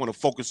just want to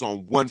focus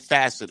on one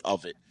facet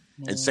of it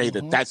and say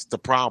that that's the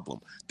problem.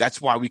 That's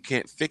why we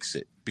can't fix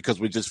it, because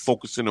we're just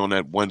focusing on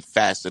that one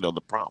facet of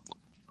the problem.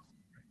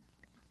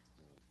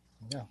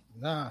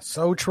 Yeah,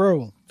 so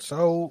true.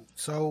 So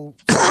true.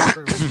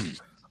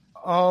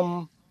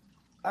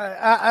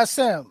 I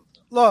Sam,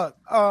 look,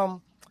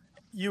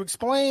 you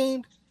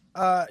explained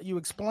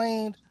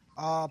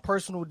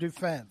personal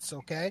defense.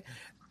 Okay.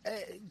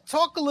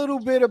 Talk a little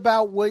bit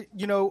about what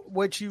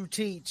you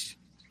teach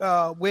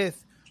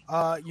with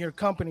your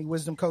company,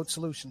 Wisdom Code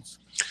Solutions.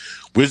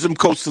 Wisdom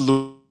Code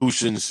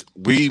Solutions.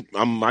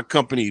 My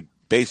company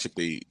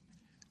basically.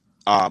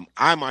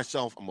 I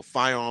myself, I'm a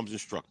firearms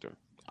instructor.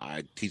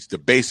 I teach the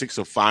basics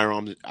of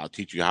firearms. I'll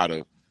teach you how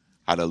to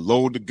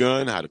load the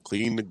gun, how to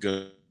clean the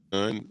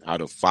gun, how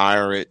to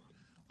fire it.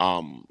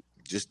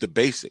 Just the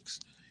basics.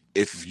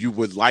 If you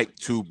would like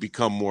to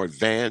become more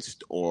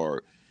advanced,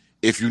 or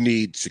if you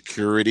need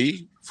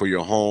security for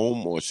your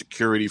home or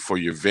security for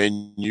your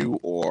venue,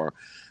 or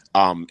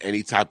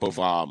any type of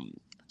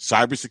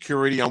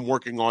cybersecurity I'm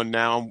working on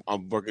now.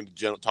 I'm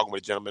talking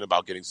with a gentleman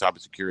about getting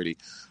cybersecurity.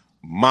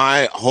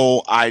 My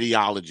whole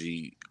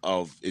ideology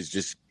is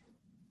just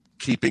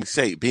being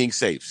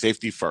safe,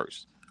 safety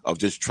first, of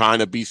just trying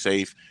to be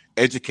safe,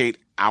 educate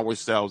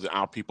ourselves and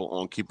our people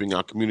on keeping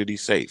our community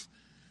safe.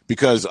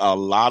 Because a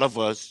lot of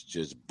us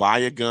just buy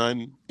a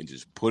gun and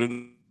just put it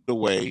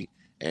away,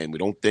 and we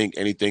don't think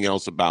anything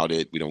else about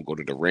it. We don't go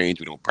to the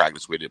range. We don't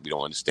practice with it. We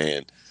don't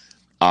understand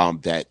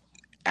that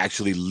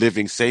actually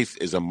living safe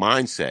is a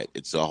mindset.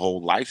 It's a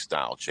whole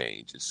lifestyle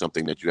change. It's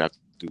something that you have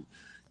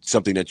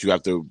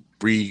to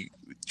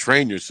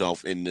retrain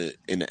yourself in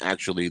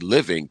actually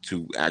living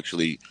to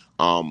actually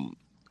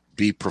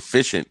be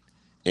proficient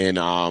in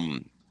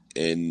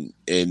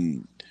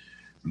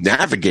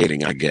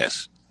navigating, I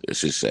guess I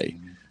should say.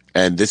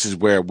 And this is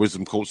where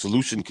Wisdom Code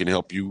Solution can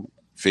help you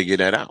figure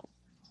that out.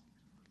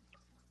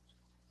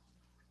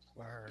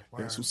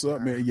 That's what's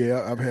up, man.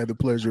 Yeah, I've had the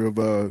pleasure of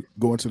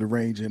going to the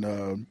range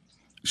and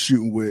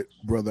shooting with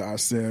brother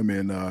Asim,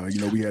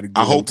 and we had a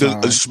good I hope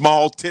time. The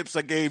small tips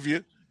I gave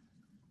you,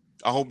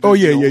 I hope help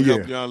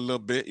you out a little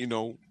bit.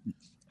 I'm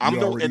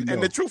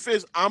and the truth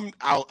is I'm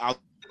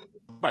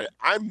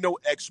no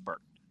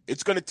expert.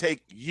 It's going to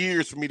take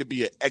years for me to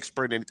be an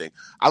expert in anything.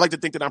 I like to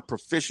think that I'm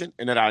proficient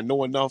and that I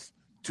know enough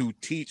to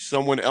teach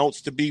someone else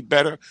to be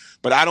better,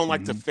 but I don't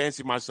like to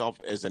fancy myself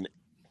as an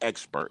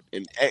expert.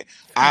 And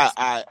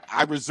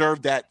I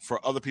reserve that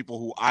for other people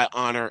who I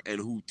honor and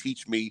who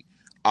teach me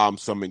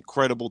some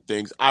incredible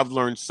things. I've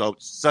learned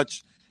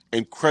such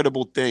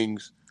incredible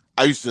things.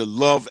 I used to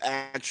love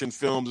action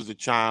films as a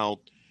child,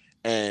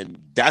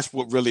 and that's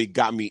what really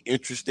got me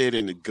interested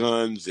in the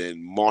guns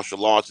and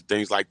martial arts and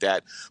things like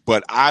that.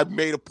 But I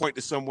made a point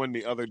to someone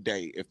the other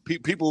day, if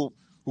people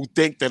who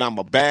think that I'm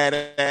a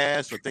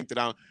badass or think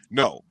that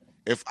no.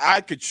 If I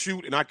could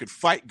shoot and I could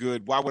fight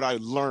good, why would I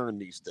learn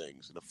these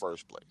things in the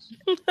first place?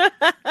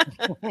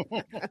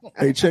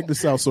 Hey, check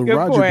this out. So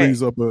Roger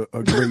brings up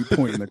a great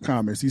point in the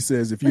comments. He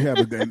says, if you have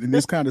a gun, and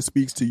this kind of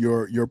speaks to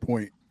your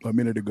point a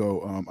minute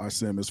ago,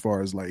 Asim, as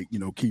far as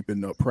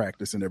keeping up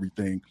practice and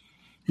everything.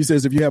 He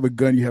says, if you have a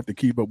gun, you have to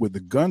keep up with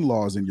the gun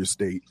laws in your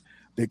state.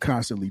 They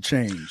constantly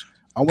change.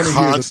 I want to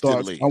hear the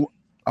thoughts.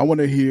 I want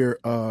to hear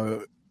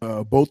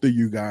both of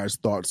you guys'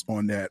 thoughts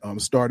on that.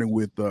 Starting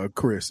with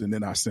Chris and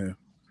then Asim.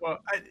 Well,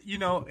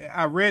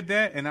 I read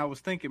that and I was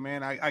thinking,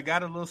 man, I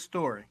got a little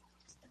story.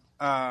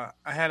 I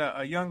had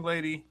a young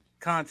lady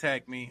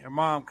contact me. Her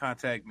mom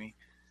contact me.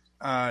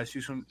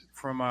 She's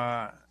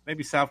from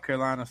maybe South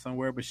Carolina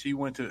somewhere, but she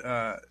was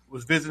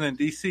visiting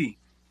D.C.,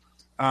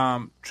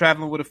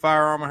 traveling with a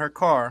firearm in her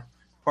car,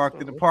 parked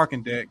in the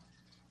parking deck.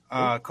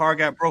 Car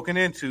got broken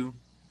into.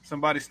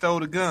 Somebody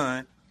stole the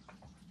gun.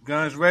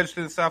 Gun's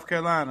registered in South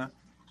Carolina.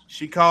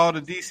 She called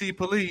the D.C.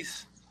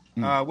 police.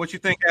 What you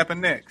think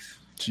happened next?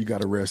 She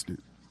got arrested.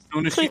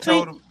 Soon as she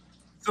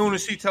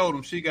told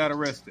him, she got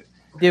arrested.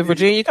 Did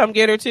Virginia come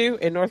get her too?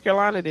 In North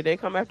Carolina, did they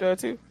come after her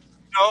too?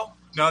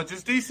 No,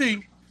 just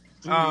DC.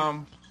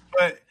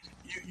 But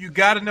you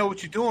got to know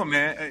what you're doing,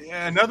 man.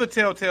 Another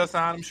telltale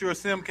sign, I'm sure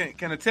Sim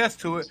can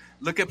attest to it.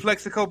 Look at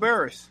Plexico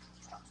Barris.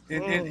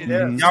 Y'all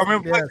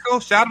remember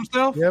Plexico shot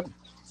himself? Yep.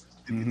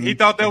 He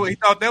thought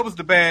that was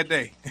the bad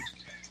day.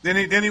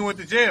 then he went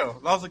to jail,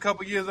 lost a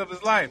couple years of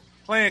his life,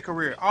 playing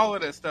career, all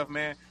of that stuff,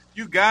 man.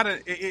 You gotta.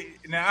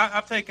 Now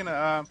I've taken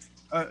a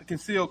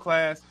concealed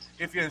class.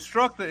 If your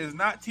instructor is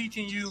not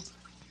teaching you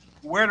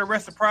where the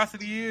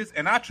reciprocity is,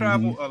 and I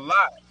travel a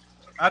lot,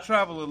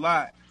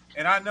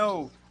 and I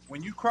know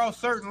when you cross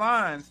certain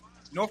lines,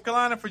 North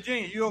Carolina,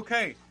 Virginia, you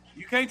okay.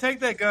 You can't take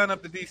that gun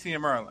up to D.C.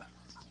 and Maryland.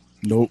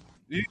 Nope.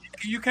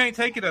 You can't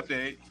take it up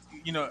there.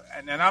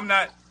 And I'm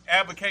not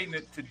advocating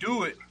to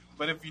do it,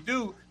 but if you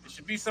do, it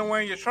should be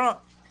somewhere in your trunk,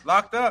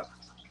 locked up.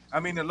 I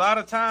mean, a lot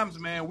of times,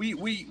 man,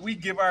 we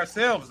give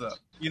ourselves up,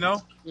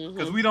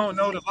 because we don't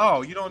know the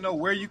law. You don't know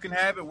where you can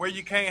have it, where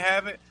you can't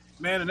have it,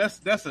 man. And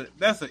that's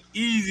an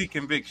easy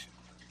conviction.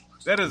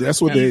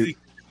 That's what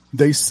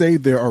they say.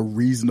 There are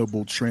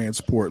reasonable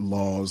transport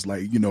laws,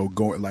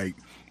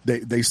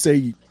 they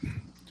say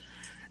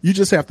you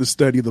just have to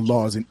study the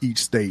laws in each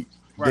state.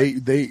 Right.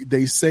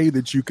 They say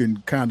that you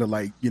can kind of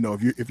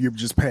if you're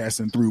just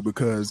passing through,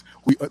 because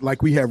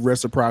we have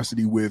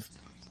reciprocity with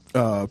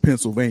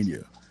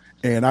Pennsylvania.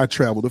 And I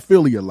travel to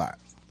Philly a lot,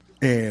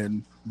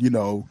 and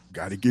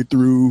got to get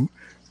through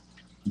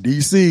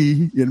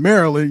D.C. in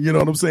Maryland. You know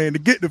what I'm saying, to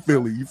get to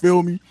Philly. You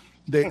feel me?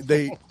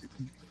 They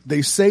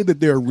say that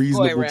there are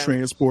reasonable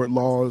transport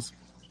laws,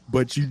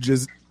 but you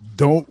just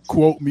don't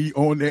quote me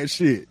on that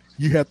shit.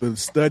 You have to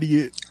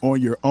study it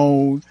on your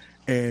own,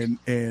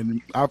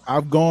 and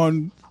I've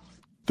gone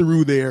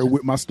through there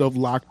with my stuff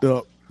locked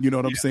up. You know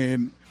what I'm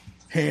saying?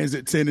 Hands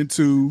at 10 and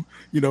 2,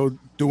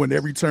 doing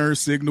every turn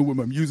signal with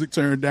my music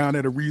turned down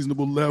at a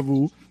reasonable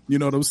level. You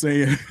know what I'm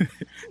saying?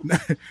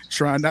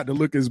 Trying not to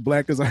look as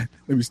black as let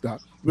me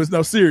stop. But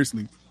no,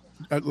 seriously,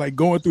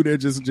 going through there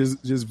just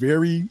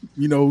very,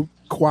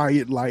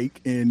 quiet,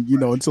 and,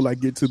 until I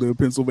get to the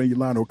Pennsylvania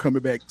line, or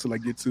coming back till I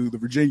get to the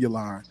Virginia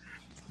line.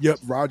 Yep.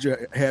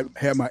 Roger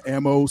had my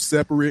ammo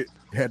separate,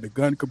 had the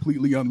gun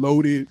completely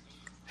unloaded,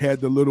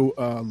 had the little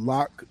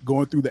lock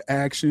going through the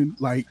action.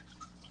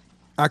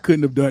 I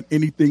couldn't have done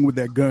anything with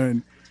that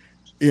gun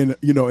in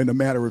a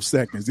matter of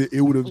seconds.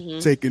 It would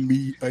have taken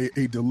me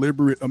a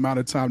deliberate amount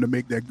of time to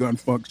make that gun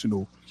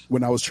functional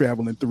when I was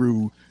traveling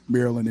through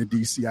Maryland and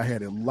DC. I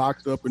had it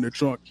locked up in the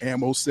trunk,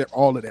 ammo set,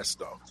 all of that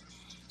stuff.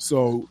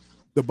 So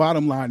the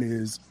bottom line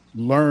is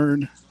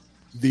learn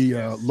the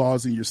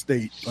laws in your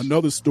state.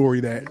 Another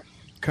story that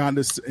kind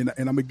of, and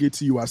I'm gonna get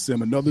to you,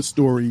 Asim, another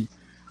story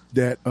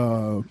that,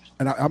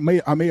 and I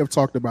may have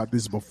talked about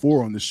this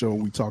before on the show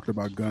when we talked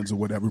about guns or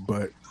whatever,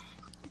 but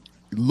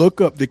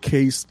look up the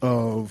case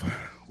of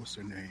what's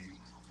her name,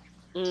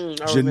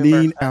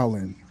 Janine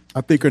Allen.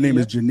 I think her name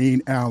is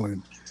Janine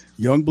Allen.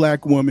 Young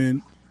black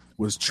woman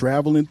was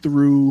traveling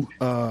through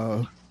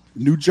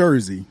New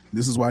Jersey.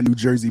 This is why New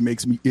Jersey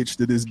makes me itch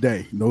to this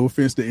day. No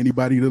offense to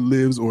anybody that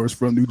lives or is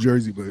from New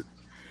Jersey, but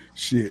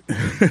shit.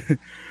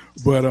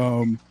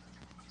 But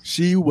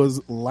she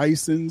was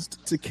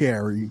licensed to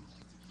carry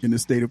in the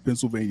state of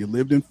Pennsylvania,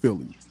 lived in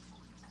Philly.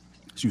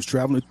 She was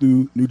traveling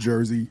through New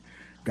Jersey,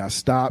 got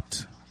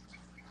stopped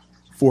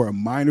for a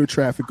minor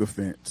traffic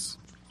offense.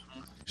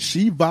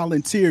 She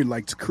volunteered,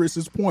 like to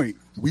Chris's point,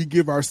 we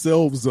give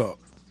ourselves up.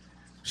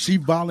 She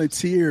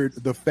volunteered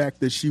the fact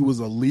that she was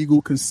a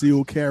legal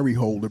concealed carry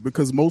holder,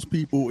 because most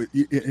people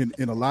in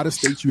a lot of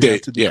states you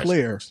have to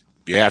declare. Yes.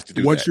 You have to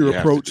do once that. You're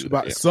approached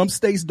by some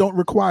states don't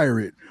require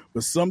it,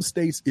 but some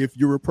states, if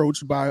you're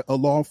approached by a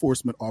law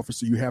enforcement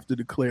officer, you have to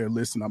declare,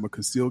 listen, I'm a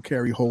concealed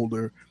carry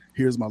holder.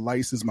 Here's my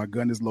license. My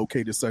gun is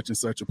located such and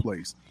such a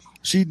place.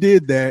 She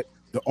did that.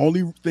 The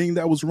only thing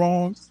that was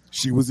wrong,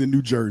 she was in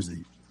New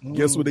Jersey.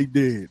 Guess what they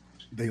did?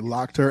 They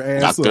locked her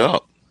ass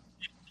up.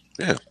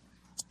 Yeah.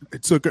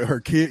 It took her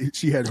kid.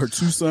 She had her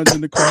 2 sons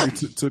in the car.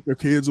 They took her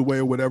kids away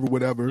or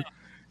whatever.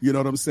 You know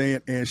what I'm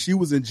saying? And she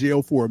was in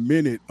jail for a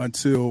minute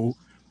until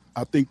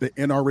I think the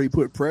NRA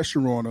put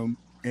pressure on them,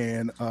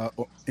 and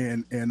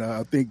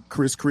I think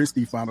Chris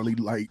Christie finally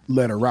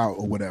let her out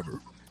or whatever.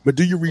 But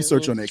do your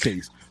research on that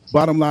case.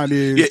 Bottom line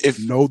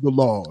is, know the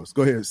laws.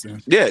 Go ahead,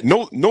 Sam. Yeah,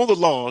 know the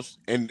laws.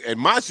 And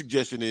my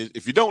suggestion is,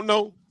 if you don't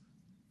know,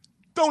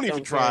 don't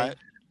even try it.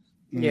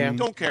 Yeah,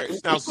 don't care.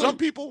 Now, some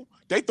people,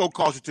 they throw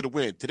caution to the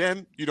wind. To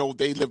them,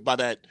 they live by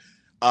that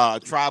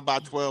try by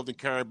 12 and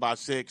carry by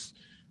 6.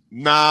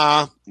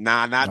 Nah,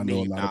 not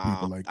me.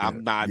 Nah, like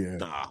I'm not. Yeah.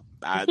 Nah,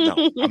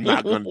 I'm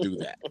not going to do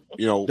that.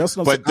 That's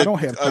I don't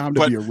have time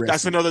to be arrested.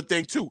 That's another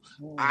thing too.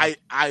 I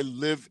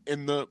live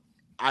in the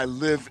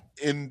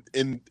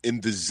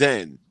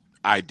Zen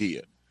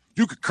idea.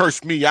 You could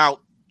curse me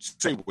out,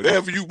 say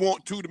whatever you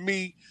want to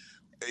me.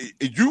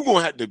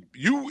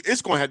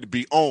 It's gonna have to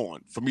be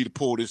on for me to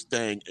pull this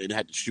thing and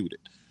have to shoot it.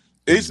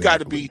 It's got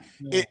to be.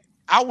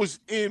 I was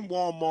in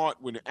Walmart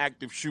when the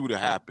active shooter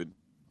happened,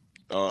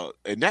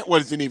 and that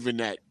wasn't even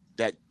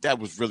that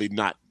was really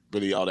not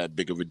really all that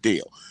big of a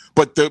deal.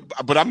 But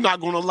I'm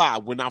not gonna lie.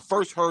 When I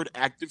first heard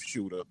active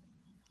shooter,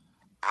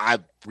 I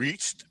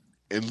reached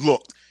and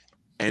looked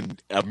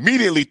and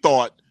immediately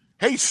thought,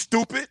 "Hey,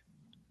 stupid!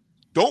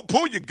 Don't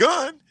pull your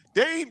gun.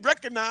 They ain't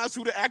recognize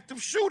who the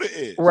active shooter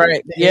is."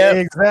 Right. Yeah.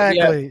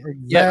 Exactly.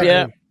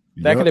 Yep.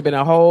 That could have been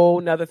a whole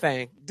nother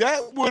thing.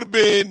 That would have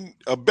been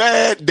a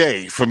bad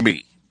day for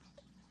me.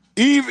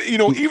 Even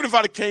if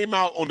I'd have came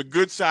out on the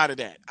good side of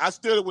that, I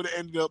still would have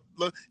ended up.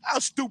 How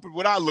stupid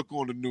would I look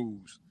on the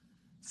news?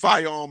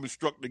 Firearm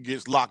instructor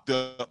gets locked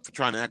up for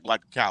trying to act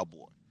like a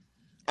cowboy.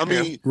 I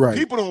mean,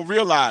 people don't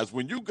realize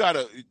when you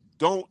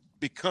don't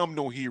become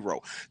no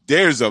hero.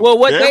 There's a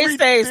what they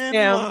say,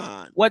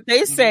 Sam. What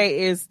they say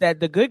is that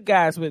the good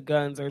guys with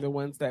guns are the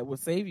ones that will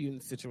save you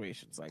in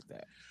situations like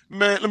that.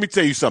 Man, let me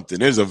tell you something.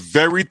 There's a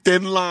very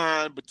thin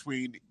line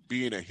between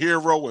being a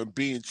hero and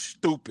being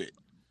stupid.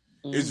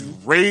 It's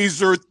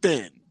razor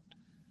thin.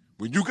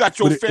 When you got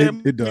your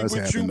family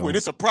with you, when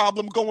it's a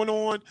problem going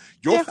on,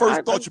 your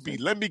first thought should be,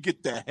 "Let me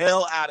get the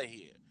hell out of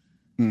here."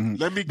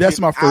 Let me. That's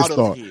my first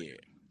thought.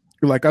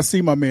 Like, I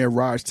see my man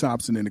Raj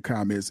Thompson in the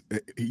comments.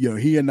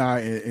 He and I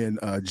and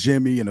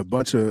Jimmy and a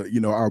bunch of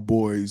our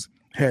boys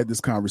had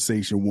this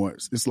conversation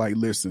once. It's like,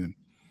 listen,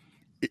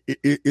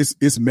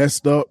 it's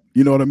messed up.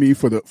 You know what I mean?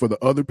 For the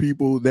other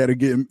people that are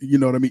getting,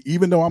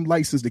 even though I'm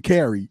licensed to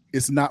carry,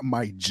 it's not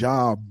my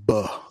job.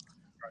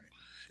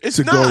 It's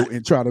to not. Go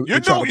and try to play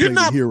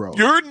the hero.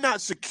 You're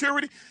not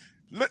security.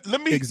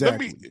 Let me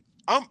exactly.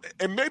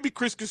 And maybe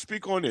Chris can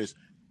speak on this.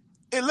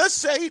 And let's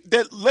say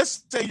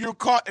you're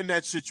caught in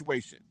that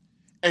situation,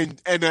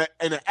 and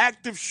an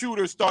active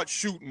shooter starts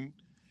shooting,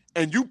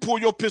 and you pull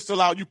your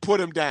pistol out, you put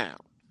him down.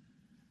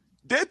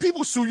 Then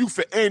people sue you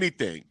for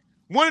anything.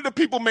 One of the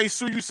people may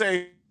sue you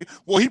saying,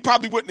 "Well, he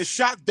probably wouldn't have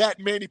shot that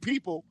many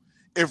people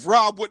if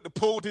Rob wouldn't have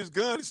pulled his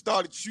gun and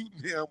started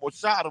shooting him or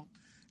shot him.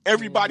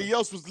 Everybody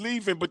else was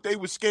leaving, but they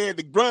were scared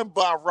to run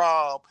by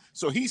Rob,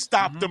 so he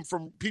stopped them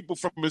from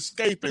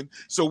escaping.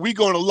 So we're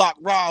going to lock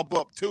Rob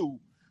up too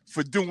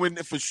for being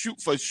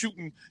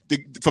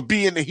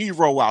the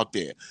hero out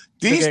there."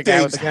 These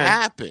things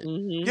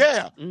happen.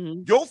 Yeah.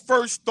 Your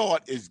first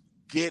thought is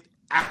get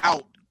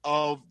out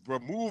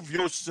remove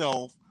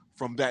yourself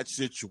from that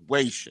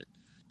situation.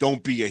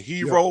 Don't be a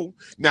hero.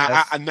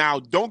 Now, now,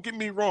 don't get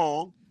me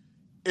wrong.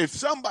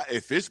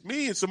 If it's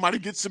me and somebody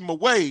gets in my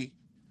way,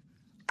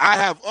 I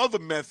have other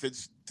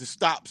methods to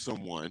stop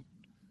someone,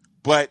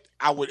 but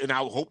I would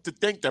hope to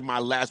think that my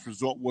last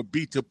resort would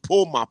be to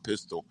pull my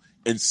pistol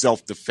in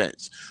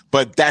self-defense.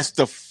 But that's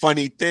the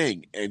funny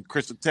thing, and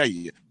Chris will tell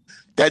you,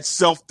 that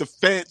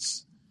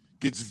self-defense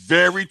gets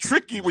very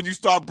tricky when you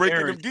start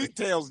breaking them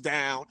details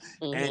down,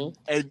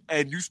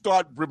 and you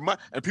start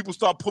and people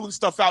start pulling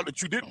stuff out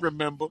that you didn't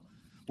remember.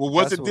 Well,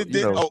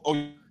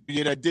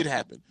 yeah, that did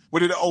happen. What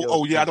did?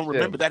 I don't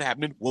remember that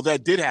happening. Well,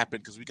 that did happen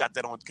because we got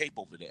that on tape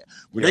over there.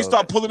 When they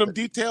start pulling them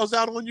details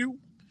out on you,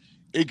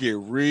 it get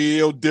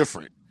real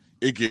different.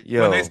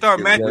 When they start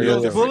matching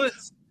those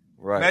bullets,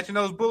 matching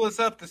those bullets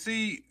up to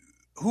see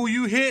who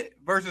you hit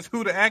versus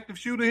who the active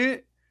shooter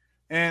hit,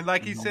 and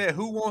like he said,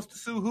 who wants to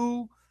sue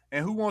who,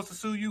 and who wants to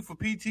sue you for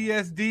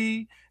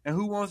PTSD, and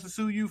who wants to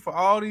sue you for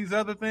all these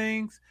other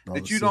things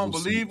that you don't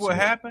believe will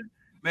happen.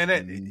 Man,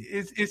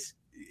 it's.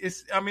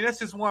 I mean, that's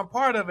just one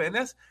part of it,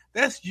 and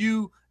that's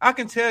you. I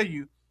can tell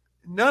you,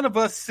 none of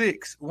us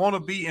 6 want to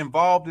be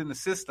involved in the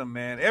system,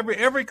 man.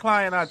 Every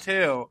client I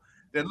tell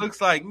that looks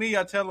like me,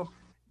 I tell them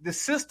the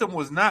system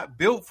was not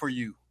built for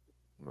you.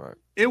 Right.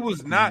 It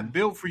was not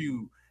built for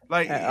you.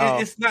 Like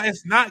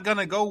it's not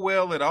gonna go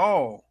well at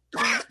all.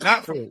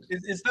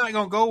 It's not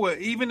gonna go well.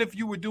 Even if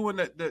you were doing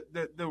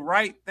the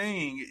right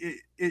thing,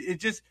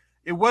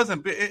 it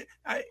wasn't.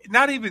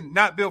 Not even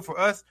not built for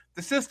us.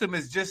 The system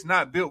is just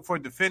not built for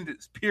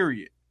defendants.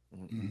 Period.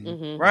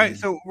 Right.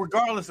 So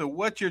regardless of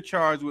what you're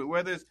charged with,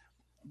 whether it's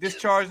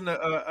discharging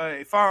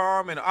a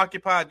firearm in an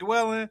occupied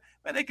dwelling,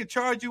 man, they could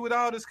charge you with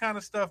all this kind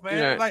of stuff, man.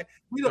 Yeah. Like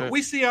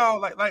we see all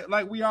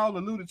like we all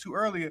alluded to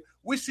earlier.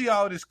 We see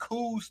all this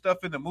cool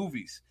stuff in the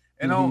movies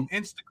and on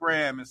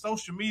Instagram and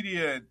social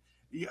media. And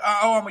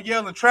I'm gonna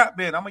yell in trap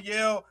bit. I'm gonna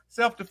yell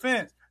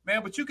self-defense,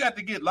 man. But you got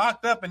to get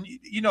locked up, and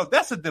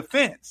that's a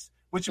defense,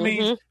 which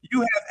means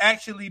you have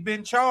actually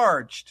been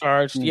charged.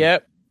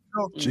 Yep.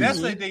 So that's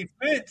a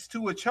defense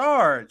to a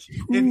charge.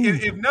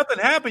 If nothing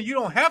happened, you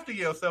don't have to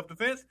yell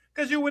self-defense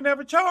because you were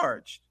never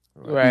charged.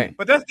 Right.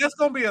 But that's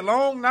gonna be a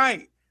long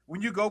night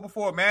when you go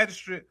before a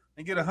magistrate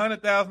and get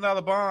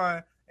 $100,000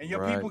 bond, and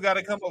your people got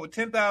to come up with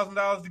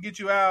 $10,000 to get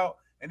you out,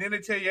 and then they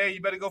tell you, hey,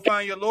 you better go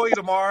find your lawyer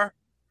tomorrow.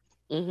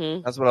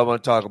 That's what I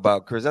want to talk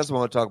about, Chris. That's what I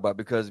want to talk about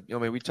because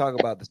we talk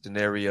about the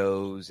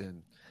scenarios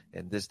and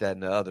this, that,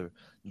 and the other,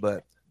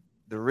 but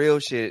the real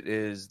shit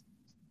is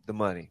the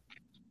money.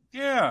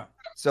 Yeah.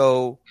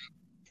 So,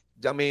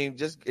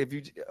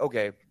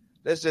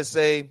 let's just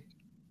say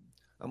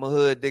I'm a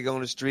hood nigga on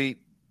the street.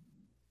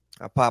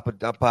 I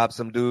pop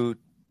some dude,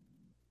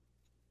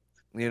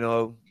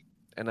 and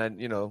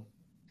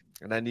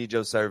I need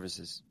your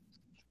services.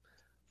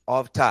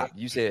 Off top,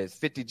 you said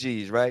 50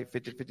 G's, right?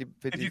 50.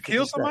 If you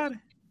kill somebody?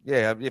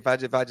 Yeah, if I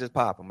just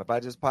pop them. If I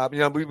just pop, we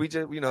just,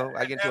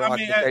 I get into an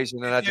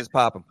altercation and I just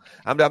pop them.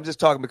 I'm just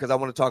talking because I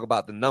want to talk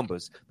about the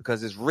numbers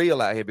because it's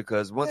real out here.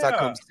 Because once I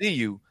come see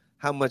you,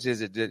 how much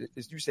is it?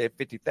 You said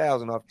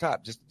 50,000 off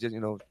top, just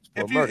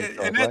for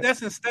murder.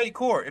 That's in state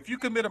court. If you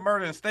commit a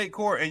murder in state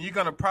court and you're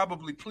gonna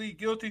probably plead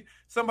guilty,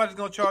 somebody's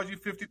gonna charge you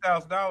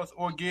 $50,000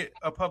 or get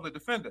a public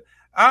defender.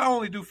 I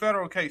only do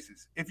federal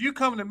cases. If you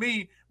come to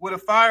me with a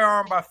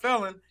firearm by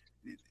felon,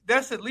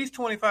 that's at least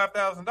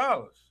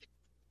 $25,000.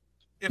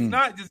 If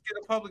not, just get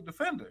a public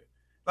defender.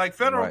 Like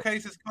federal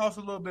cases cost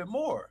a little bit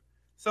more.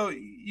 So,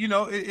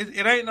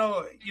 it ain't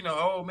no,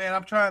 oh man,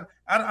 I'm trying.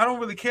 I don't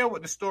really care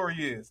what the story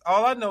is.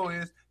 All I know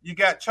is you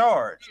got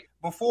charged.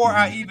 Before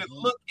I even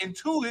look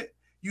into it,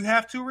 you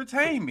have to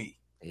retain me.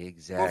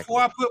 Exactly.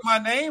 Before I put my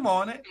name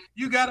on it,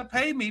 you got to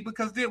pay me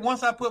because then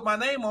once I put my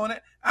name on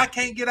it, I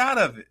can't get out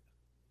of it.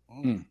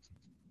 You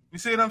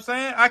see what I'm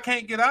saying? I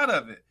can't get out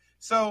of it.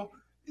 So,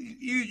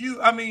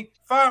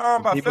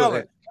 firearm by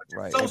felon.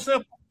 Right. So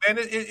simple, man.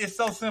 It's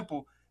so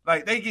simple.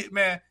 Like they get,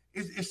 man,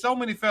 it's so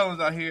many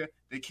felons out here.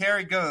 They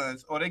carry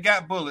guns or they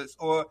got bullets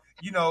or,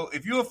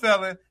 if you're a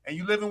felon and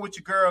you living with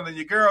your girl and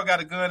your girl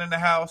got a gun in the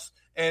house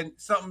and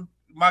something,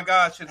 my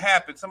God, should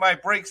happen. Somebody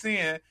breaks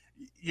in,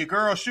 your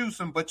girl shoots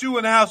him, but you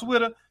in the house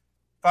with her,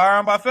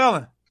 firearm by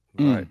felon.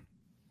 Right.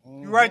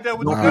 You right there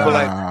with the people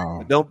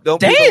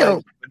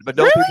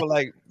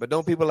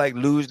don't people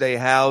lose their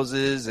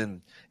houses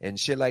and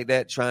shit like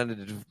that trying to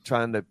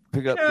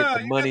pick up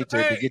get the money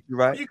to get you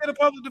right? You get a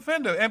public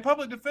defender, and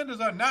public defenders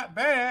are not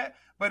bad,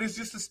 but it's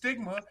just a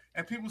stigma.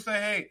 And people say,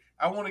 "Hey,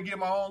 I want to get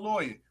my own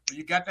lawyer," but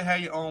you got to have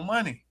your own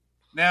money.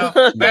 Now,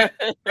 back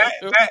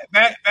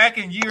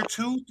in year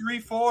 2, 3,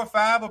 4,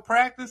 5 of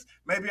practice,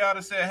 maybe I would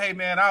have said, "Hey,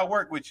 man, I'll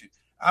work with you."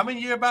 I'm in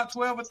year about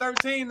 12 or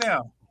 13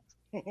 now.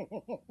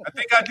 I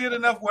think I did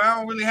enough where I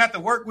don't really have to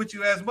work with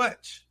you as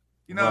much.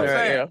 You know what I'm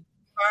saying? Yeah.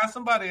 Find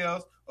somebody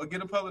else or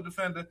get a public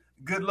defender.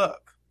 Good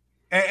luck.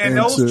 And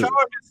those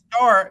charges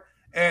start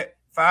at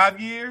 5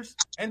 years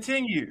and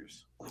 10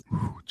 years.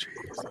 Oh,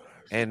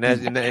 and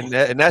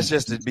that's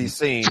just to be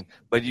seen,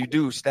 but you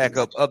do stack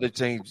up other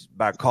things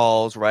by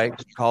calls, right?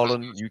 You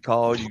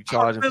charging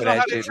for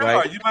that shit,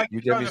 right?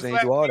 You definitely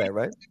do all that,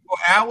 right? Or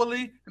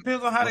hourly,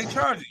 depends on how they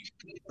charge you.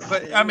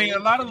 But a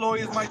lot of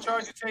lawyers might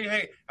charge you, tell you,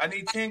 hey, I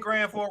need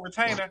 $10,000 for a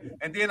retainer,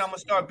 and then I'm gonna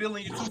start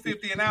billing you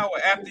 $250 an hour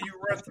after you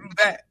run through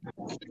that.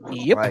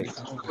 Yep. Right.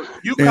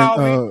 You call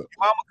me, your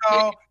mama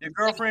call, your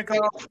girlfriend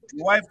call,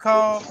 your wife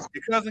call,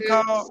 your cousin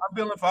call. I'm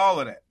billing for all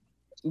of that.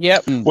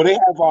 Yep.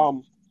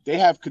 Well, they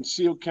have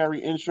concealed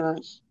carry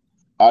insurance.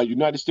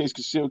 United States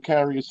Concealed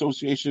Carry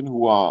Association,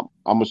 who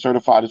I'm a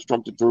certified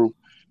instructor through,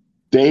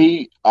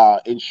 they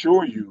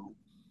insure you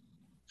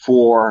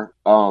for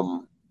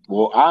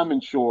I'm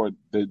insured.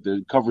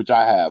 The coverage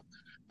I have,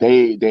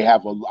 they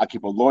have I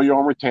keep a lawyer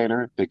on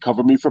retainer. They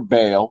cover me for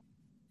bail.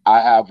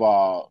 I have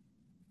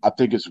I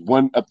think it's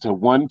up to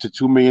 $1 to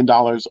 $2 million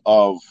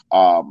of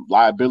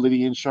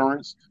liability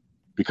insurance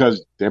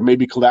because there may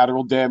be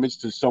collateral damage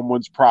to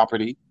someone's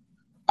property.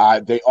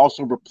 They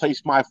also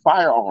replace my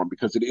firearm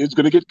because it is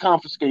going to get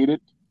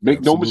confiscated.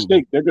 Make no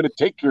mistake, they're going to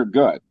take your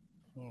gun.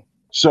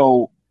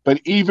 So,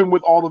 but even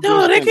with all of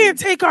those things, can't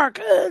take our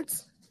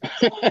guns.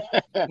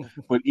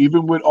 But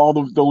even with all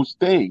of those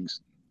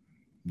things,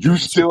 you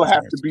still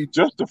have to be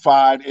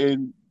justified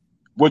in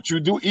what you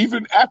do.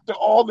 Even after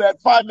all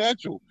that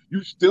financial,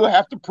 you still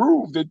have to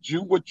prove that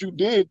what you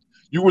did,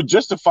 you were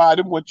justified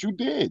in what you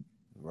did.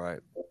 Right.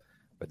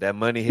 But that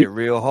money hit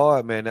real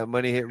hard, man. That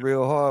money hit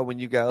real hard when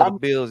you got other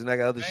bills and I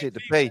got other shit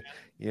to pay.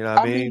 You know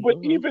what I mean? But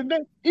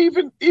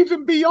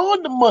even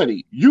beyond the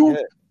money,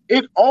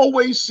 it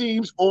always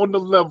seems on the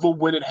level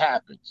when it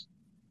happens.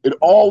 It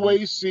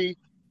always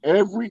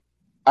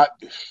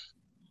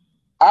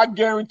I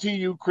guarantee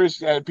you, Chris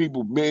had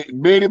people,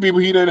 many people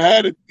he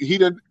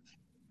done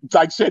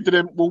like said to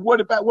them, well, what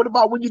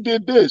about when you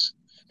did this?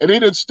 And they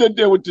done stood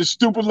there with this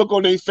stupid look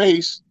on their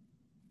face,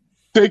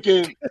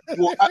 thinking,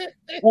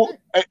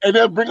 and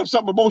they'll bring up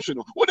something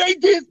emotional. Well,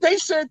 they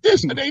said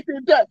this and they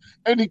did that.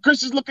 And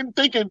Chris is looking,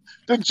 thinking,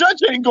 the judge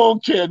ain't gonna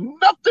care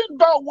nothing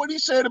about what he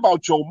said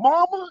about your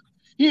mama.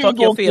 He ain't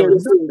gonna care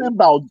nothing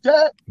about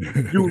that.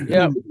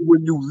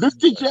 When you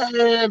lifted your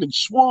hand and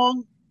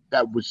swung,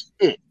 that was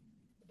it.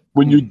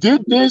 When you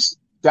did this,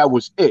 that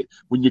was it.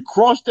 When you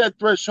crossed that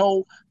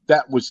threshold,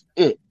 that was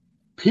it.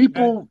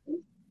 People,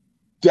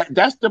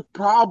 that's the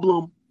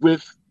problem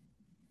with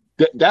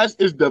that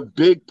is the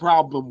big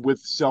problem with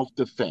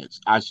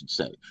self-defense, I should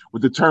say,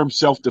 with the term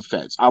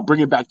self-defense. I'll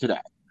bring it back to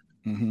that.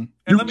 Mm-hmm.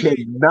 You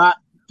cannot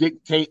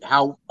dictate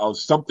how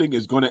something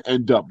is going to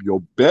end up.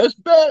 Your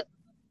best bet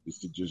is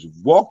to just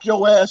walk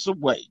your ass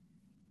away.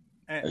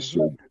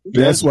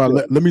 That's why.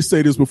 Let me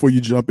say this before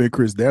you jump in,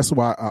 Chris. That's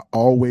why I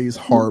always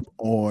harp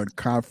on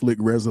conflict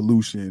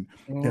resolution,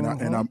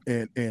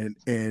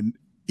 and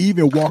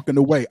even walking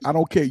away. I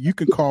don't care. You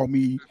can call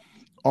me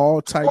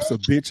all types of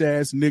bitch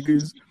ass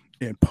niggas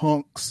and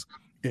punks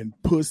and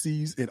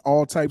pussies and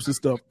all types of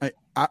stuff.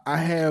 I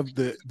have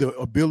the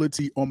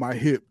ability on my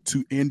hip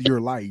to end your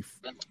life.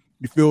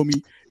 You feel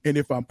me? And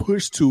if I'm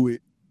pushed to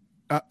it,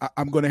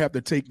 I'm going to have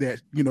to take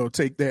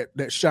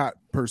that shot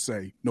per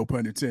se. No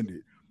pun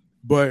intended.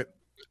 But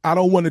I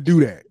don't want to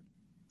do that.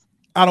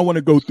 I don't want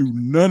to go through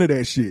none of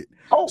that shit.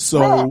 I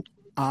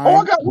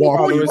got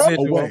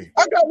walking away.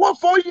 I got one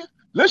for you.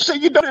 Let's say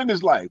you're done in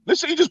his life.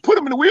 Let's say you just put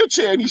him in a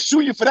wheelchair and he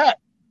sue you for that.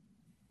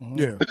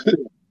 Yeah.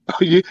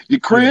 your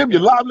crib,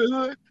 your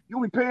livelihood,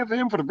 you'll be paying for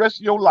him for the rest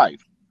of your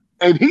life.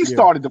 And he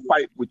started the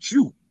fight with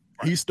you.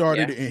 He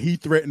started it and he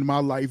threatened my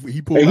life.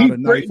 He pulled out a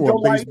knife or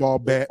a baseball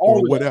bat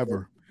or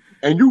whatever.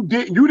 And you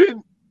didn't,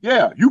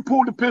 you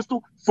pulled the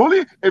pistol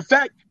fully. In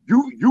fact,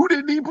 you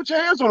didn't even put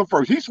your hands on him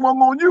first. He swung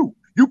on you.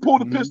 You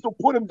pulled the pistol,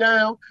 put him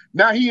down.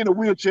 Now he in a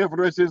wheelchair for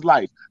the rest of his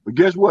life. But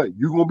guess what?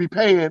 You're going to be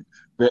paying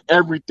for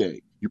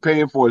everything. You're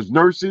paying for his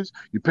nurses.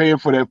 You're paying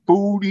for that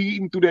food he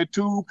eating through that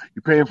tube.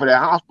 You're paying for that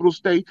hospital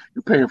stay.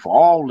 You're paying for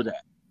all of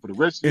that for the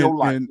rest of your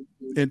life.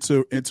 And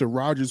to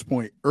Roger's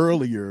point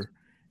earlier,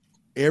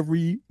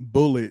 every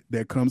bullet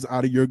that comes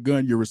out of your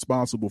gun, you're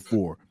responsible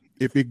for.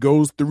 If it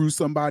goes through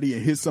somebody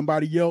and hits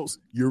somebody else,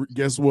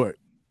 guess what?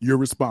 You're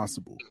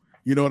responsible.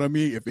 You know what I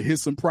mean? If it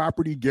hits some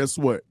property, guess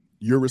what?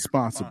 You're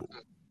responsible.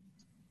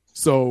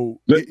 So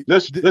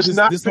let's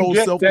not forget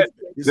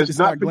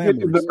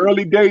in the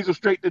early days of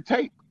Straight to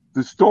Tape,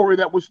 the story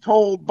that was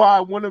told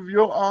by one of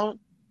your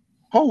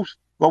hosts,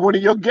 by one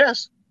of your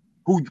guests,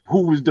 who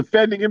was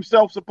defending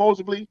himself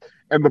supposedly,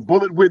 and the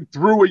bullet went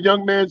through a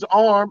young man's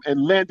arm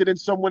and landed in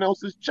someone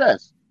else's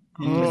chest.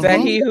 Mm-hmm.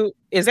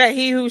 Is that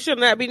he who should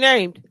not be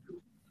named?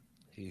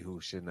 He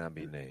who should not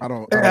be named. I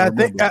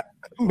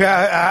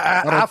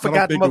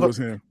forgot think it was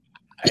him.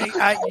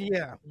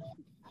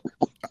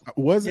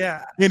 Was it?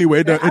 Yeah. Anyway,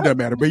 it doesn't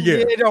matter. But yeah,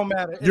 it don't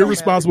matter. You're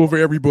responsible for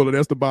every bullet.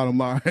 That's the bottom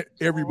line.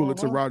 Every bullet,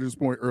 to Roger's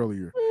point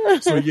earlier.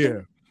 So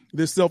yeah,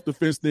 this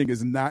self-defense thing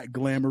is not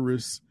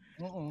glamorous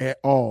at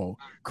all.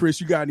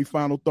 Chris, you got any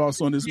final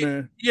thoughts on this,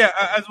 man? Yeah,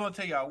 I just want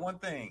to tell y'all one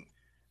thing,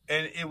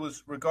 and it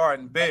was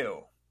regarding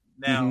bail.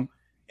 Now,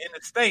 in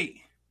the state,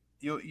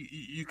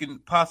 you can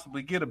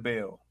possibly get a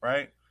bail,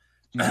 right?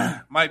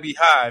 Might be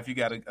high if you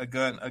got a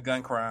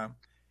gun crime.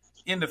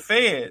 In the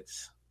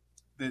feds,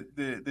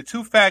 the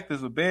two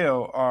factors of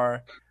bail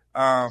are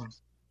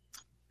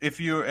if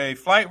you're a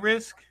flight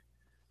risk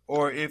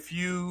or if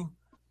you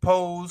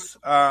pose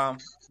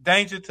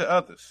danger to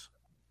others.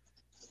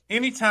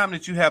 Anytime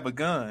that you have a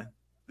gun,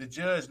 the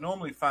judge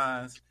normally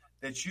finds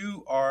that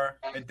you are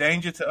a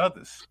danger to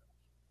others.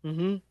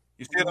 Mm-hmm.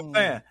 You see what I'm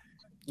saying?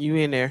 You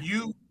in there.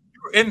 You're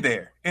in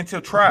there until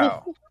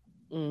trial.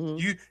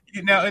 You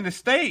now in the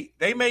state,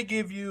 they may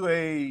give you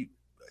a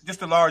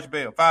just a large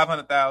bail,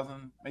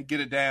 $500,000, may get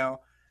it down.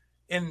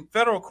 In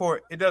federal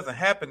court, it doesn't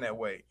happen that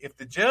way. If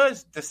the judge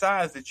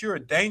decides that you're a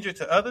danger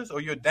to others or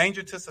you're a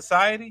danger to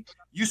society,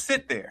 you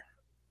sit there.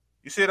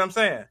 You see what I'm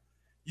saying?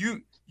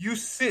 You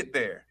sit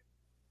there.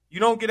 You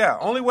don't get out.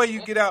 Only way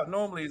you get out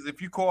normally is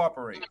if you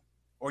cooperate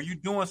or you're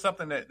doing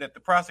something that the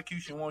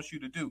prosecution wants you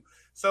to do.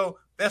 So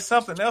that's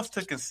something else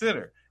to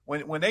consider.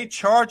 When they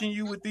charging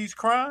you with these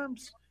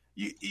crimes,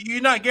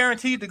 you're not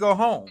guaranteed to go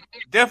home.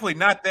 Definitely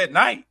not that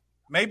night.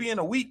 Maybe in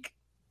a week.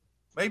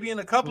 Maybe in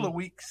a couple of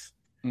weeks.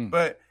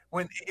 But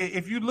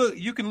if you look,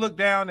 you can look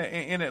down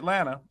in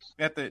Atlanta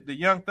at the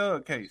Young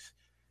Thug case.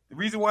 The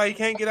reason why he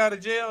can't get out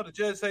of jail, the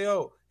judge say,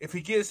 "Oh, if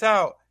he gets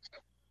out,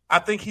 I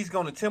think he's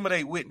going to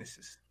intimidate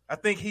witnesses. I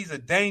think he's a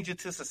danger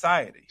to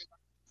society."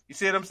 You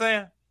see what I'm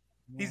saying?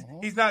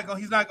 He's not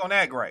going to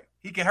act right.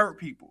 He can hurt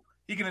people.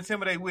 He can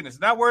intimidate witnesses.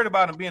 Not worried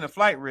about him being a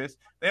flight risk.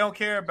 They don't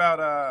care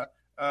about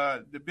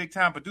the big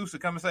time producer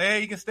come and say,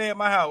 "Hey, you can stay at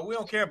my house." We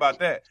don't care about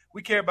that.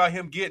 We care about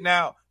him getting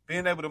out,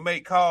 being able to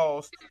make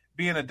calls,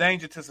 being a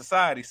danger to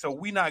society. So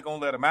we're not going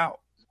to let him out.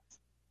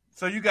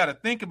 So you got to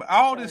think about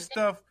all this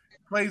stuff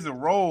plays a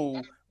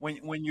role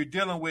when you're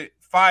dealing with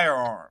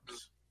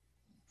firearms.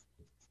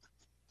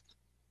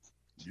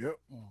 Yep.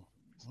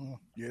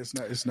 Yeah,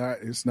 it's not,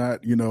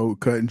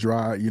 cut and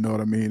dry. You know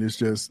what I mean? It's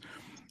just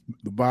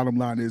the bottom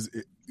line is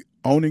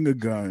owning a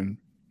gun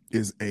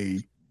is a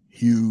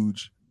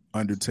huge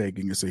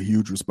undertaking. It's a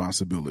huge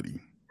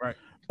responsibility. Right.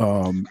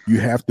 You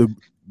have to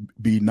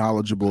be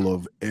knowledgeable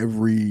of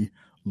every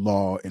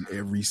law in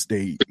every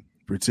state,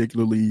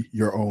 particularly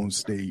your own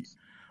state.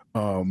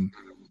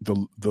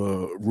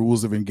 The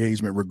rules of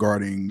engagement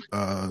regarding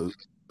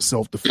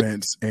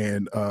self-defense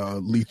and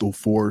lethal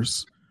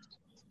force,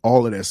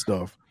 all of that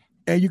stuff.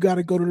 And you got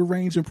to go to the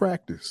range and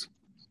practice.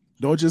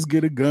 Don't just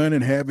get a gun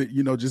and have it,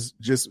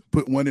 just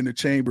put one in the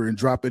chamber and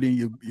drop it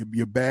in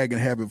your bag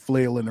and have it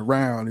flailing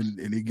around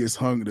and it gets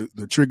hung,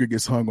 the trigger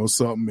gets hung on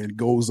something and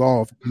goes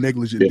off,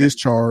 negligent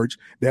discharge.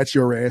 That's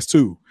your ass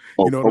too.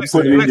 Or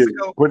put it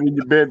in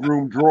your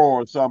bedroom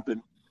drawer or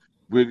something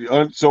with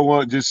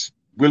just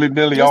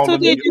willy-nilly all of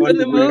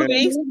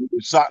the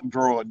sock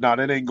drawer. No,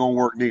 that ain't gonna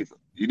work neither.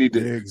 You need to,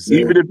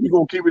 even if you're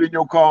gonna keep it in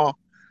your car,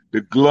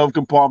 the glove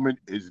compartment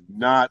is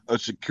not a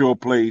secure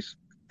place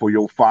for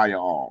your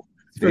firearm.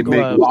 They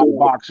make lock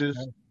boxes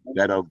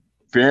that are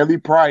fairly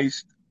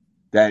priced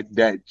that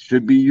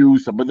should be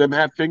used. Some of them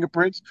have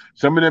fingerprints.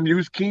 Some of them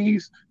use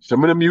keys.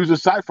 Some of them use a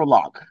cipher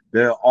lock.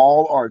 They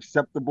all are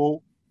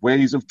acceptable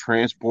ways of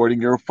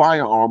transporting your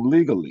firearm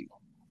legally.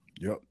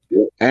 Yep.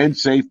 And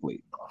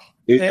safely.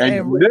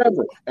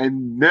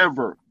 And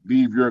never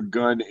leave your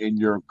gun in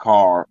your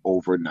car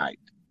overnight.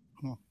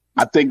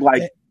 I think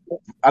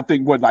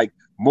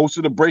most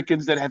of the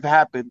break-ins that have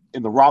happened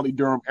in the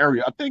Raleigh-Durham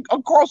area, I think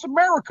across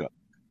America,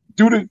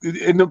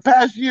 in the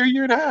past year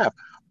and a half,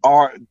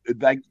 are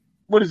like,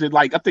 what is it?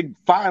 Like, I think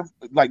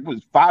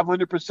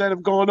 500%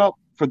 have gone up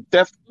for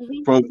theft,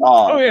 for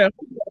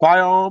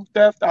firearm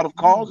theft out of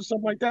cars or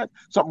something like that.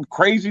 Something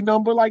crazy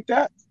number like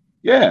that.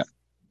 Yeah.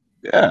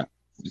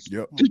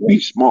 Just be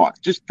smart.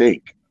 Just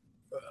think.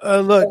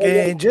 Look,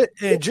 and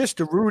just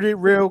to root it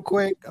real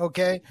quick,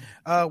 okay?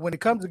 When it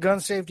comes to gun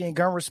safety and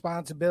gun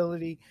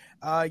responsibility,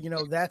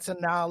 that's a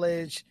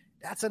knowledge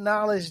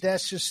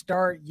that should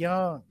start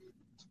young.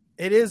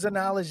 It is a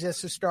knowledge that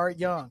should start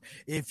young.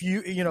 If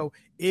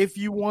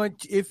you want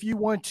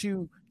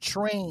to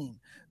train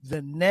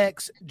the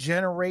next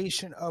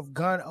generation of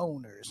gun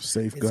owners,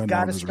 safe gun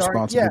owners,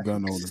 responsible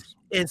gun owners,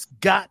 it's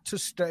got to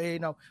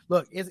start.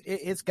 Look,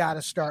 it's got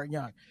to start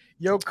young.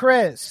 Yo,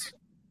 Chris.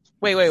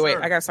 Wait.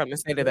 I got something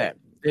to say to that.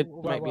 It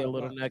might be a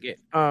little nugget.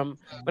 When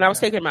I was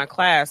taking my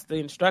class, the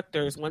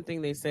instructors, one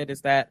thing they said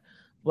is that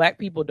Black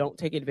people don't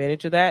take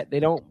advantage of that. They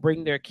don't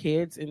bring their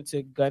kids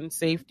into gun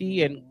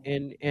safety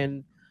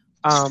and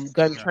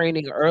gun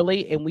training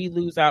early, and we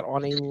lose out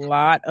on a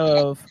lot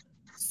of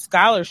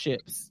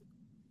scholarships,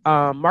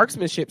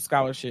 marksmanship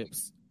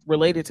scholarships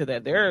related to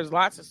that. There's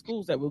lots of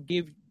schools that will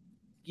give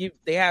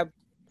they have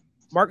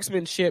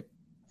marksmanship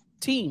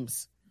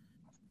teams.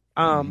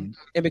 And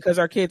because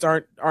our kids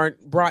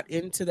aren't brought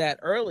into that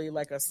early,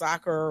 like a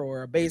soccer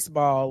or a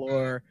baseball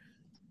or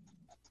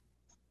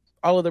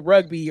all of the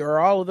rugby or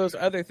all of those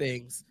other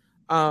things,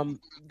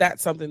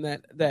 that's something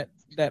that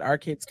our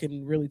kids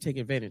can really take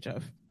advantage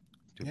of.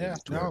 Yeah,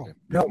 no.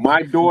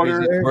 My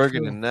daughter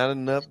working and not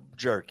enough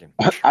jerking.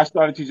 I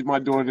started teaching my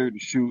daughter to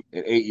shoot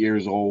at 8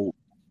 years old.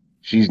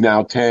 She's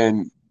now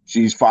 10.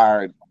 She's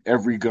fired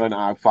every gun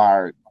I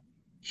fired.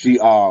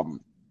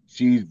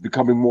 She's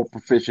becoming more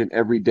proficient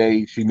every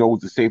day. She knows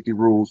the safety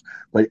rules.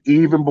 But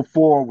even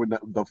before, when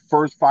the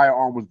first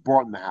firearm was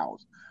brought in the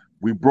house,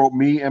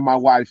 me and my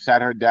wife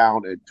sat her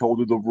down and told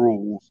her the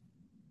rules.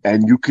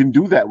 And you can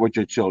do that with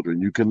your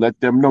children. You can let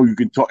them know. You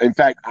can talk. In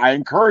fact, I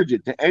encourage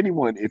it to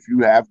anyone. If you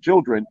have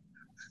children,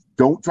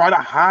 don't try to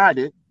hide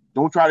it.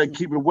 Don't try to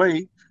keep it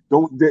away.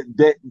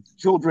 That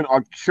children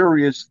are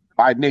curious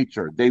by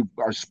nature. They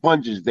are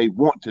sponges. They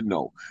want to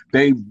know.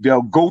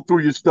 They'll go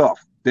through your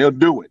stuff. They'll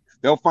do it.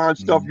 They'll find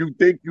stuff you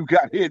think you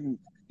got hidden.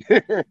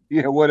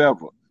 Yeah,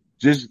 whatever.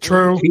 Just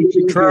true.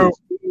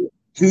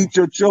 Teach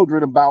your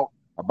children about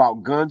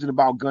guns and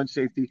about gun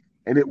safety,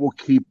 and it will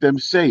keep them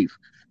safe.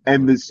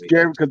 And the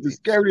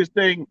scariest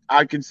thing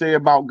I can say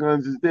about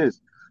guns is this: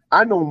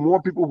 I know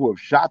more people who have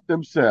shot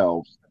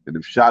themselves than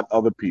have shot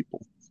other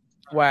people.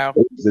 Wow!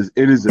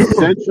 It is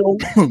essential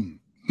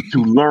to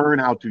learn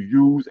how to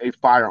use a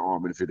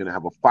firearm, and if you're going to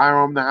have a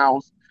firearm in the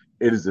house,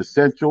 it is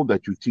essential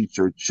that you teach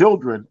your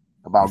children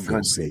about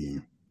gun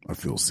safety. I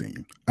feel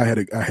seen. I had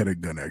a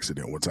gun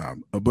accident one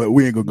time, but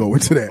we ain't gonna go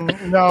into that.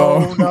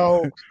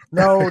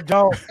 No,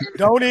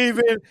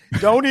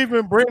 don't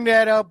even bring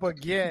that up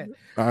again.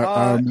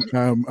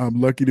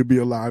 I'm lucky to be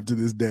alive to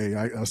this day.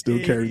 I still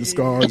carry the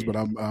scars, but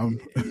I'm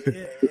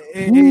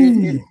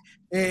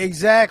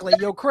exactly.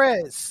 Yo,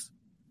 Chris.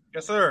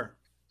 Yes, sir.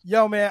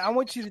 Yo, man, I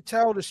want you to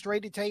tell the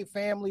Straight to Tape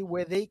family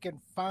where they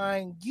can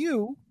find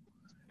you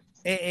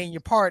and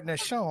your partner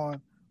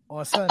Sean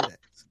on Sundays.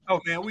 Oh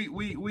man, we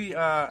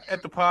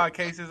at the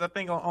Podcases. I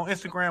think on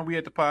Instagram we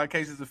at the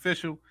Podcases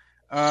official.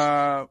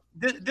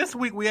 This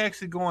week we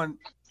actually going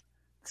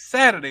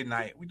Saturday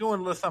night. We're doing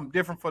a little something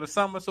different for the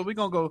summer, so we're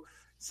gonna go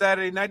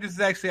Saturday night. This is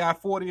actually our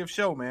 40th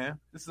show, man.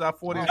 This is our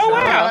 40th show. Oh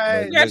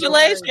wow!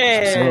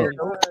 Congratulations!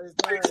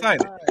 Pretty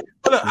excited.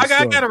 But look,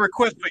 I got a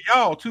request for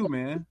y'all too,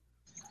 man.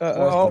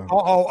 Uh-oh.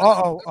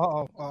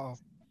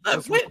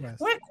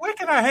 Where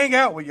can I hang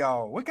out with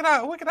y'all? Where can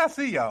I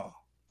see y'all?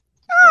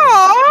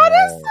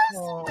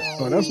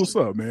 That's what's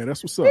up, man.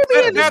 That's what's up.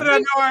 Now that I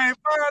know I ain't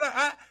fired,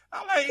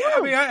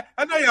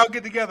 I know y'all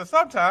get together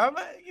sometime.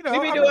 You know,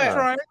 I'm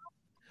trying.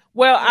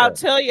 Well, I'll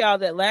tell y'all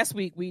that last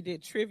week we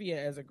did trivia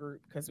as a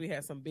group because we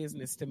had some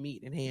business to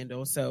meet and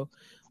handle. So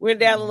we're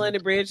down the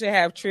London Bridge to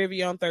have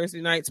trivia on Thursday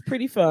nights.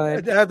 Pretty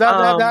fun.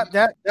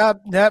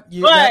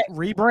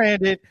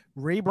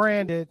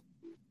 Rebranded.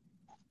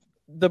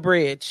 The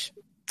Bridge,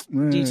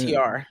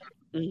 DTR.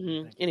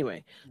 Mm-hmm.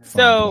 Anyway,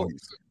 so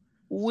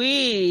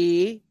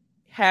we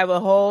have a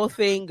whole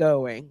thing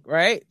going,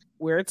 right?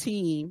 We're a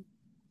team,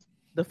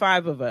 the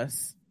 5 of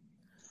us,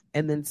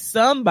 and then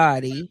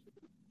somebody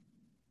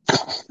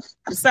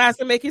decides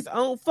to make his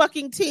own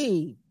fucking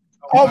team.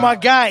 Oh my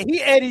God.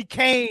 He Eddie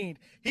Kane.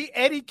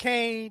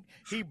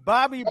 He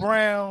Bobby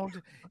Brown.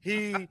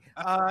 He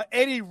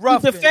Eddie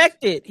Ruffin. He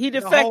defected. He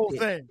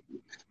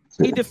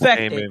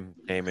defected.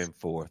 Came in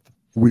fourth.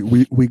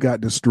 We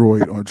got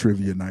destroyed on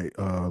trivia night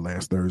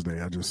last Thursday.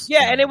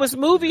 And it was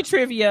movie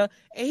trivia,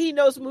 and he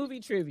knows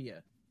movie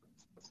trivia.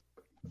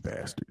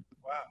 Bastard.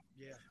 Wow.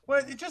 Yeah.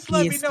 Well, just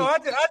let me know. I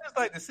just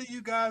like to see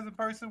you guys in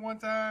person one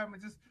time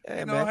and just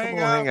hang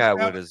out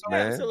with us,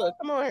 man.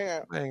 Come on, hang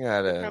out. Hang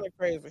out. Kind of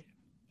crazy.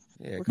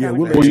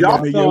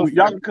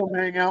 Y'all can come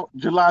hang out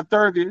July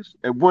 30th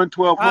at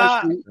 112 West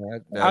Street.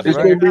 It's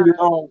gonna be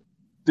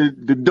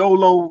the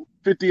Dolo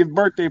 50th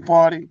birthday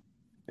party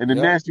and the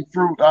Nasty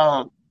Fruit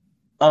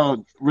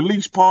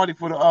release party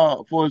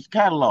for his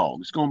catalog.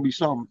 It's gonna be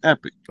something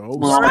epic.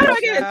 I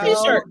get a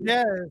t-shirt?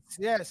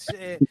 Yes.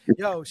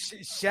 Yo,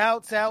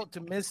 shouts out to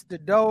Mr.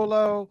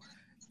 Dolo,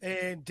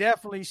 and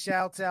definitely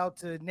shouts out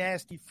to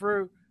Nasty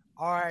Fruit.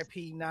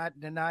 R.I.P. Not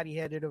the Naughty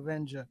Headed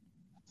Avenger.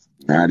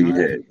 Naughty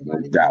Head, no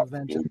doubt.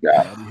 Naughty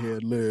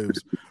Head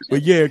lives.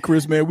 But yeah,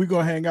 Chris, man, we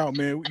gonna hang out,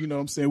 man. You know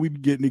what I'm saying? We be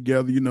getting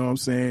together, you know what I'm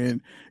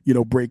saying,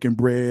 breaking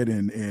bread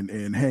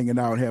and hanging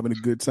out, having a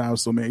good time.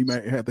 So man, you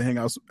might have to hang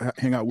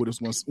out with us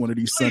one of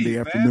these Sunday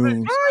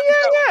afternoons.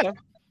 Oh yeah.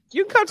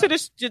 You can come to the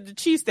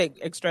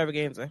cheesesteak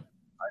extravaganza.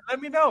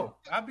 Let me know.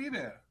 I'll be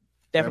there.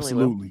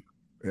 Definitely.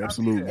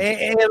 Absolutely.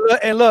 And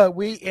look,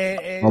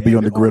 I'll be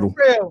on the griddle.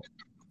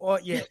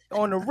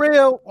 On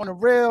the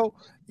real,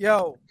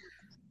 yo.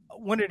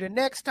 When the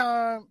next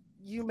time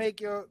you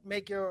make your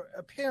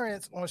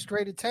appearance on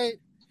Straight to Tape,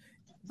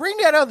 bring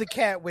that other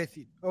cat with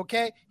you,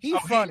 okay? He's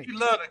funny.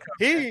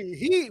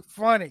 He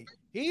funny.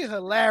 He's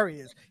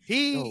hilarious.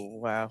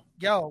 Wow.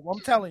 Yo, I'm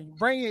telling you,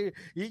 bring it.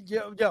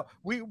 Yo,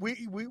 we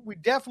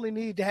definitely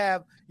need to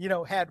have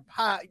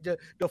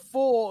the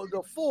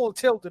full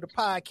tilt of the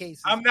podcast.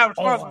 I'm not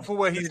responsible for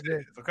what he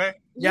says, okay?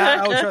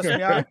 Yeah,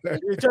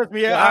 trust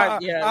me.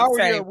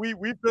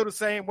 We feel the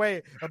same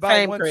way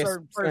about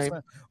certain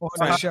person on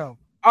the show.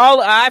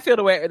 I feel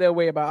the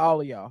way about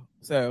all of y'all,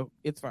 so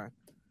it's fine.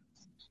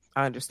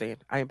 I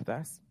understand. I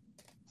empathize.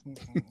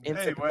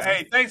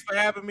 Hey, thanks for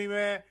having me,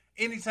 man.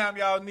 Anytime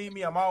y'all need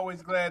me, I'm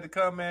always glad to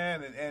come,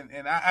 man.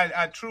 And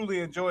I truly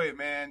enjoy it,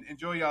 man.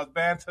 Enjoy y'all's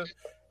banter.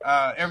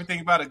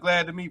 Everything about it.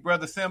 Glad to meet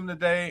Brother Sim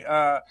today.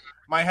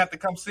 Might have to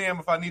come see him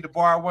if I need to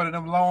borrow one of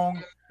them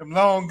long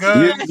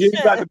guns. You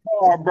ain't got the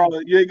bar,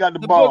 brother. You ain't got the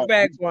bar. Book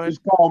bag one.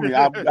 Just call me.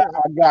 I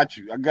got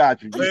you.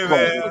 Hey,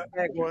 man.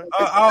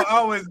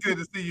 Always good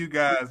to see you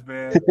guys,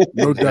 man.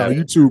 No doubt.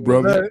 You too,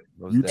 brother.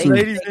 You too.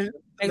 Ladies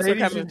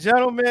and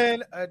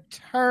gentlemen,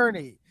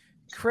 attorney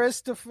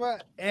Christopher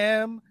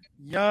M.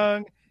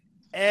 Young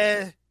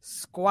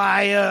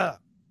Esquire.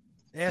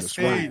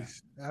 Esquire.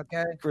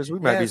 Okay. Chris, we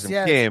might be some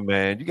kin,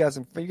 man. You got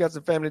some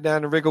family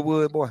down in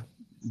Rigglewood, boy.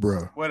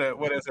 Bruh. What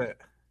is that?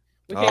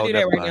 We can't do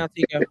that right now,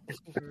 Tico. All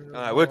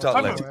right, we'll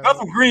talk later. I'm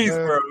from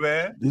Greensboro,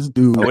 man. This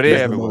dude. Oh, they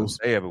everywhere.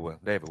 They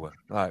everywhere.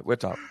 All right, we'll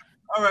talk.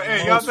 All right,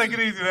 hey, y'all take it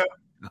easy now.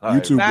 All right.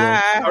 You too,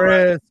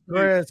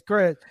 bro.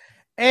 Chris.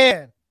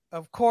 And,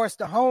 of course,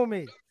 the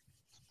homie,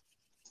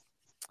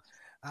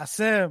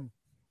 Asim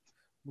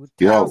with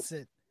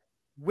Townsend.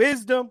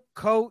 Wisdom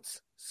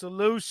Coats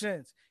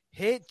Solutions.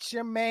 Hit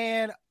your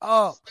man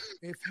up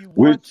if you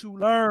want to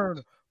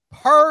learn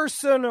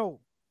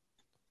personal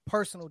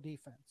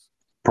defense.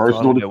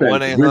 Personal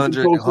defense.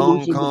 1-800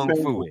 Hong Kong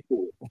Food.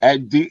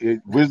 At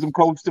Wisdom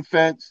Coach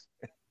Defense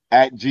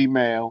at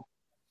Gmail.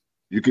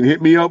 You can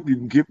hit me up.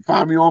 You can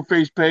find me on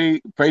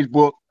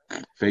Facebook.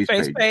 Face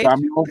page.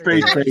 Find me on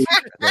Facebook.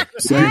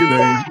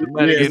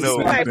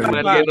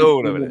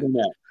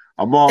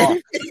 I'm also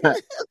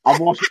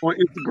on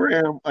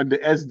Instagram under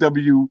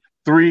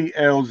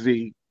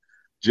SW3LZ.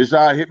 Just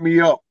hit me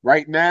up.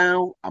 Right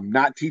now, I'm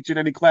not teaching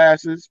any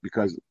classes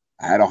because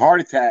I had a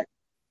heart attack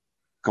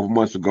a couple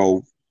months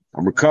ago.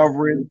 I'm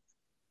recovering.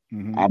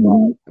 Mm-hmm.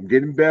 I'm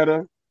getting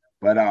better.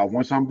 But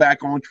once I'm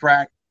back on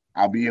track,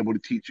 I'll be able to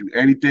teach you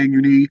anything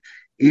you need.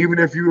 Even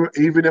if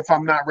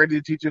I'm not ready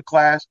to teach a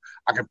class,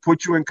 I can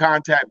put you in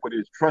contact with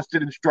a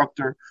trusted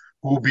instructor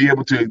who will be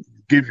able to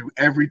give you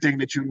everything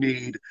that you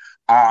need.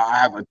 I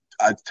have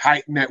a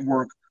tight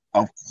network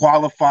of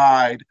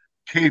qualified,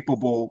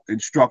 capable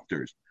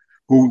instructors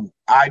who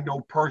I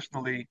know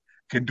personally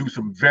can do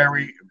some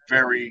very,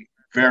 very,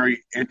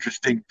 very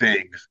interesting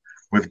things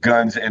with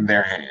guns in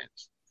their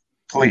hands.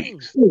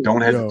 Please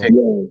don't hesitate.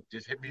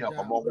 Just hit me up.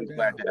 I'm always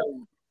glad to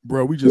help.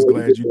 Bro, we just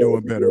glad you're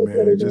doing better,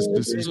 man. Just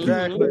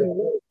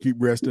keep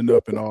resting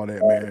up and all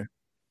that, man.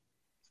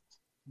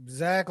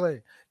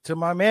 Exactly. To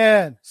my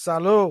man,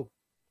 salud.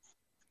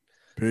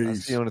 Peace. I'll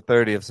see you on the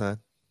 30th, son.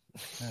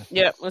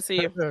 Yeah, we'll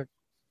see you.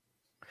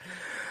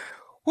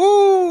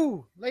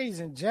 Woo! Ladies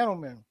and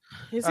gentlemen.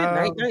 Is it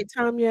night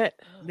time yet?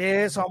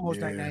 Yeah, it's almost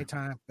night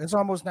time. It's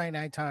almost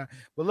night time.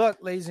 But look,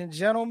 ladies and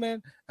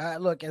gentlemen,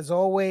 as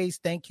always,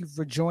 thank you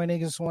for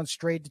joining us on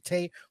Straight to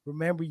Tape.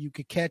 Remember, you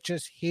could catch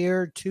us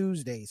here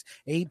Tuesdays,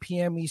 8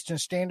 p.m. Eastern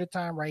Standard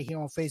Time, right here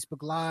on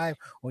Facebook Live,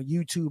 on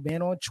YouTube,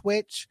 and on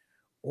Twitch.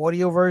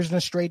 Audio version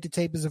of Straight to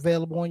Tape is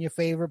available on your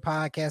favorite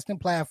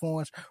podcasting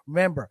platforms.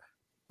 Remember,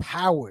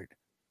 powered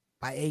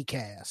by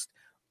Acast.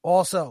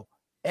 Also,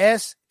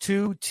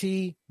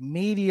 S2T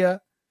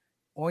Media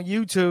on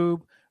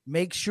YouTube.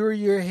 Make sure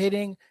you're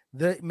hitting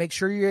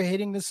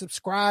the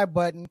subscribe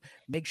button.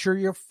 Make sure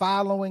you're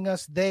following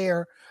us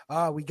there.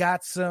 We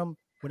got some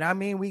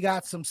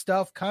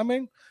stuff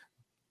coming.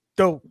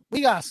 So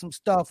we got some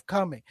stuff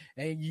coming,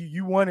 and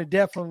you want to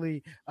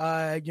definitely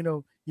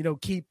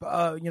keep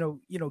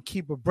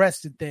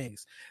abreast of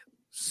things.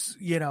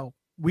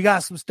 We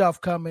got some stuff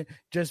coming.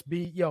 Just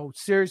be,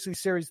 seriously.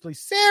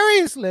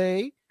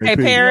 Hey,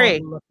 Perry.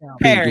 Do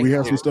we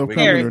have some stuff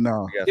coming or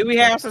not? Do we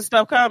have some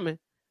stuff coming?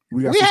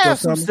 We have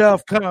some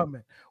stuff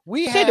coming.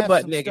 Hit the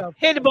button, nigga.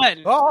 Hit the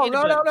button.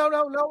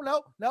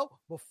 Oh, no.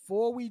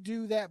 Before we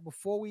do that,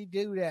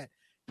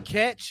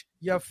 catch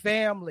your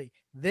family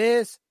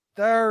this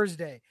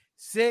Thursday,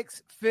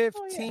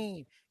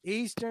 6:15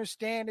 Eastern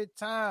Standard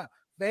Time.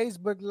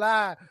 Facebook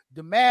Live,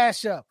 the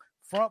mashup,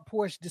 front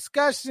porch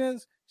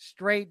discussions,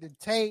 Straight to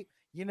Tape.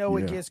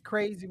 It gets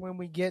crazy when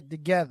we get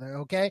together,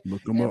 okay?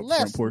 Look them up,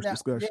 front porch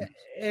discussions. Yeah,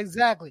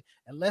 exactly.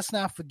 And let's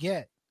not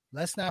forget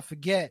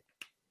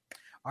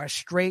our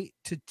Straight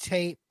to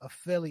Tape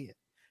affiliate,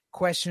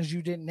 Questions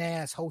You Didn't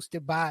Ask,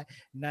 hosted by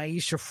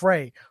Naisha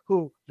Frey,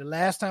 who the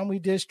last time we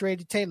did Straight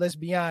to Tape, let's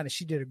be honest,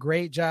 she did a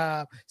great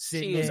job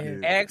sitting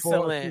in.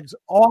 Excellent. She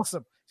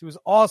was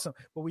awesome.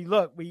 But we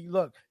look.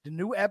 The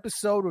new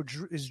episode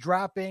is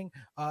dropping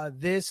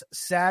this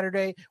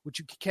Saturday, which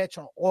you can catch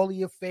on all of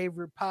your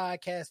favorite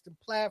podcasting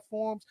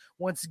platforms.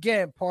 Once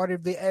again, part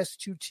of the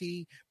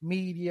S2T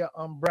Media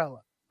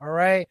umbrella. All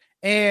right,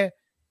 and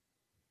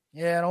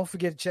don't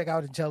forget to check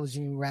out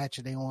Intelligent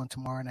Ratchet. They on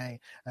tomorrow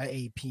night at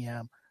 8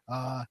 p.m.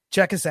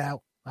 Check us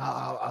out.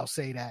 I'll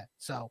say that.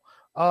 So,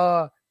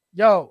 yo,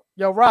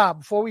 Rob,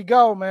 before we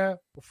go, my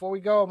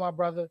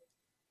brother,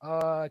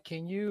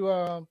 can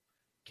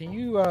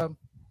you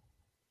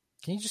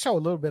just show a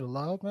little bit of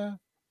love, man?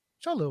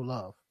 Show a little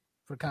love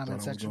for the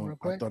comment section real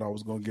quick. I thought I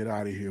was gonna get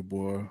out of here,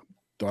 boy.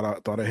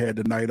 Thought I had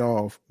the night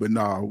off, but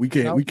nah, we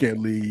can't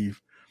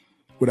leave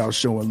without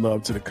showing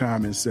love to the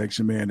comment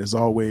section, man. As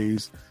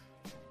always,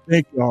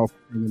 thank y'all for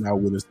hanging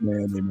out with us,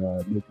 man, and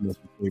making us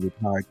your favorite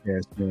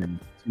podcast, man.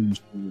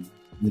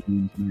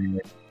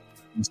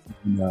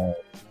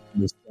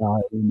 This guy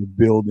in the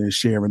building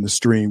sharing the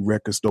stream,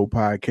 Record Store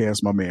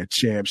Podcast, my man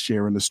Champ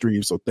sharing the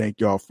stream. So thank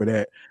y'all for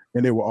that.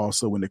 And they were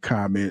also in the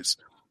comments,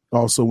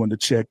 also in the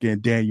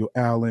check-in, Daniel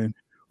Allen,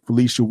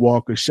 Felicia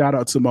Walker. Shout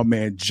out to my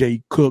man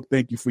Jay Cook.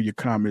 Thank you for your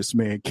comments,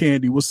 man.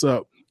 Candy, what's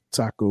up?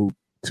 Taco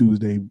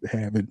Tuesday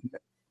having.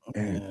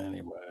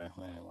 Anyway.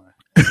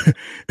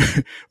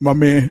 my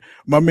man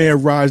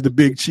Raj the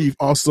Big Chief.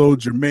 Also,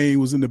 Jermaine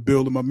was in the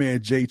building. My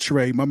man Jay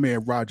Trey, my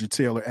man Roger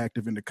Taylor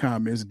active in the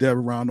comments.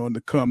 Deveron on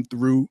the come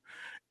through.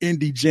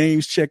 Indy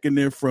James checking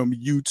in from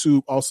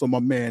YouTube. Also, my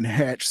man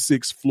Hatch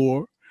 6th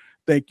Floor.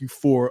 Thank you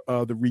for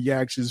the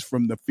reactions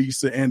from the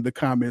FISA and the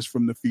comments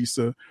from the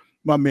FISA.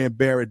 My man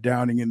Barrett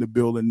Downing in the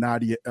building,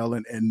 Nadia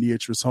Ellen and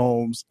Neatrice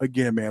Holmes.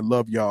 Again, man,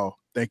 love y'all.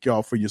 Thank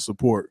y'all for your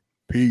support.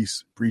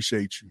 Peace.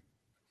 Appreciate you.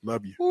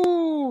 Love you.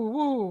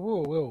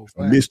 Woo.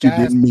 I missed you,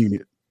 didn't mean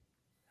it.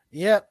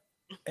 Yep.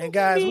 And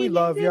guys, we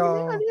love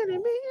y'all.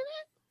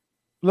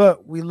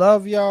 Look, we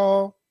love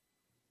y'all.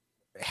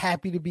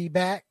 Happy to be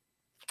back.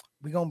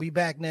 We're gonna be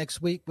back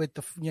next week with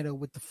the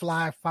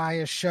Fly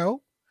Fire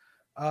show.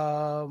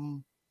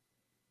 Yo,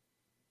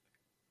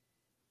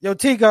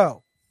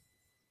 Tico.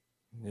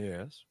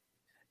 Yes.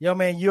 Yo,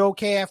 man, you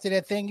okay after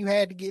that thing you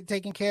had to get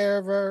taken care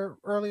of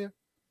earlier?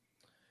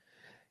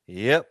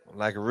 Yep,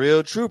 like a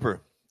real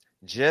trooper.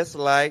 Just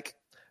like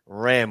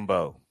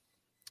Rambo.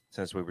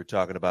 Since we were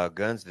talking about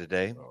guns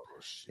today,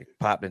 it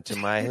popped into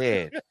my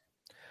head.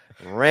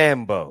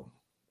 Rambo.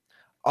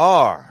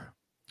 R.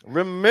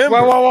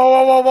 Remember.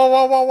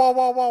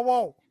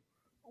 Whoa.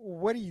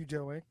 What are you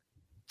doing?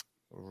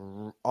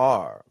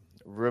 R.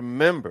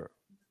 Remember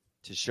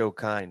to show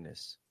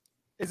kindness.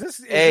 Is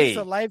this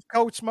a life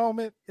coach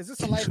moment? Is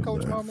this a life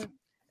coach moment?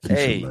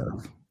 A.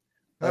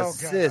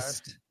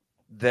 Assist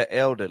the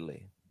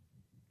elderly.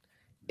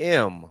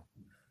 M.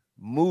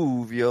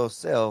 Move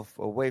yourself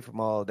away from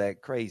all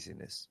that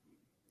craziness.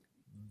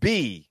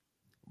 B.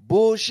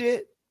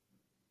 Bullshit.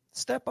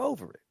 Step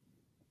over it.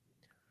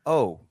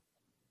 Oh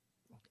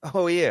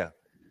yeah.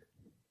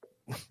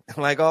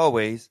 Like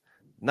always,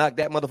 knock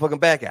that motherfucking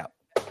back out.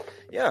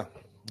 Yeah,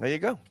 there you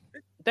go.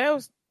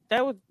 That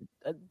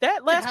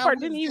last part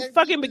didn't even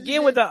fucking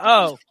begin with the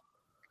O.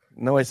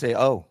 No, I say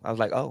oh. I was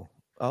like, oh.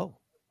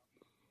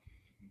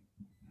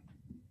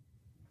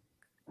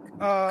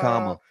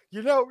 Comma.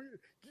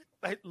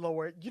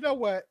 Lord, you know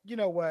what?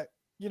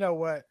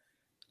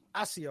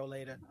 I'll see you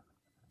later.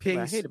 Peace.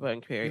 I hate the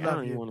button, Perry. I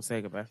don't even want to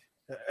say goodbye.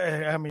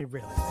 I mean,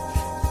 really.